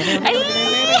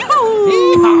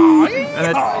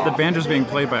 And the banjo's being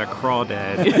played by a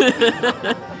crawdad.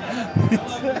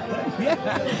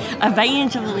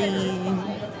 Evangeline.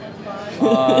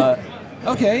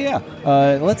 Okay, yeah.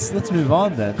 Let's move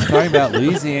on then. Talking about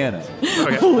Louisiana.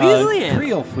 Okay. Louisiana.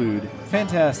 Creole food,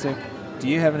 fantastic. Do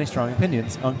you have any strong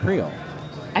opinions on Creole?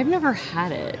 I've never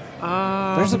had it.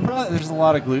 There's a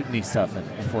lot of gluten-y stuff in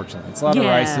it, unfortunately. It's a lot of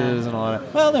rices and a lot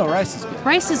of... Well, no, rice is good.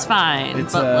 Rice is fine,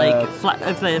 It's, but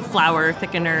the flour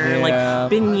thickener, Yeah. like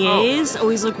beignets,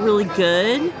 always look really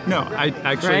good. No, I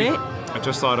actually... Right? I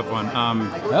just thought of one.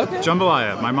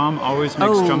 Jambalaya. My mom always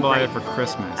makes jambalaya for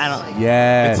Christmas. I don't like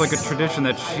Yes. It's like a tradition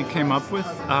that she came up with.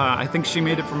 I think she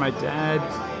made it for my dad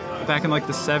back in like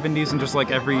the 70s, and just like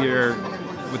every year,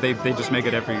 they just make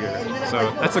it every year.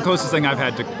 So that's the closest thing I've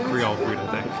had to Creole food,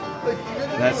 I think.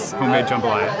 That's homemade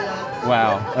jambalaya.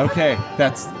 Wow. Okay,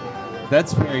 that's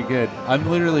very good. I'm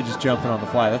literally just jumping on the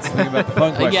fly. That's the thing about the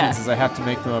fun questions is I have to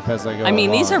make them up as I go. I mean,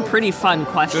 along. these are pretty fun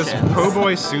questions. Does po'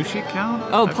 boy sushi count?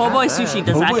 Oh, po' boy sushi,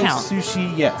 does that Po' boy count?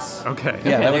 sushi, yes. Okay.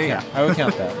 Yeah, that there would you count. I would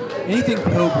count that. Anything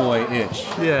po' boy-ish.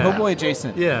 Yeah. Po' boy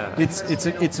adjacent. Yeah.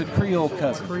 It's a Creole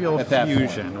cousin. Creole at that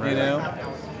fusion, point, right? You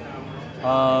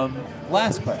know.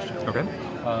 Last question. Okay.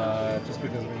 Just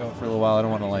because we've been going for a little while, I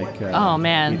don't want to like. Oh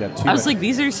man, eat up too I was much. like,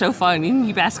 these are so fun. You can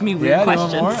keep asking me weird Yeah, do you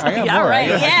want questions. more? I got yeah, more.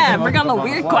 right. I Yeah, came bring up on the with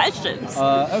weird them on the fly. questions.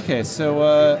 Okay,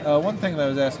 so one thing that I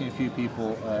was asking a few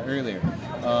people earlier,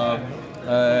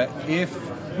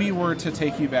 if we were to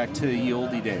take you back to the ye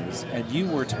olde days and you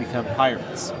were to become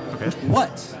pirates,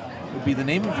 what would be the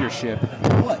name of your ship?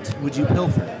 What would you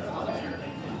pilfer?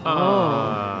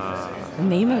 The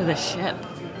name of the ship.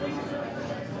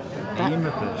 Name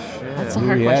of the ship. That's a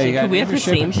hard question. You gotta Could we have name the your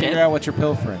ship same and ship? figure out what you're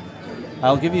pilfering.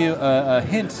 I'll give you a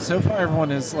hint. So far, everyone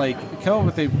has like come up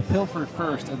with a pilfer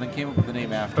first and then came up with the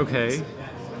name after. Okay.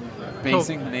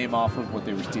 Basing the name off of what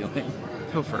they were stealing.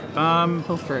 Pilfer.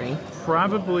 Pilfering.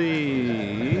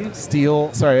 Probably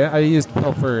Steal. Sorry, I used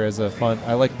pilfer as a fun.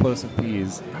 I like plosive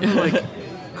peas. like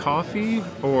coffee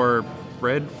or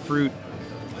breadfruit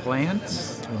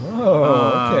plants.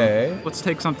 Oh, okay. Let's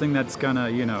take something that's gonna,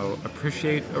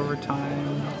 appreciate over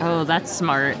time. Oh, that's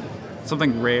smart.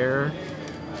 Something rare.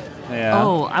 Yeah.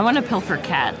 Oh, I want to pilfer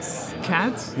cats.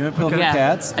 Cats? You want to pilfer Yeah.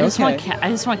 cats? I just want Okay. I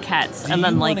just want cats, Do and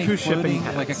then you like want a floating,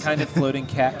 like a kind of floating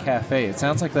cat cafe. It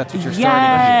sounds like that's what you're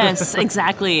yes, starting.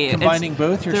 exactly. Combining It's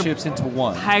both your the ships into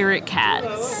one. Pirate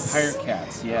cats. Pirate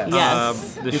cats, yes.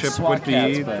 Yes. The It's ship SWAT would be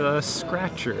cats, but- the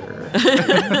Scratcher.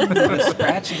 The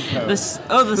scratching post.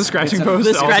 The scratching post.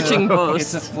 The scratching post.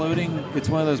 It's a floating. It's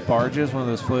one of those barges, one of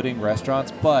those floating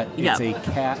restaurants, but it's Yep.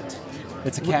 a cat.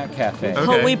 It's a cat cafe.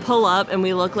 We pull up and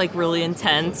we look like really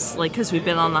intense, like because we've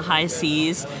been on the high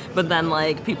seas. But then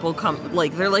like people come,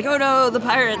 like they're like, "Oh no, the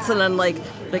pirates!" And then like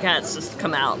the cats just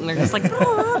come out and they're just like,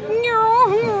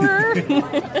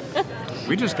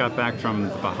 We just got back from the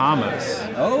Bahamas.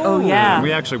 Oh, yeah.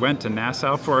 We actually went to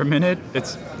Nassau for a minute.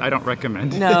 I don't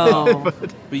recommend it. No.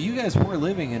 But you guys were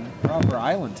living in proper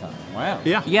island time. Wow.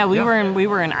 Yeah. Yeah, we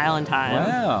were in island time.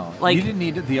 Wow. Like you didn't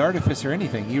need the artifice or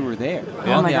anything. You were there.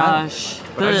 Oh on my the island. gosh.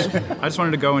 But I just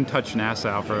wanted to go and touch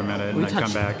Nassau for a minute and then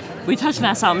come back. We touched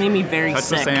Nassau. It made me very Touch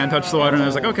sick. the sand, touch the water, and I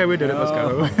was like, okay, we did it. Let's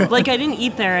go. Like I didn't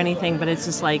eat there or anything, but it's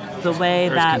just like the way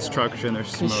There's that construction. There's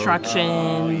smoke.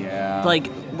 construction, like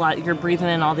you're breathing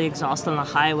in all the exhaust on the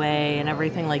highway and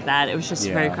everything like that. It was just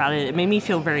very Yeah. crowded. It made me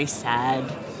feel very sad.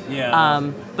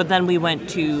 Yeah. But then we went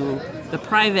to the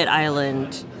private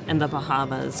island in the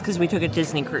Bahamas because we took a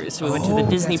Disney cruise. So we went to the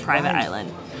Disney private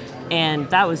island, and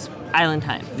that was island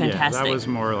time. Fantastic. Yeah, that was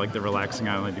more like the relaxing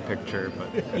island you picture,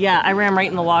 but Yeah, I ran right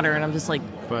in the water, and I'm just like,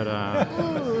 but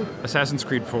Assassin's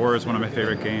Creed 4 is one of my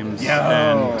favorite games. Yo.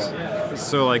 And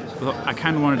so like I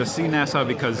kind of wanted to see Nassau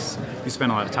because you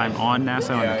spend a lot of time on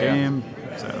Nassau in the game.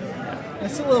 So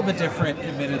It's a little bit different,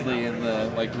 admittedly, in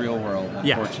the like real world.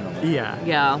 Yeah. Unfortunately. Yeah.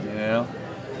 Yeah. You know,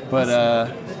 but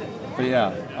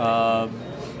yeah.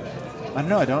 I don't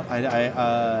know. I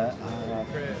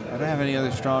don't have any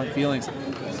other strong feelings.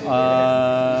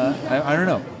 I don't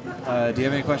know. Do you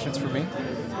have any questions for me?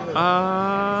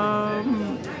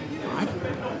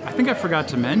 I think I forgot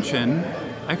to mention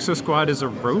Exo Squad is a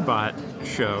robot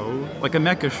show, like a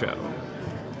mecha show.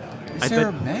 I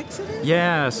there bet- mechs in it?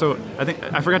 Yeah, so I think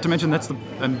I forgot to mention that's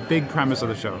a big premise of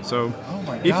the show. So Oh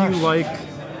my if you gosh. like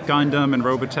Gundam and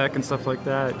Robotech and stuff like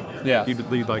that, Yeah. you'd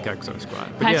like Exo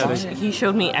Squad. But yeah, Actually, he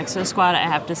showed me Exo Squad, I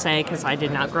have to say, because I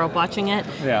did not grow up watching it.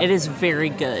 Yeah. It is very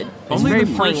good. It's only very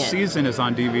the poignant. first season is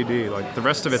on DVD. Like the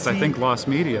rest of it's, I See, think, lost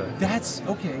media. That's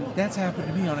okay. That's happened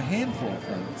to me on a handful of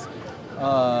things.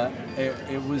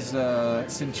 It was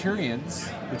Centurions,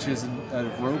 which is a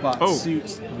robot Oh,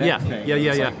 suit mech yeah, thing. yeah,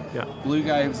 It's yeah, like yeah. Blue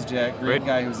guy who's a jet, green Right.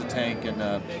 guy who's a tank, and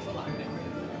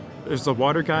There's the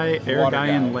water guy, air water guy,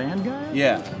 and land guy.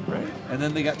 Yeah. Right. And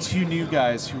then they got two new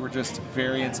guys who were just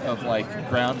variants of like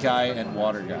ground guy and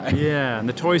water guy. Yeah, and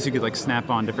the toys you could like snap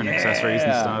on different accessories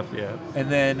and Yeah. stuff. Yeah. And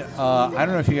then I don't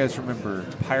know if you guys remember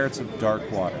Pirates of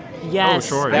Dark Water. Yes.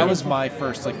 Oh, sure, That yeah. was my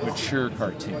first like mature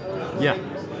cartoon. Yeah.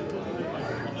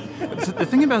 So the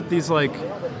thing about these like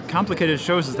complicated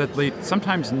shows is that they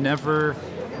sometimes never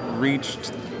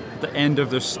reached the end of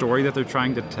the story that they're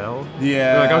trying to tell.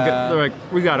 Yeah. They're like,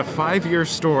 we got a 5-year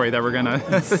story that we're gonna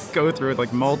go through with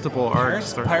like multiple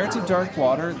arcs. Pirates of Dark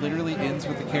Water literally ends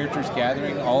with the characters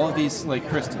gathering all of these like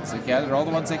crystals. They gathered all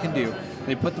the ones they can do.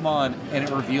 They put them on, and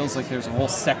it reveals like there's a whole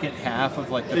second half of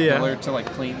like the Yeah. pillar to like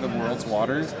clean the world's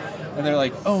waters. And they're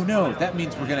like, oh no, that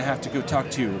means we're gonna have to go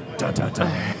talk to dun dun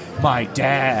dun my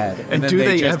dad. And then do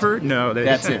they just- ever? No, they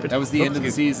That's it. That was the end of the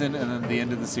Oops. season, and then the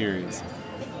end of the series.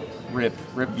 Rip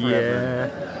forever.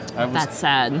 Yeah. I was, That's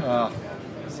sad.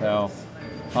 So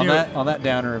on You know- that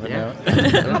downer of a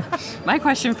note. My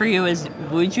question for you is,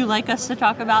 would you like us to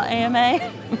talk about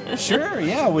AMA? Sure,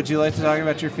 yeah. Would you like to talk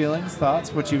about your feelings,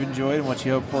 thoughts, what you've enjoyed, and what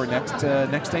you hope for next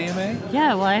AMA?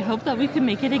 Yeah, well, I hope that we can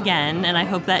make it again, and I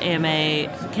hope that AMA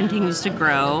continues to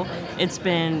grow. It's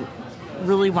been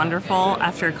really wonderful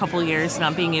after a couple years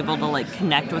not being able to like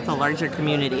connect with a larger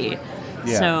community.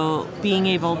 Yeah. So being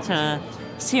able to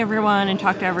see everyone and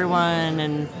talk to everyone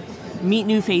and meet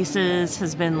new faces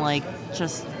has been like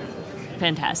just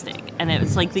fantastic, and it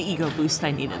was like the ego boost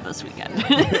I needed this weekend.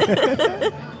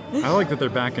 I like that they're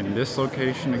back in this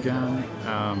location again.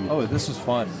 Oh, this was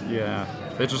fun. Yeah,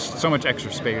 there's just so much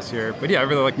extra space here. But yeah, I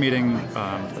really like meeting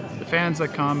the fans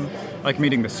that come. I like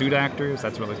meeting the suit actors.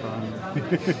 That's really fun.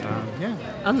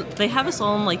 Yeah. They have us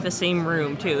all in like the same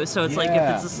room too, so it's like if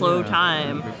Yeah. it's a slow Yeah.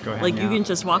 time, Go hang like you out. can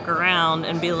just walk around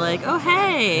and be like, "Oh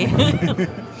hey, how's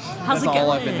That's it going?"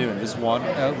 all I've been doing is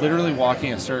literally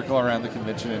walking a circle around the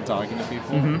convention and talking to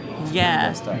people. It's Yeah. the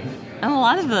best time. And a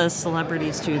lot of the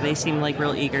celebrities too, they seem like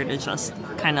real eager to just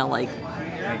kind of like,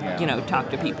 talk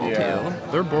to people too.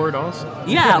 They're bored also.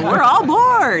 Yeah, we're all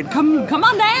bored. Come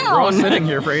on down. We're all sitting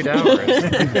here for 8 hours.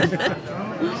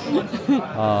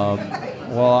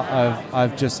 Well,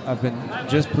 I've been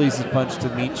just pleased as punch to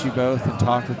meet you both and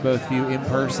talk with both of you in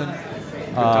person.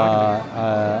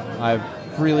 I've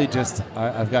really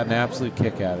I've got an absolute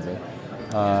kick out of it.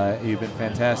 You've been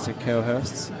fantastic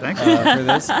co-hosts Thank you. for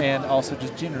this, and also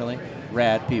just generally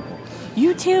rad people.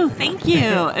 You too. Thank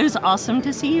you. It was awesome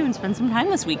to see you and spend some time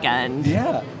this weekend.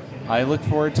 Yeah. I look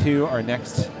forward to our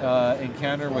next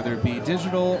encounter, whether it be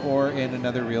digital or in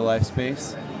another real life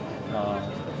space.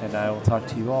 And I will talk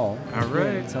to you all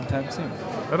again sometime soon.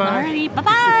 Alrighty,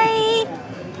 bye-bye.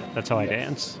 That's how I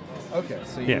dance. Okay,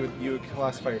 so Yeah. you would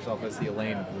classify yourself as the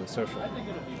Elaine of the social.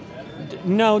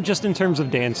 No, just in terms of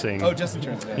dancing. Oh, just in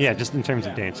terms of dancing. Yeah, just in terms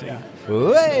of dancing.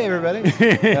 Hey, everybody.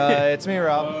 It's me,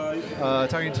 Rob,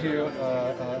 talking to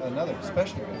another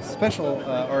special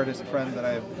artist friend that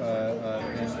I've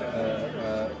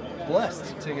been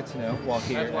blessed to get to know while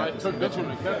here at this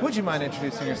convention. Would you mind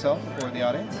introducing yourself for the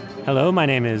audience? Hello, my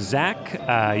name is Zach.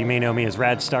 You may know me as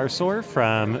Rad Starsoar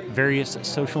from various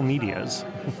social medias.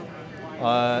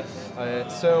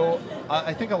 So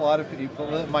I think a lot of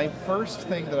people, my first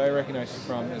thing that I recognize you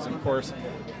from is, of course,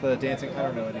 the dancing, I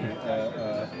don't know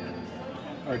any,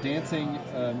 our dancing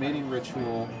mating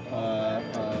ritual.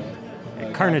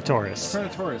 Carnotaurus.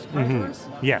 Carnotaurus. Mhm.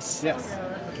 Yes. Yes.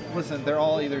 Listen, they're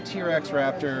all either T-Rex,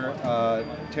 Raptor,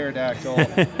 Pterodactyl,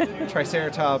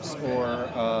 Triceratops, or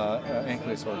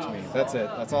Ankylosaur to me. That's it.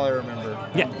 That's all I remember.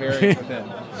 Yeah. Variant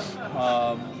within.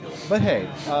 But hey,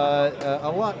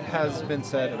 a lot has been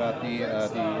said about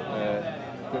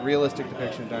the realistic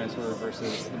depiction of dinosaurs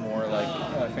versus the more like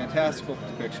fantastical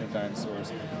depiction of dinosaurs.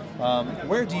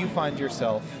 Where do you find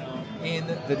yourself in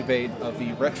the debate of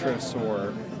the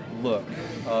retrosaur look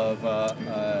of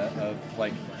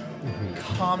like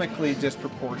comically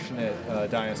disproportionate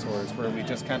dinosaurs, where we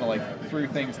just kind of like threw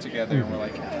things together and we're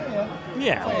like,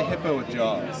 Yeah. it's like a hippo with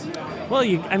jaws. Well,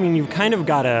 you've kind of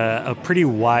got a pretty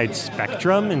wide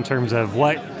spectrum in terms of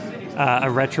what a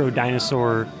retro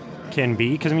dinosaur can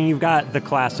be, because I mean, you've got the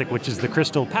classic, which is the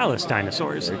Crystal Palace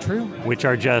dinosaurs. Very true. Which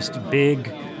are just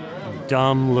big,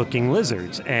 dumb-looking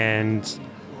lizards, and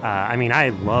I mean, I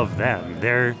love them.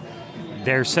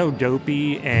 They're so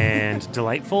dopey and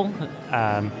delightful.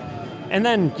 And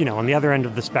then, you know, on the other end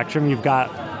of the spectrum, you've got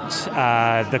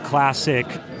the classic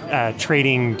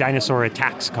trading dinosaur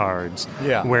attacks cards,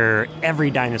 where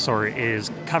every dinosaur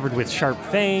is covered with sharp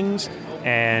fangs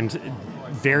and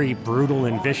very brutal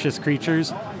and vicious creatures.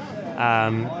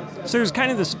 So there's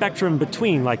kind of the spectrum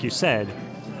between, like you said,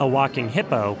 a walking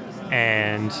hippo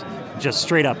and just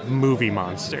straight up movie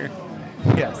monster.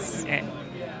 Yes.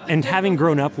 And having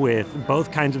grown up with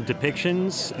both kinds of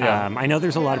depictions, I know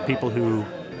there's a lot of people who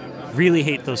really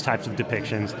hate those types of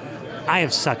depictions. I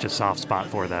have such a soft spot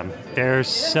for them. They're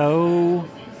so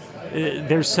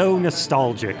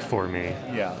nostalgic for me.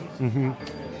 Yeah.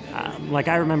 Mm-hmm. Like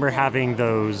I remember having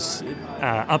those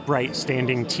upright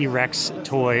standing T-Rex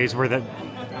toys where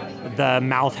the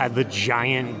mouth had the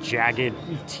giant jagged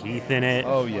teeth in it.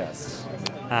 Oh yes.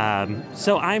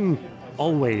 So I'm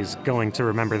always going to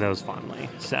remember those fondly.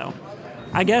 So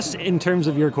I guess in terms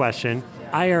of your question,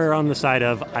 I err on the side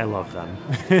of I love them.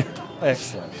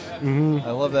 Excellent. Mm-hmm.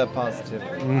 I love that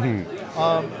positivity.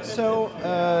 Mm-hmm.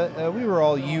 So we were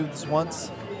all youths once.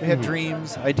 We had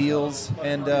dreams, ideals,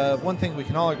 and one thing we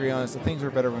can all agree on is that things were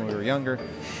better when we were younger,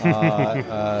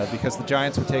 because the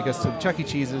Giants would take us to Chuck E.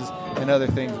 Cheese's and other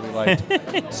things we liked.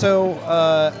 So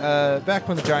back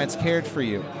when the Giants cared for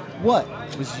you, what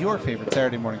was your favorite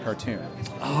Saturday morning cartoon?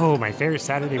 Oh, my favorite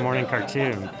Saturday morning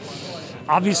cartoon.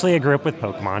 Obviously, I grew up with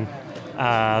Pokemon.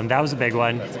 That was a big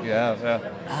one.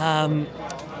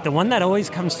 The one that always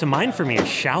comes to mind for me is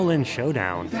Shaolin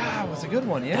Showdown. That was a good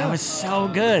one, yeah. That was so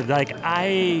good. That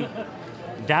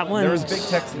one. There was big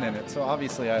text in it, so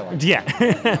obviously I liked it. Yeah.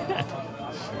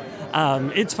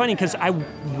 It's funny because I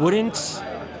wouldn't,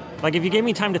 like, if you gave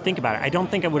me time to think about it, I don't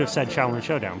think I would have said Shaolin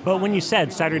Showdown. But when you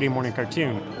said Saturday morning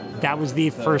cartoon, that was the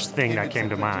first thing that came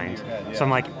to mind. So I'm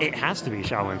like, it has to be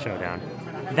Shaolin Showdown.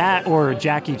 That or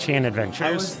Jackie Chan Adventures.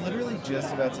 I was literally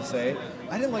just about to say,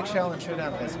 I didn't like Shaolin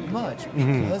Showdown as much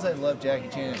because I love Jackie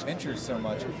Chan Adventures so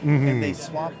much, and they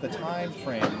swapped the time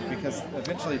frame because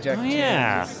eventually Jackie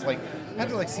Chan was like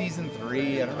after like season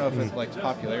 3. I don't know if his like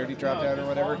popularity dropped out or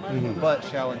whatever, but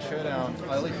Shaolin Showdown,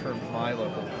 at least for my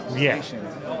local station,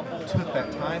 took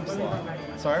that time slot.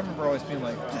 So I remember always being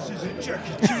like, "This isn't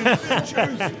Jackie Chan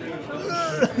Adventures."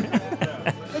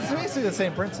 It's basically the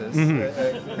same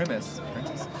premise.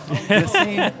 The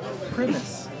same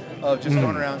premise of just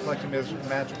going around collecting those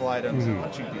magical items and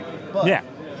punching people. But,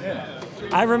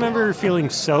 I remember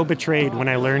feeling so betrayed when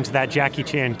I learned that Jackie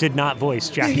Chan did not voice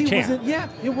Jackie Chan.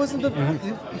 It wasn't the.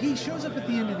 He shows up at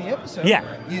the end of the episode. Yeah.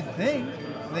 You'd think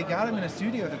they got him in a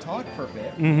studio to talk for a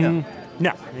bit. No,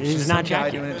 he's not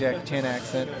Jackie. Jackie. Doing a Jackie Chan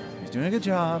accent. He's doing a good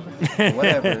job.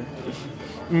 Whatever.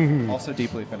 Also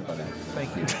deeply offended by that.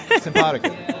 Thank you. Simpatico.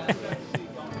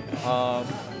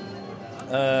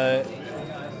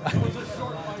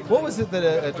 What was it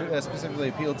that specifically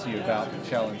appealed to you about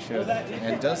Shaolin Showdown?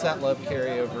 And does that love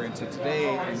carry over into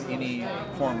today in any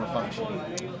form or function?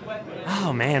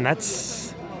 Oh man,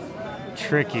 that's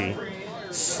tricky.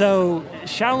 So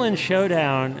Shaolin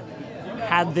Showdown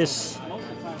had this.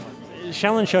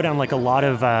 Shaolin Showdown, like a lot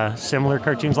of similar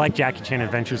cartoons, like Jackie Chan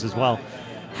Adventures as well,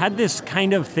 had this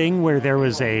kind of thing where there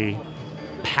was a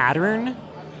pattern,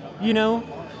 you know?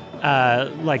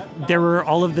 Like there were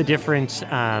all of the different,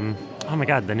 oh my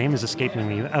god, the name is escaping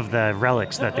me, of the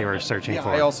relics that they were searching for.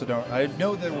 I also don't. I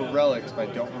know there were relics, but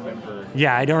I don't remember.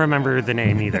 Yeah, I don't remember the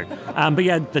name either. But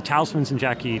yeah, the talismans in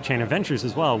Jackie Chan Adventures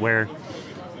as well, where,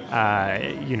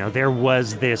 you know, there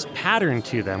was this pattern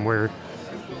to them where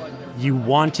you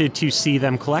wanted to see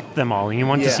them collect them all, and you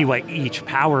wanted to see what each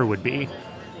power would be.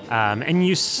 And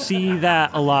you see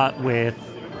that a lot with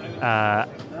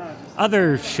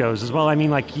other shows as well. I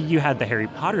mean, like, you had the Harry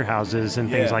Potter houses and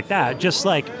things like that. Just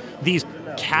like these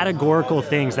categorical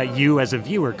things that you as a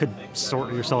viewer could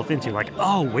sort yourself into. Like,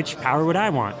 oh, which power would I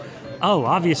want? Oh,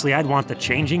 obviously I'd want the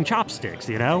changing chopsticks,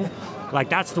 you know? Like,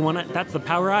 that's the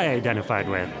power I identified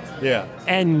with. Yeah.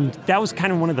 And that was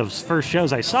kind of one of those first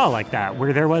shows I saw like that,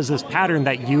 where there was this pattern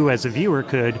that you as a viewer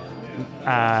could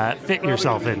fit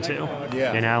yourself into,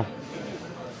 you know?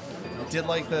 Did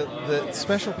like the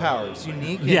special powers,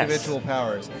 unique individual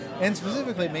powers, and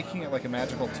specifically making it like a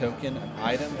magical token, an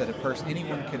item that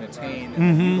anyone can attain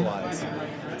and utilize.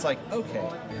 It's like, okay.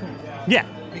 Yeah.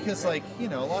 Because, like, you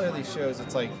know, a lot of these shows,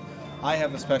 it's like, I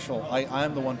have a special.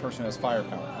 I'm the one person who has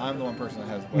firepower. I'm the one person that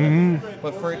has whatever. Mhm.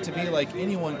 But for it to be like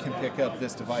anyone can pick up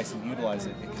this device and utilize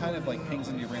it, it kind of like pings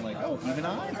into your brain like, oh, even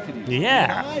I could use it. Yeah.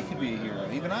 Even I could be a hero.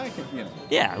 Even I could, you know.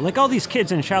 Yeah, like all these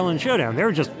kids in Shaolin Showdown, they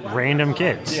were just random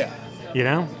kids. Yeah. You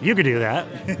know, you could do that.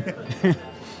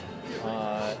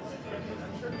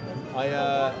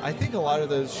 I think a lot of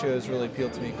those shows really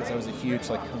appealed to me because I was a huge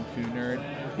like kung fu nerd.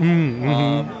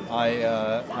 Mm-hmm.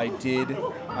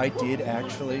 I did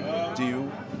actually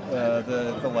do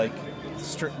the like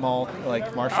strip mall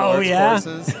like martial arts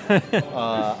courses.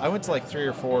 I went to like 3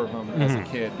 or 4 of them as a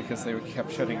kid because they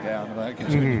kept shutting down and I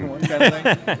kept doing one kind of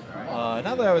thing. Not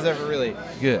that I was ever really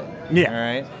good. Yeah. All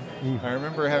right. I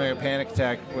remember having a panic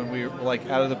attack when we were like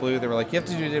out of the blue. They were like, "You have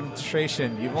to do a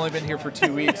demonstration. You've only been here for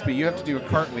 2 weeks, but you have to do a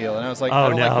cartwheel." And I was like, "I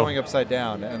don't like going upside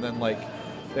down." And then like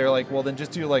they were like, "Well, then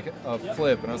just do like a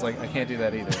flip." And I was like, "I can't do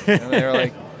that either." And they were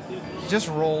like, "Just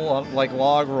roll up, like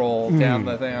log roll down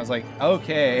the thing." I was like,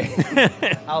 "Okay,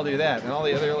 I'll do that." And all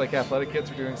the other like athletic kids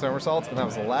were doing somersaults, and that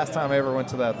was the last time I ever went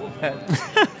to that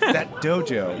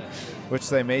dojo, which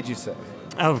they made you say.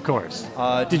 Of course.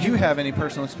 Did you have any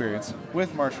personal experience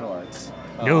with martial arts?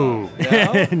 No,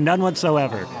 no? None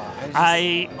whatsoever.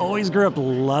 I always grew up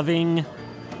loving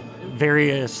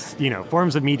various,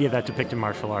 forms of media that depicted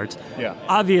martial arts. Yeah.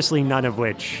 Obviously, none of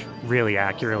which really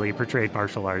accurately portrayed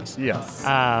martial arts. Yes.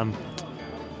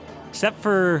 Except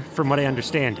for, from what I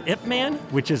understand, Ip Man,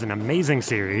 which is an amazing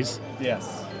series.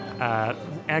 Yes.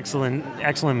 Excellent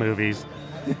movies.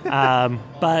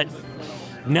 But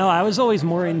no, I was always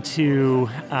more into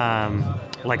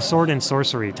like sword and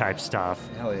sorcery type stuff.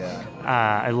 Hell yeah.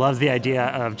 I love the idea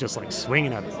of just like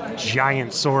swinging a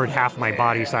giant sword half my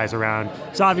body size around.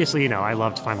 So obviously, I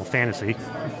loved Final Fantasy.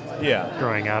 Yeah.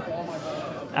 Growing up.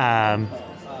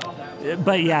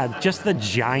 But yeah, just the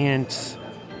giant,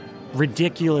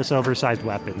 ridiculous, oversized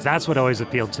weapons. That's what always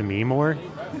appealed to me more.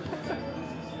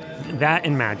 That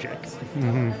and magic.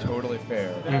 Mm-hmm. Totally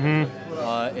fair.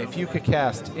 Mm-hmm. If you could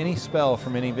cast any spell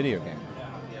from any video game,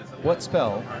 what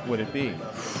spell would it be?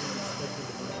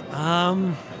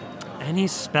 Any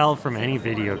spell from any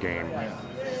video game.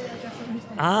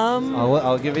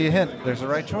 I'll give you a hint. There's a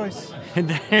right choice.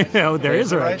 There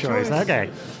is a right choice. Okay.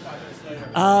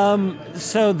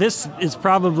 So this is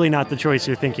probably not the choice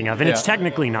you're thinking of, and it's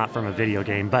technically not from a video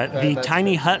game, but the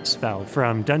Tiny Hut spell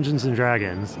from Dungeons and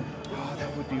Dragons.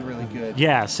 Would be really good.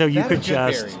 Yeah, so you could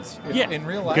just berries. In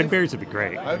real life, good berries would be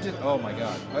great. I would just oh my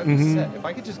god, I would be set. If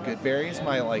I could just good berries,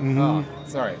 my like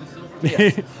sorry.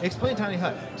 Yes. Explain Tiny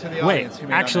Hut to the audience. Wait,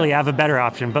 actually, I have a better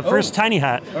option. But first, Tiny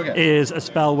Hut is a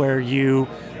spell where you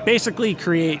basically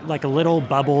create like a little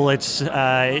bubble. It's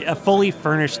a fully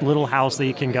furnished little house that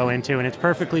you can go into, and it's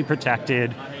perfectly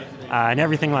protected and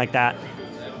everything like that.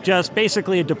 Just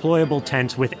basically a deployable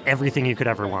tent with everything you could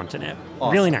ever want in it.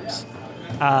 Awesome. Really nice.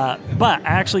 But I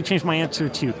actually changed my answer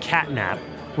to Catnap,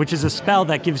 which is a spell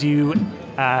that gives you,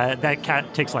 that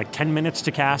cat takes like 10 minutes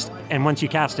to cast, and once you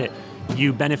cast it,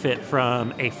 you benefit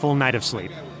from a full night of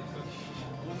sleep.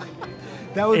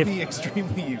 That would be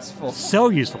extremely useful. So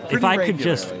useful. Pretty if I could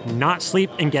just not sleep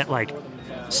and get like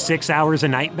 6 hours a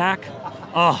night back,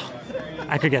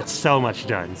 I could get so much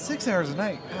done. 6 hours a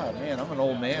night? God, man, I'm an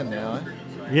old man now.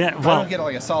 Yeah, if well, I don't get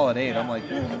like a solid 8, I'm like...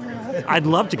 I'd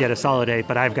love to get a solid 8,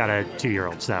 but I've got a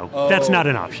 2-year-old, so that's not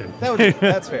an option.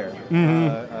 That's fair.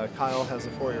 Mm-hmm. Kyle has a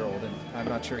 4-year-old, and I'm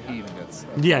not sure he even gets...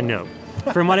 Yeah, no.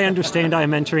 From what I understand,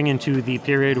 I'm entering into the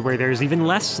period where there's even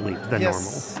less sleep than normal.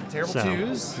 Terrible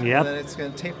 2s. Yep. And then it's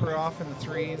going to taper off in the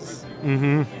 3s.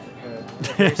 Mm-hmm.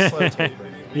 Very slow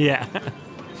tapering. Yeah.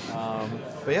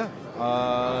 But yeah.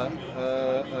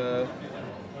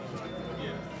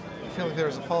 I feel like there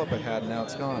was a follow-up I had, and now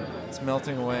it's gone. It's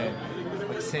melting away.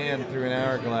 Like sand through an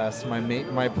hourglass.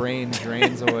 My brain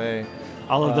drains away.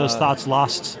 All of those thoughts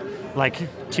lost like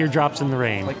teardrops in the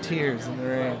rain. Like tears in the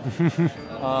rain.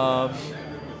 Oh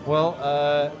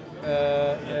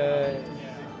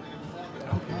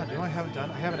God,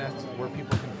 I haven't asked where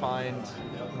people can find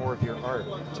more of your art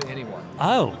to anyone.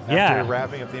 Oh, yeah. After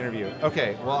wrapping up the interview.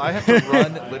 Okay, well, I have to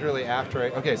run literally after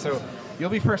Okay, so you'll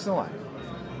be first in line.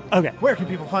 Okay. Where can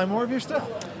people find more of your stuff?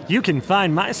 You can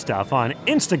find my stuff on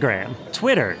Instagram,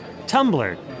 Twitter,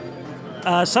 Tumblr,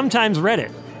 sometimes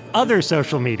Reddit, other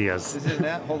social medias. Is it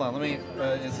hold on, let me.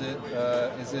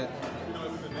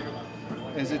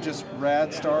 Is it just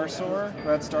Rad Star Sword?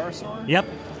 Rad Star Sword? Yep.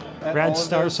 At Rad all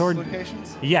Star of those Sword.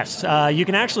 Locations? Yes, you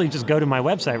can actually just go to my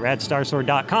website,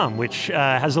 radstarsword.com, which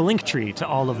has a link tree to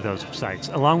all of those sites,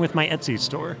 along with my Etsy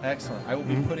store. Excellent. I will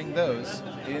be putting those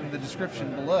in the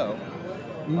description below.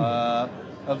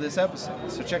 of this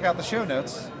episode. So check out the show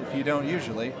notes if you don't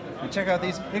usually, and check out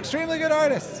these extremely good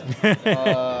artists.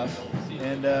 I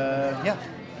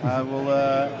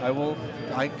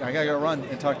gotta go run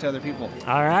and talk to other people.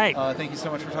 All right. Thank you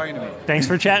so much for talking to me. Thanks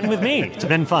for chatting with me. It's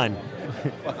been fun.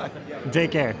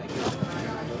 Take care.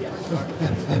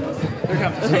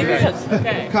 Here comes.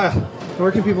 Okay. Kyle,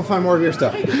 where can people find more of your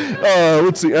stuff?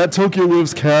 Let's see, at Tokyo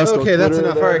Lives Cast. Okay, that's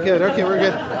enough. All right, good. Okay, we're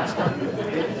good.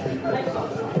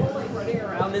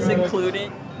 Around is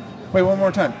included. Wait, one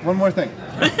more time. One more thing.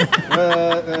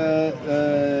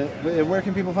 Where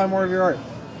can people find more of your art?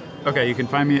 Okay, you can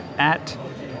find me at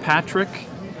Patrick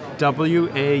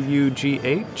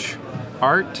WAUGH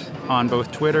Art on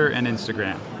both Twitter and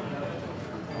Instagram.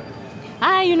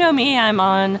 Hi, you know me. I'm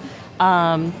on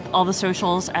all the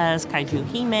socials as Kaiju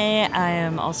Hime. I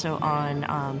am also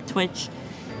on Twitch,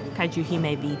 Kaiju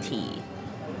Hime VT.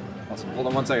 Awesome. Hold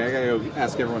on one second. I gotta go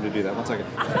ask everyone to do that. 1 second.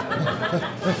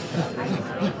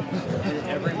 And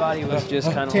everybody was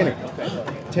just kind of Tanner. like,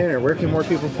 okay. Tanner, where can more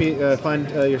people find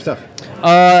your stuff?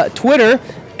 Twitter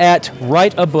at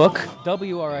Write a Book,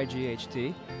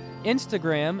 WRIGHT.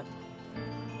 Instagram,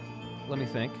 let me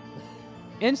think.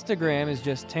 Instagram is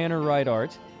just Tanner Wright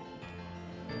Art.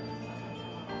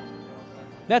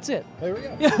 That's it. There we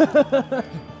go.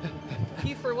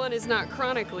 He, for one, is not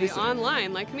chronically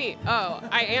online like me. Oh,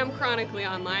 I am chronically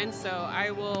online, so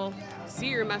I will see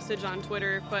your message on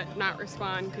Twitter, but not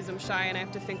respond because I'm shy and I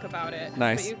have to think about it.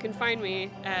 Nice. But you can find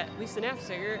me at Lisa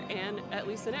Nafziger and at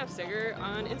Lisa Nafziger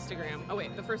on Instagram. Oh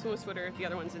wait, the first one was Twitter, the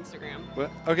other one's Instagram.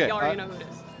 What? Okay. Y'all already know who it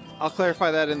is. I'll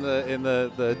clarify that in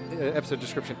the episode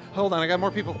description. Hold on, I got more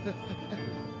people.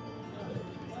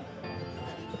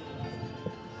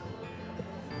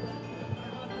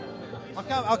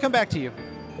 I'll come back to you.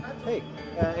 Hey,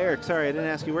 Eric, sorry, I didn't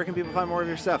ask you. Where can people find more of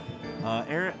your stuff?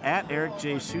 At Eric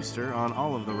J. Schuster on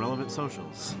all of the relevant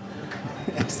socials.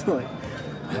 Excellent.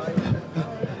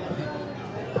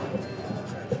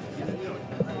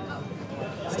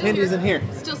 Andy's in here.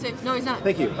 Still safe. No, he's not.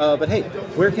 Thank you. But hey,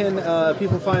 where can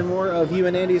people find more of you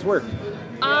and Andy's work?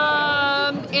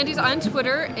 Andy's on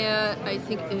Twitter, and I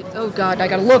think oh God, I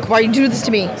gotta look. Why you do this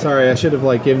to me? Sorry, I should have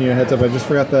given you a heads up. I just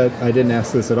forgot that I didn't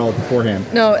ask this at all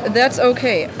beforehand. No, that's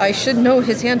okay. I should know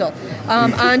his handle.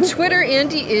 On Twitter,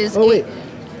 Andy is at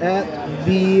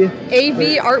the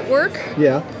AV Artwork.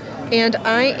 Yeah. And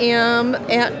I am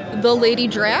at the Lady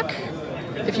Drac.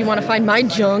 If you want to find my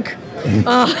junk.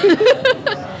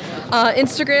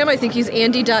 Instagram, I think he's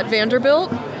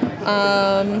Andy.Vanderbilt.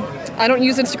 I don't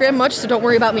use Instagram much, so don't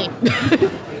worry about me.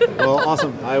 Well,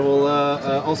 awesome. I will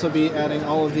also be adding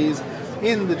all of these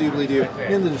in the doobly-doo,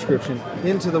 in the description,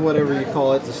 into the whatever you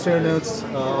call it, the show notes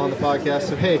on the podcast.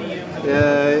 So, hey,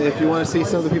 if you want to see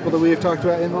some of the people that we have talked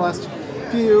about in the last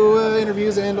few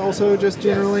interviews and also just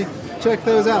generally, check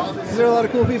those out. Because they're a lot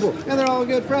of cool people, and they're all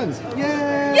good friends.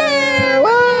 Yay! Yay!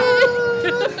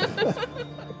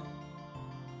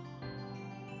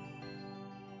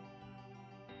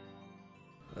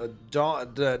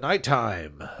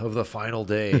 Nighttime of the final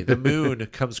day. The moon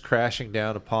comes crashing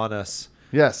down upon us.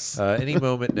 Yes. Any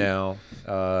moment now.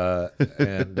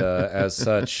 And as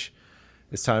such,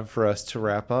 it's time for us to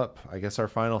wrap up. I guess our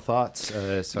final thoughts.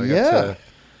 So I got to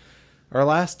our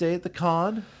last day at the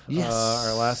con. Yes.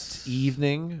 Our last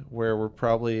evening where we're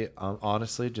probably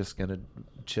honestly just going to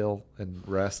chill and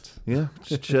rest. Yeah,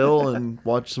 just chill and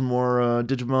watch some more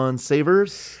Digimon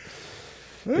Savers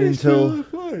until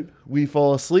we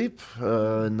fall asleep.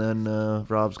 And then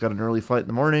Rob's got an early flight in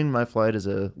the morning. My flight is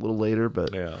a little later,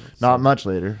 but not much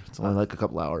later. It's only a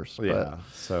couple hours. Yeah,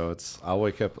 so I'll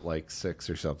wake up at 6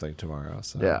 or something tomorrow.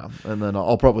 So. Yeah, and then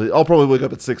I'll probably wake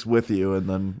up at 6 with you, and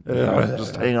then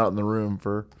just hang out in the room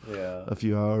for a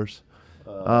few hours.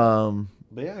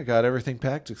 But yeah, I got everything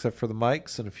packed except for the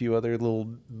mics and a few other little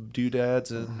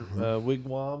doodads and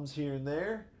wigwams here and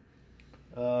there.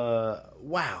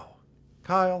 Wow.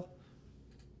 Kyle,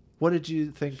 what did you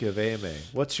think of AMA?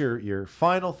 What's your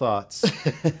final thoughts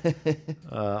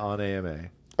on AMA?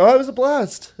 Oh, it was a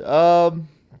blast. Yeah,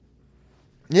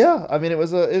 I mean it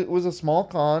was a small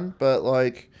con, but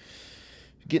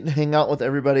getting to hang out with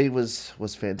everybody was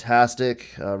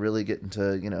fantastic. Really getting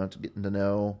to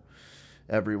know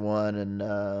everyone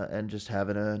and just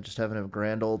having a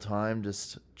grand old time,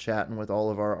 just chatting with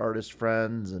all of our artist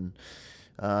friends and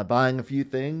buying a few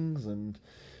things. And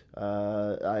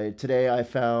today I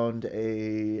found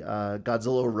a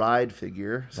Godzilla Ride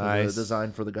figure, so nice. the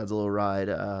design for the Godzilla Ride,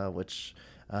 which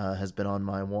has been on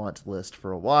my want list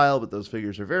for a while, but those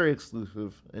figures are very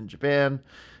exclusive in Japan,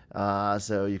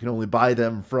 so you can only buy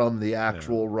them from the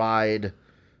actual ride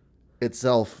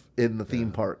itself in the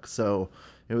theme park. So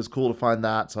it was cool to find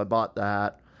that, so I bought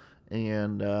that.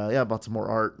 And I bought some more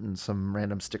art and some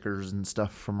random stickers and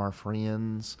stuff from our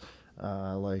friends,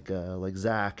 like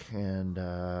Zach, and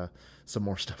some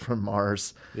more stuff from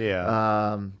Mars.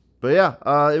 Yeah. But yeah,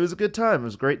 it was a good time. It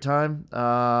was a great time.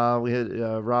 We had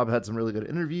Rob had some really good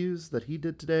interviews that he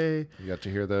did today. You got to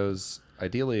hear those.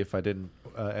 Ideally, if I didn't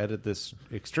edit this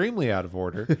extremely out of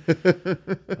order,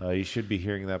 you should be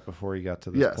hearing that before you got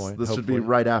to this point. Yes, this should be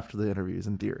right after the interviews,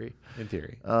 in theory. In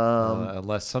theory.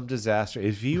 Unless some disaster.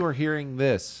 If you are hearing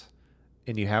this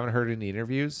and you haven't heard any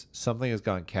interviews, something has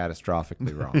gone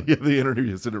catastrophically wrong. Yeah, the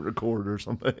interviews didn't record or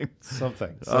something.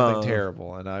 Something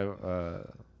terrible. And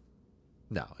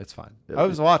no, it's fine. I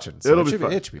was be- watching. So it'll it be should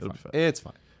fine. It should be It'll fine. be fine. It's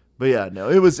fine. But yeah, no,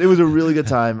 it was a really good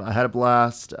time. I had a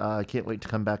blast. I can't wait to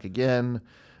come back again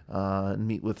and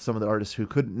meet with some of the artists who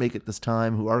couldn't make it this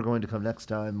time, who are going to come next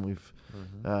time. We've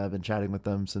been chatting with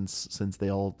them since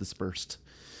they all dispersed.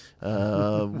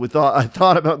 I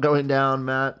thought about going down.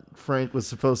 Matt Frank was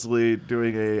supposedly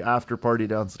doing a after party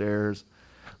downstairs,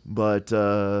 but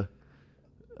I'm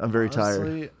very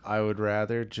tired. I would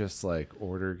rather just like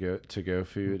order to go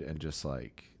food and just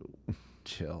like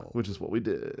chill, which is what we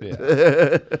did.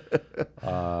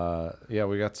 Yeah,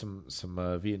 we got some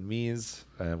Vietnamese,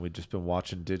 and we've just been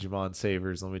watching Digimon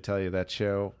Savers. Let me tell you, that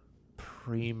show,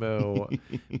 primo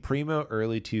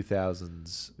early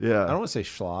 2000s. Yeah, I don't want to say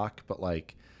schlock, but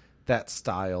like that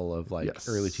style of like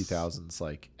early 2000s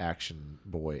like action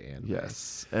boy anime.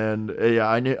 Yes, and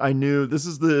I knew this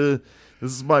is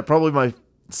probably my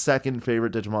second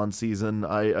favorite Digimon season.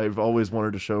 I've always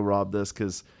wanted to show Rob this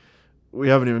because we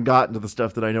haven't even gotten to the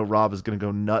stuff that I know Rob is going to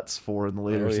go nuts for in the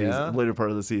later season, later part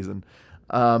of the season.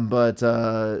 But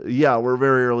we're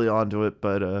very early on to it,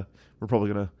 but we're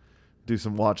probably going to do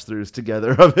some watch throughs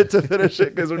together of it to finish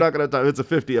it because we're not going to time. It's a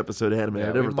 50 episode anime.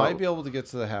 Yeah, I never we might be able to get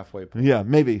to the halfway point. Yeah,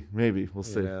 maybe we'll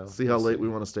see. See how late we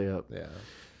want to stay up. Yeah.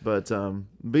 But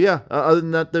yeah, other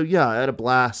than that though, I had a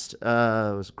blast. It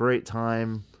was a great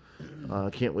time.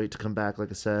 Can't wait to come back. Like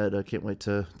I said, I can't wait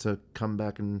to come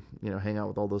back and hang out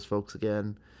with all those folks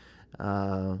again.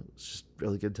 It's just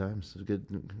really good times. It was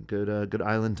a good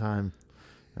island time.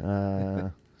 It's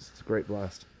a great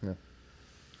blast. Yeah.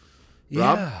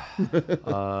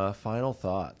 Rob? Final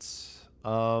thoughts.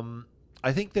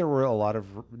 I think there were a lot of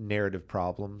narrative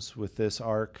problems with this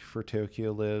arc for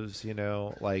Tokyo Lives. I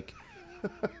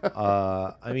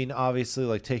mean, obviously,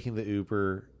 like taking the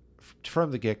Uber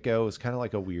from the get-go was kind of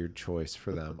like a weird choice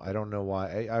for them. I don't know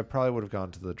why. I probably would have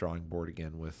gone to the drawing board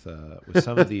again with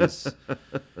some of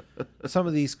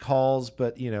these calls,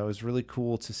 but it was really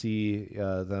cool to see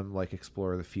them like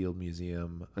explore the Field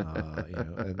Museum,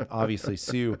 and obviously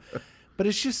Sue. But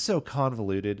it's just so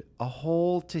convoluted. A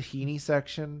whole tahini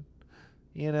section,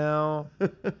 and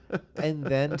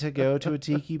then to go to a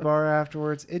tiki bar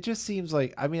afterwards. It just seems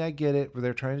like, I mean, I get it.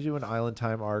 They're trying to do an Island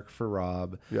Time arc for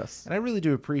Rob. Yes. And I really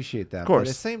do appreciate that. Of course. But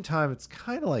at the same time, it's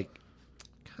kind of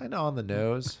on the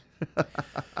nose.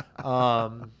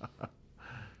 But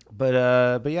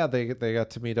yeah, they got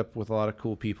to meet up with a lot of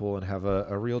cool people and have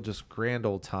a real just grand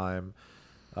old time.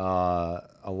 A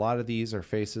lot of these are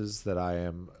faces that I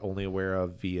am only aware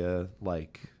of via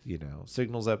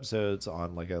Signals episodes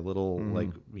on like a little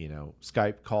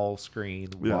Skype call screen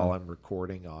while I'm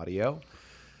recording audio.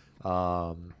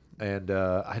 And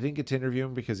I didn't get to interview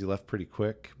him because he left pretty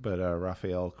quick, but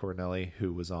Raphael Cornelli,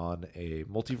 who was on a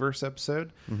Multiverse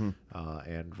episode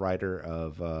and writer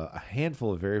of a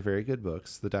handful of very, very good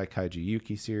books, the Daikaiju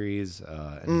Yuki series,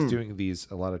 and he's doing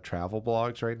a lot of travel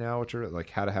blogs right now, which are like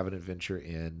how to have an adventure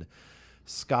in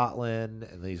Scotland,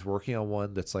 and he's working on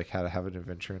one that's like how to have an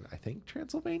adventure in, I think,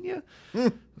 Transylvania.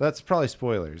 That's probably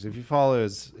spoilers. If you follow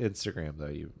his Instagram,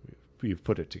 though, you've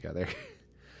put it together.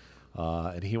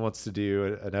 And he wants to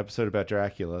do an episode about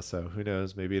Dracula, so who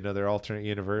knows? Maybe another alternate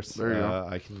universe. There you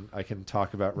go. I can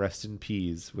talk about Rest in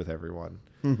Peas with everyone.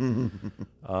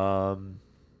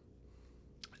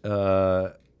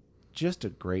 Just a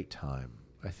great time.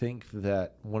 I think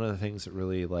that one of the things that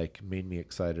really made me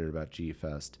excited about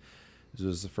G-Fest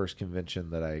was the first convention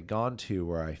that I had gone to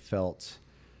where I felt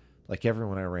like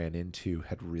everyone I ran into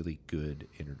had really good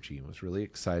energy and was really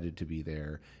excited to be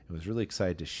there and was really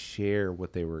excited to share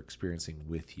what they were experiencing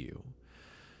with you.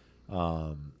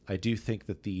 I do think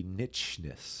that the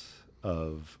nicheness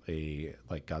of a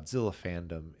Godzilla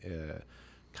fandom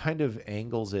kind of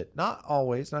angles it, not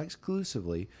always, not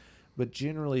exclusively, but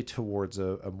generally towards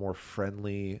a more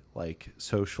friendly,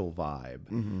 social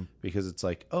vibe. Because it's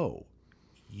like, oh,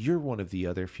 you're one of the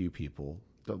other few people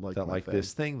that like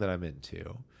this thing that I'm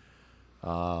into.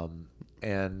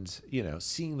 And, you know,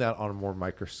 seeing that on a more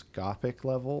microscopic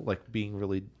level, like being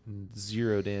really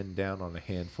zeroed in down on a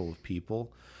handful of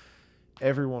people,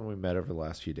 everyone we met over the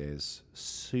last few days,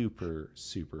 super,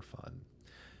 super fun.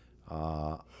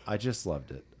 I just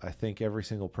loved it. I think every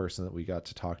single person that we got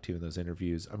to talk to in those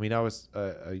interviews, I mean, I was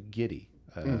giddy.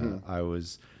 I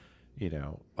was, you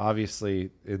know, obviously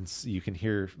you can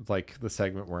hear like the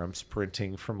segment where I'm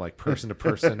sprinting from like person to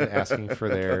person asking for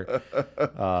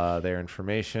their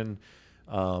information.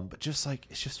 But just like,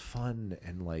 it's just fun.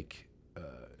 And like,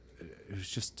 it was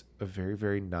just a very,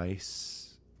 very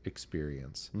nice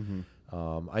experience.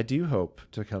 I do hope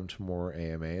to come to more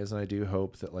AMAs, and I do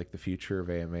hope that like the future of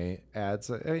AMA adds,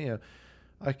 you know,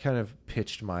 I kind of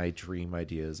pitched my dream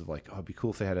ideas of like, oh, it'd be cool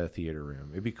if they had a theater room.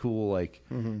 It'd be cool, like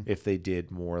if they did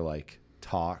more like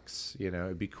talks, you know,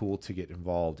 it'd be cool to get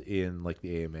involved in like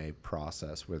the AMA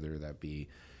process, whether that be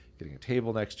getting a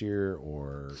table next year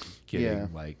or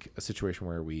getting like a situation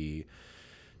where we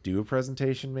do a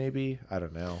presentation, maybe. I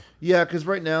don't know. Yeah, because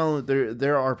right now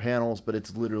there are panels, but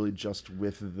it's literally just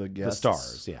with the guests, the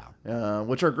stars,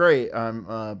 which are great.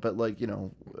 But like, you know,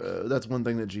 that's one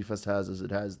thing that G-Fest has, is it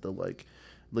has the like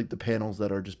the panels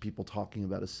that are just people talking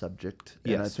about a subject.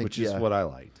 Yes, and I think, which is what I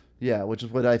liked. Yeah, which is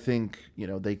what I think, you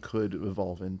know, they could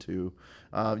evolve into.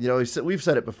 You know, we've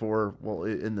said it before, well,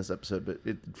 in this episode, but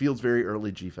it feels very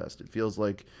early G-Fest. It feels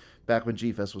like back when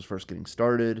G-Fest was first getting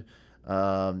started. You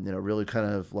know, really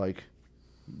kind of like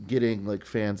getting like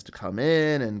fans to come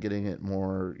in and getting it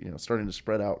more, you know, starting to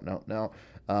spread out now.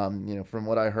 You know, from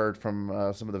what I heard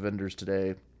from some of the vendors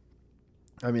today,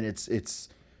 I mean, this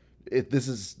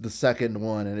is the second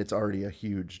one, and it's already a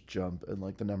huge jump in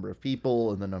like the number of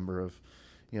people and the number of,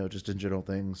 you know, just in general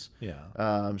things.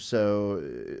 Yeah. So,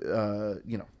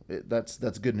 you know,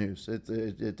 that's good news.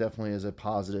 It definitely is a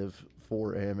positive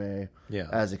for AMA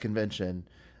as a convention.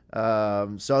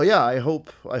 So yeah, I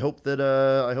hope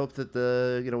that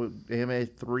the, you know, AMA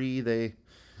 3, they,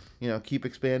 you know, keep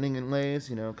expanding in ways,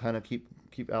 you know, kind of keep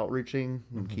outreaching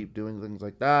and keep doing things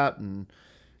like that. And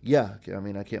yeah, I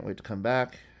mean, I can't wait to come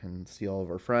back and see all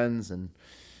of our friends, and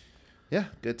yeah,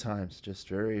 good times. Just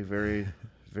very, very,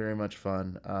 very much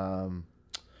fun.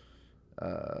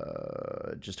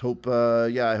 Just hope,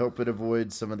 I hope it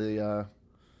avoids some of the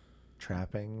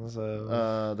trappings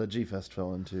of the G-Fest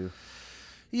fell into.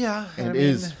 Yeah, and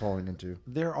is falling into.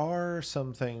 There are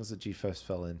some things that G-Fest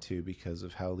fell into because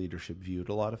of how leadership viewed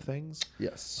a lot of things.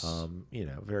 Yes. You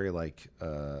know, very like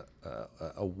a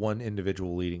one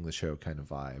individual leading the show kind of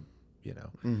vibe, you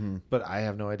know. But I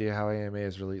have no idea how AMA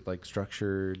is really like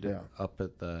structured up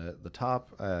at the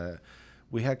top.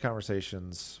 We had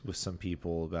conversations with some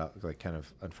people about like kind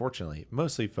of, unfortunately,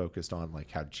 mostly focused on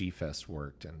like how G-Fest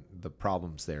worked and the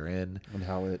problems therein. And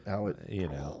how it you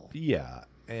know, yeah.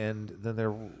 And then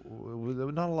there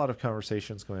were not a lot of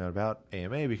conversations going on about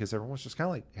AMA because everyone was just kind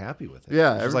of like happy with it.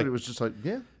 Yeah, everybody was just like,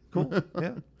 yeah, cool,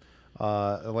 yeah.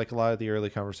 Like a lot of the early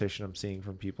conversation I'm seeing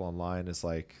from people online is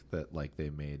like that, like they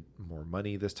made more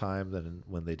money this time than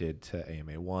when they did to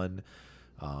AMA 1.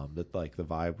 That like the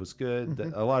vibe was good.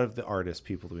 That a lot of the artists,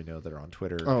 people that we know that are on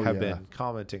Twitter, have been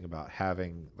commenting about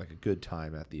having like a good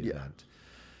time at the event.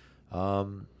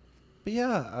 But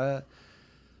yeah.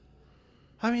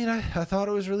 I mean, I thought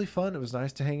it was really fun. It was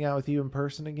nice to hang out with you in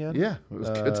person again. Yeah, it was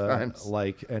good times.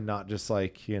 Like, and not just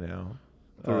like, you know,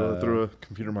 through a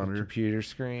computer monitor, computer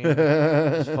screen. It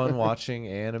was fun watching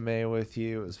anime with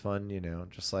you. It was fun, you know,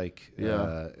 just like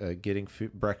getting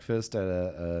breakfast at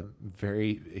a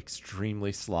very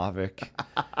extremely Slavic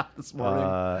this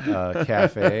morning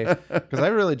cafe. Because I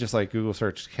really just like Google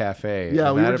searched cafe. Yeah,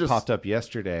 and we that were had popped up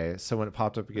yesterday. So when it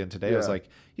popped up again today, I was like,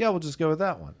 yeah, we'll just go with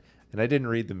that one. And I didn't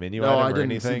read the menu item or anything. I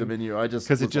didn't see the menu. I just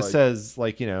because it just says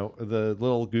like, you know, the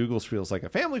little Google feels like a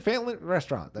family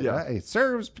restaurant that it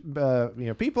serves you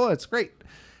know, people. It's great.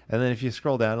 And then if you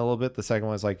scroll down a little bit, the second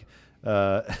one is like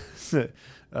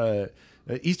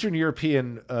Eastern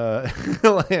European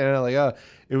like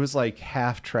it was like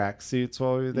half track suits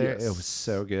while we were there. Yes. It was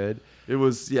so good. It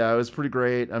was pretty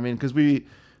great. I mean, because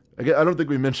I don't think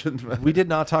we mentioned. We did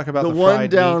not talk about the one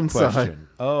fried downside. Meat question.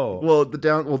 Oh, well,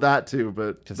 that too,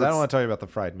 but because I don't want to tell you about the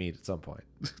fried meat at some point.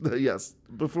 Yes,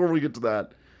 before we get to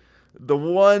that, the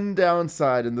one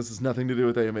downside, and this has nothing to do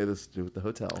with AMA, this has to do with the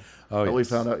hotel that we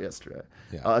found out yesterday.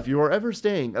 Yeah. If you are ever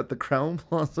staying at the Crown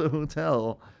Plaza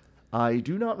Hotel, I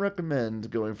do not recommend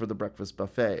going for the breakfast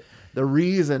buffet. The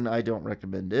reason I don't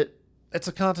recommend it. It's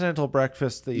a continental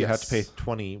breakfast that you have to pay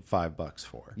 $25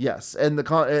 for. Yes, and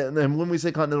and when we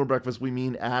say continental breakfast, we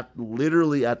mean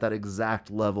literally at that exact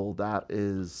level. That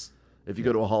is, if you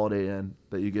go to a Holiday Inn,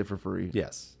 that you get for free.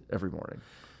 Yes, every morning.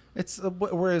 It's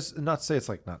whereas not to say it's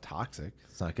like not toxic.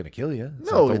 It's not going to kill you.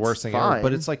 It's No, not the it's worst thing ever. fine.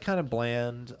 But it's like kind of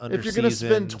bland. If you're gonna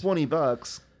spend underseasoned.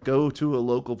 $20, go to a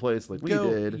local place like we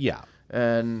did. Yeah.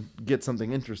 And get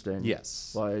something interesting.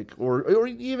 Yes. Like or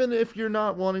even if you're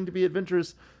not wanting to be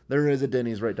adventurous, there is a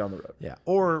Denny's right down the road. Yeah.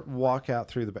 Or walk out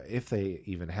through if they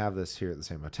even have this here at the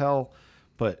same hotel.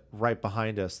 But right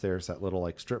behind us, there's that little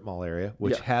like strip mall area,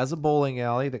 which Yeah. has a bowling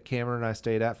alley that Cameron and I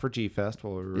stayed at for G Fest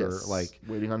while we were Yes. like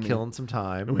Waiting on me. killing some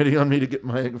time, Waiting on me to get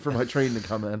my train to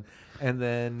come in. And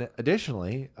then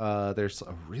additionally, there's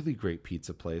a really great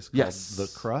pizza place called Yes. The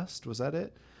Crust. Was that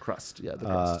it? Crust, yeah, The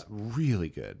Crust. Really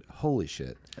good. Holy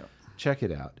shit. Yeah. Check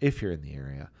it out if you're in the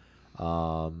area.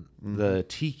 Mm-hmm. The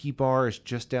Tiki Bar is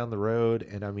just down the road,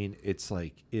 and I mean it's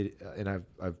like it. And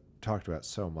I've talked about it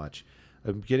so much.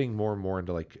 I'm getting more and more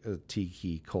into like a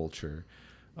tiki culture,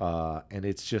 and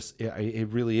it's just it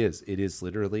really is. It is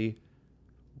literally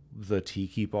the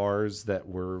tiki bars that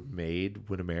were made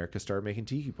when America started making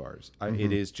tiki bars.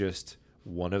 It is just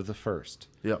one of the first.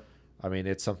 Yep. I mean,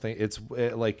 it's something.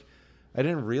 Like I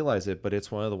didn't realize it, but it's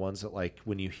one of the ones that like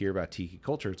when you hear about tiki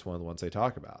culture, it's one of the ones they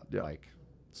talk about. Yeah. Like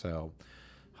so,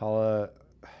 Hala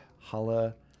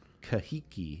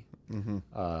Kahiki,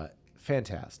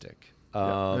 fantastic. It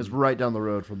was right down the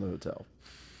road from the hotel.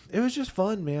 It was just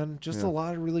fun, man. Just Yeah. a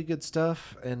lot of really good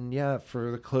stuff. And yeah,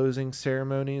 for the closing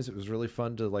ceremonies, it was really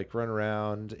fun to like run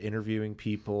around interviewing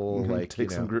people, like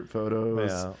take some group photos,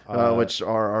 Yeah, which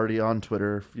are already on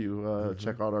Twitter. If you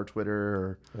check out our Twitter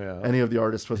or Yeah. any of the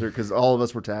artists' Twitter, because all of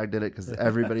us were tagged in it, because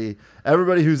everybody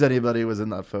who's anybody was in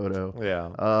that photo.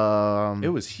 Yeah. It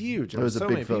was huge. It was so a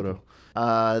many big photo.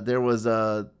 There was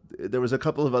a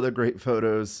couple of other great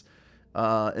photos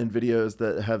and videos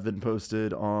that have been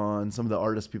posted on some of the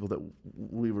artist people that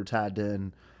we were tagged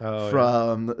in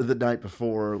from the night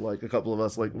before. Like a couple of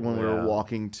us, like when we were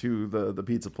walking to the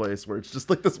pizza place, where it's just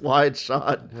like this wide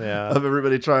shot of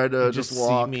everybody trying to You just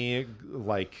walk. see me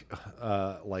like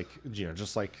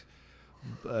just like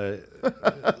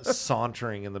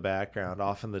sauntering in the background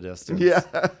off in the distance.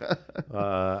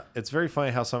 Yeah. It's very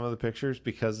funny how some of the pictures,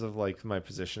 because of like my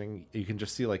positioning, you can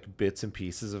just see like bits and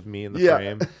pieces of me in the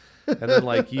frame. And then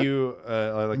like you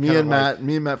like me kind and of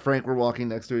me and Matt Frank were walking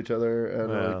next to each other,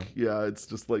 and Yeah. it's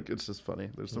just funny.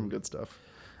 There's some good stuff.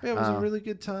 Yeah, it was a really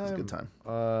good time. It was a good time.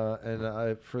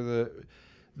 And for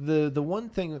the one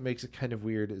thing that makes it kind of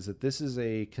weird is that this is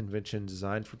a convention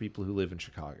designed for people who live in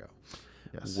Chicago.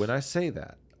 Yes. When I say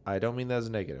that, I don't mean that as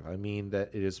a negative. I mean that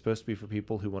it is supposed to be for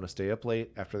people who want to stay up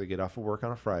late after they get off of work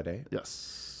on a Friday.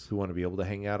 Yes. Who want to be able to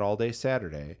hang out all day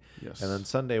Saturday. Yes. And then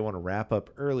Sunday want to wrap up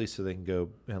early so they can go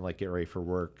and like get ready for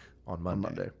work on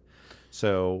Monday.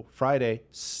 So Friday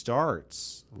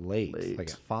starts late. Like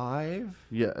at 5.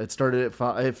 Yeah, it started at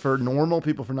 5 for normal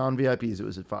people. For non-VIPs, it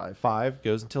was at 5. 5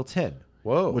 goes until 10.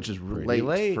 Whoa, which is pretty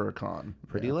late for a con.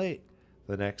 Pretty Yeah. late.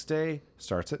 The next day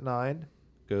starts at 9,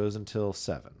 goes until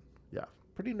 7. Yeah.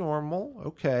 Pretty normal.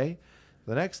 Okay.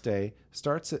 The next day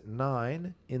starts at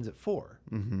 9, ends at 4.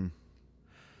 Mm-hmm.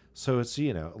 So it's,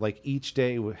 like each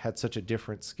day had such a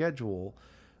different schedule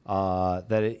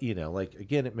that it, like,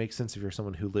 again, it makes sense if you're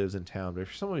someone who lives in town. But if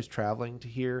you're someone who's traveling to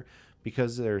here,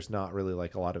 because there's not really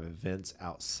like a lot of events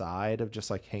outside of just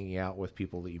like hanging out with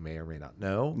people that you may or may not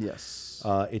know. Yes.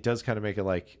 It does kind of make it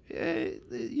like,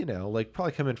 like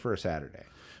probably come in for a Saturday.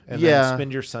 And Yeah. then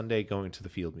spend your Sunday going to the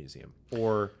Field Museum.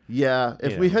 Or Yeah,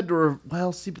 if you we know. had to,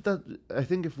 but I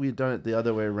think if we had done it the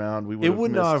other way around, we would. It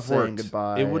would not have worked.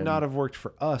 Goodbye. It would not have worked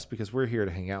for us because we're here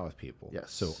to hang out with people.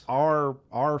 Yes. So our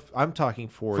I'm talking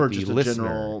for the just a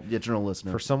listener, general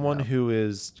listener. for someone who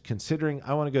is considering,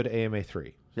 I want to go to AMA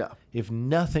 3. Yeah. If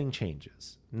nothing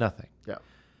changes, nothing. Yeah.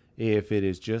 If it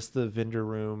is just the vendor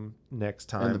room next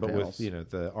time, the but panels. with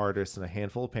the artists and a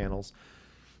handful of panels,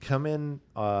 come in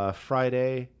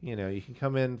Friday. You can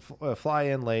come in, fly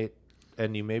in late,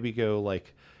 and you maybe go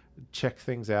like check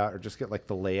things out or just get like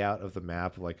the layout of the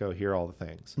map. Like, oh, here are all the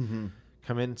things. Mm-hmm.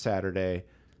 Come in Saturday,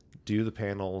 do the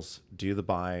panels, do the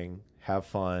buying, have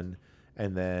fun,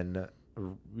 and then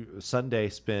Sunday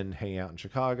spend hanging out in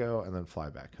Chicago, and then fly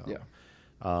back home. Yeah.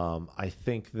 I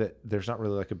think that there's not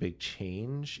really like a big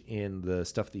change in the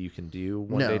stuff that you can do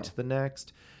one No. day to the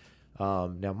next.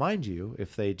 Now, mind you,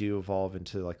 if they do evolve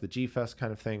into like the G-Fest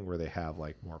kind of thing where they have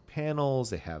like more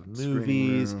panels, they have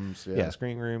movies, rooms, yeah.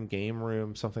 screen room, game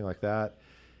room, something like that.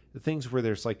 The things where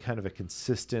there's like kind of a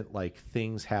consistent like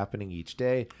things happening each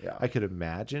day. Yeah. I could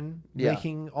imagine Yeah.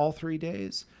 making all 3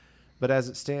 days. But as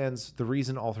it stands, the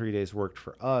reason all 3 days worked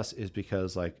for us is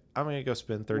because, like, I'm going to go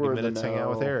spend 30 minutes hanging out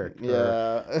with Eric.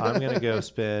 Yeah. I'm going to go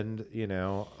spend,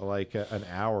 like an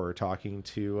hour talking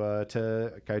to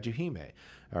Kaiju Hime.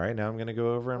 All right, now I'm going to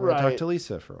go over and I'm going to talk to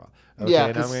Lisa for a while. Okay,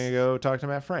 Yeah, now I'm going to go talk to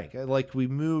Matt Frank. Like, we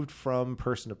moved from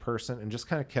person to person and just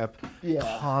kind of kept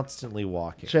constantly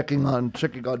walking. Checking on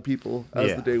people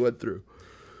as the day went through.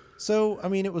 So, I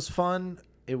mean, it was fun.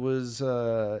 It was,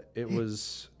 I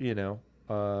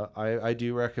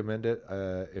do recommend it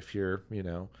if you're,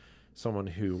 someone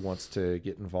who wants to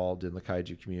get involved in the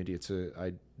kaiju community.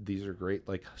 These are great,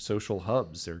 like, social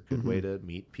hubs. They're a good way to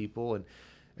meet people, and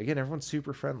again, everyone's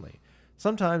super friendly.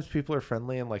 Sometimes people are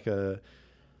friendly in like a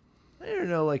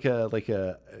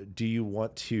do you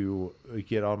want to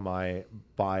get on my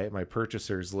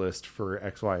purchasers list for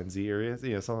X, Y, and Z areas,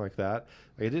 something like that.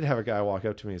 Like, I did have a guy walk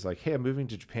up to me. He's like, "Hey, I'm moving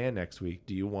to Japan next week.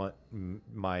 Do you want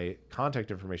my contact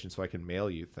information so I can mail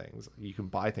you things? You can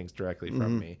buy things directly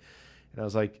from me." And I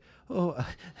was like, "Oh,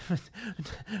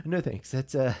 no thanks.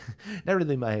 That's not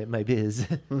really my biz."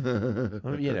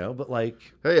 But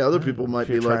like, hey, other people might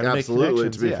be like, absolutely,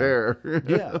 to be fair.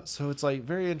 Yeah. So it's like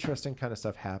very interesting kind of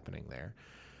stuff happening there.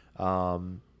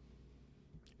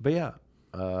 But yeah,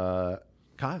 Kyle.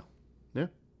 Yeah.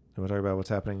 You want to talk about what's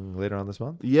happening later on this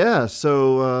month? Yeah.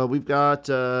 So we've got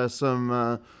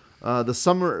some the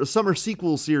summer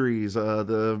sequel series,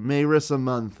 the May-rissa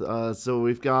month. So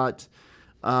we've got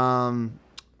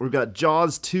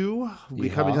Jaws 2 will be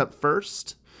coming up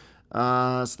first.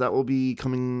 So that will be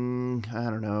coming, I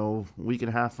don't know, a week and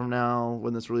a half from now.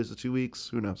 When this releases, 2 weeks,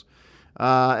 who knows?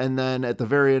 And then at the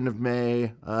very end of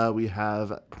May, we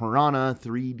have Piranha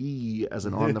 3D as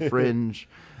an On the Fringe.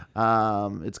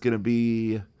 It's going to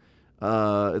be,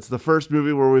 it's the first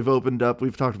movie where we've opened up,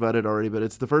 we've talked about it already, but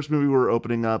it's the first movie where we're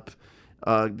opening up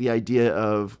the idea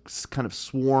of kind of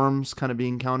swarms kind of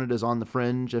being counted as on the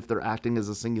fringe if they're acting as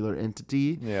a singular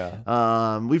entity.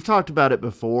 Yeah. We've talked about it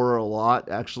before a lot,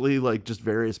 actually, like just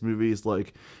various movies.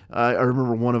 Like I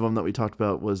remember one of them that we talked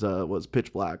about was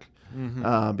Pitch Black,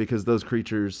 because those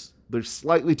creatures, they're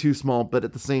slightly too small, but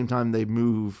at the same time they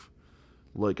move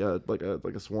like a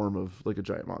swarm of like a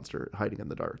giant monster hiding in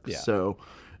the dark. Yeah. So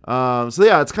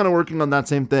yeah, it's kind of working on that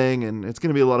same thing, and it's going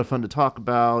to be a lot of fun to talk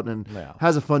about, and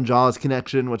has a fun Jaws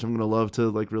connection, which I'm going to love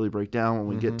to like really break down when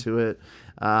we get to it.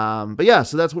 But yeah,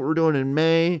 so that's what we're doing in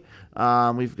May.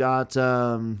 We've got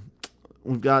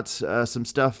some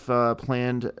stuff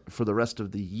planned for the rest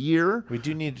of the year. We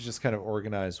do need to just kind of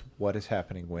organize what is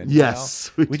happening when.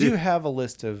 Yes, we do have a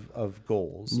list of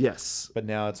goals. Yes. But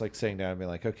now it's like sitting down and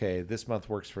being like, okay, this month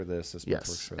works for this month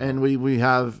works for that. And we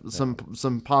have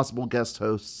some possible guest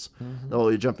hosts that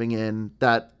will be jumping in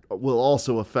that will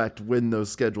also affect when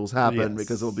those schedules happen,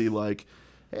 because it'll be like,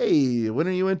 hey, when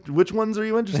are you in, which ones are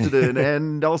you interested in?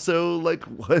 And also like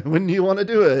when do you want to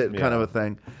do it, kind of a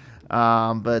thing.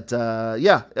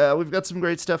 We've got some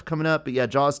great stuff coming up. But yeah,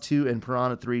 Jaws 2 and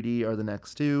Piranha 3D are the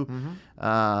next two.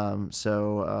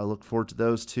 So look forward to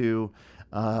those two.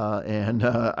 And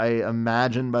I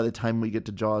imagine by the time we get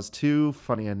to Jaws 2,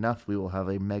 funny enough, we will have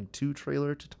a Meg 2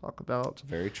 trailer to talk about.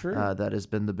 Very true. That has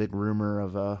been the big rumor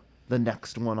of the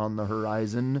next one on the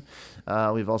horizon.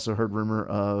 We've also heard rumor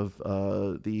of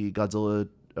the Godzilla,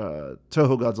 Toho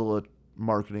Godzilla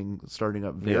marketing starting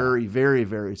up very, very,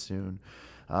 very soon.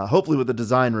 Hopefully with the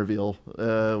design reveal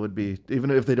would be,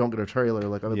 even if they don't get a trailer,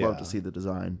 like I would love to see the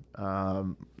design.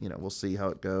 We'll see how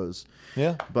it goes.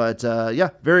 Yeah. But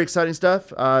very exciting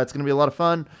stuff. It's going to be a lot of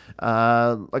fun.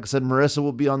 Like I said, Marissa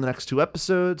will be on the next 2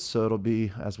 episodes, so it'll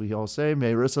be, as we all say,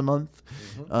 May-rissa month.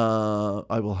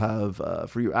 I will have,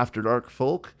 for you After Dark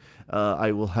folk,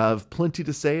 I will have plenty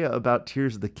to say about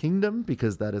Tears of the Kingdom,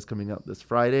 because that is coming out this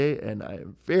Friday, and I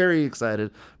am very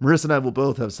excited. Marissa and I will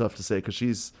both have stuff to say,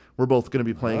 because we're both going to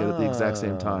be playing it at the exact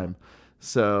same time.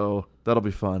 So that'll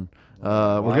be fun.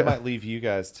 I might leave you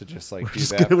guys to just like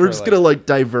we're just gonna like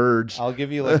diverge. I'll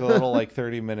give you like a little like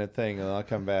 30-minute thing, and I'll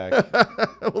come back.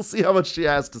 We'll see how much she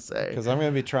has to say, because I'm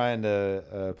gonna be trying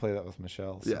to play that with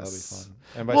Michelle. So that'll be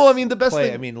fun. And the best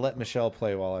thing, I mean, let Michelle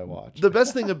play while I watch. The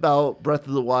best thing about Breath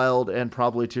of the Wild and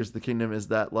probably Tears of the Kingdom is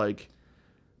that like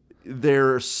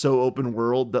they're so open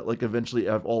world that like eventually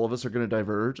all of us are going to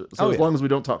diverge. So as long as we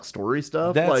don't talk story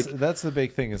stuff, that's the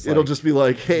big thing. Is it'll just be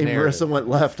like, hey, narrative. Marissa went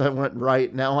left, I went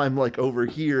right. Now I'm like over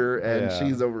here, and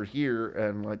she's over here,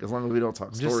 and like as long as we don't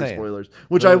talk story spoilers,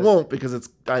 which I won't, because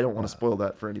I don't want to spoil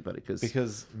that for anybody.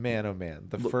 Because man, oh man,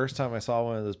 the first time I saw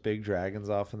one of those big dragons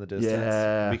off in the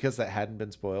distance, because that hadn't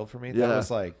been spoiled for me, that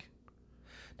was like,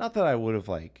 not that I would have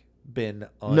like been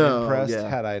No, unimpressed yeah.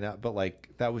 had I not. But like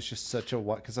that was just such a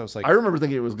what? Because I was like, I remember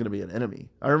thinking it was going to be an enemy.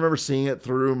 I remember seeing it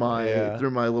through my Yeah.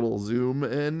 little zoom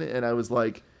in, and I was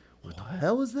like, "What the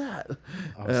hell is that?"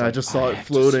 I was And I like, just saw "I it have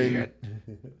to see floating. it."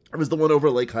 It was the one over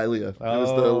Lake Hylia. It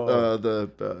was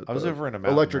the I was over in a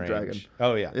mountain electric range. dragon.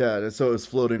 Oh, yeah. yeah. And so it was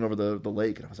floating over the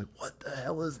lake, and I was like, "What the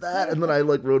hell is that?" And then I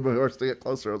like rode my horse to get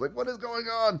closer. I was like, "What is going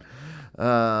on?"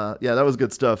 Yeah, that was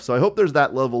good stuff. So I hope there's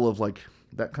that level of like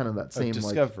that kind of that same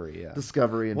discovery, like, yeah,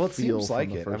 discovery and well, it feel. seems like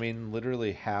from the it. I first- mean,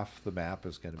 literally half the map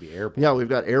is going to be airborne. Yeah, we've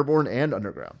got airborne and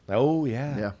underground. Oh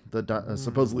yeah, Yeah,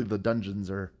 supposedly the dungeons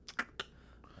are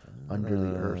under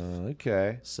the earth.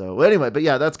 Okay. So anyway, but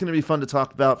yeah, that's going to be fun to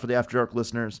talk about for the After Dark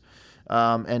listeners.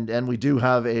 And we do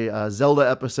have a Zelda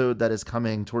episode that is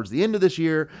coming towards the end of this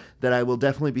year that I will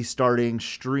definitely be starting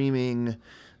streaming.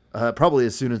 Probably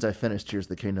as soon as I finish Tears of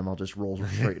the Kingdom, I'll just roll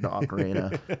straight into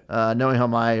Ocarina. Knowing how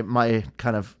my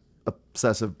kind of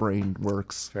obsessive brain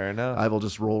works, fair enough. I will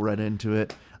just roll right into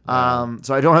it.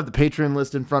 So I don't have the Patreon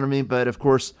list in front of me, but of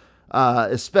course,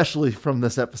 especially from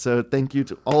this episode, thank you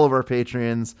to all of our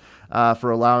Patreons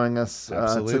for allowing us to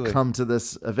Absolutely. come to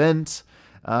this event.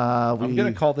 I'm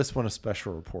going to call this one a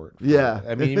special report. Yeah.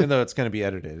 I mean, even though it's going to be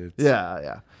edited.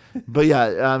 Yeah. But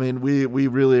yeah, I mean, we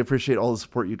really appreciate all the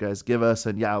support you guys give us.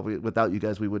 And yeah, without you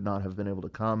guys, we would not have been able to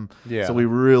come. Yeah. So we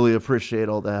really appreciate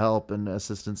all the help and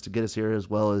assistance to get us here, as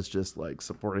well as just like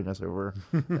supporting us over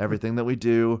everything that we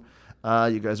do.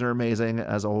 You guys are amazing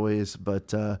as always.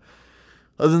 But other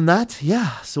than that,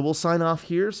 yeah. So we'll sign off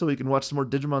here so we can watch some more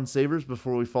Digimon Savers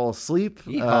before we fall asleep.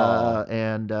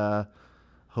 And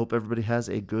hope everybody has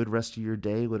a good rest of your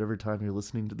day, whatever time you're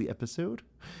listening to the episode.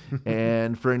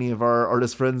 And for any of our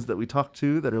artist friends that we talked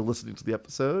to that are listening to the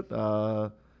episode,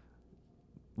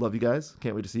 love you guys.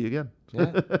 Can't wait to see you again.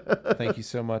 Yeah. Thank you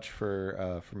so much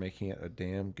for making it a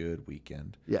damn good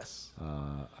weekend. Yes.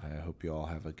 I hope you all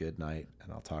have a good night,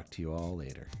 and I'll talk to you all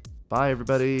later. Bye,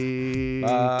 everybody.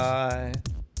 Bye.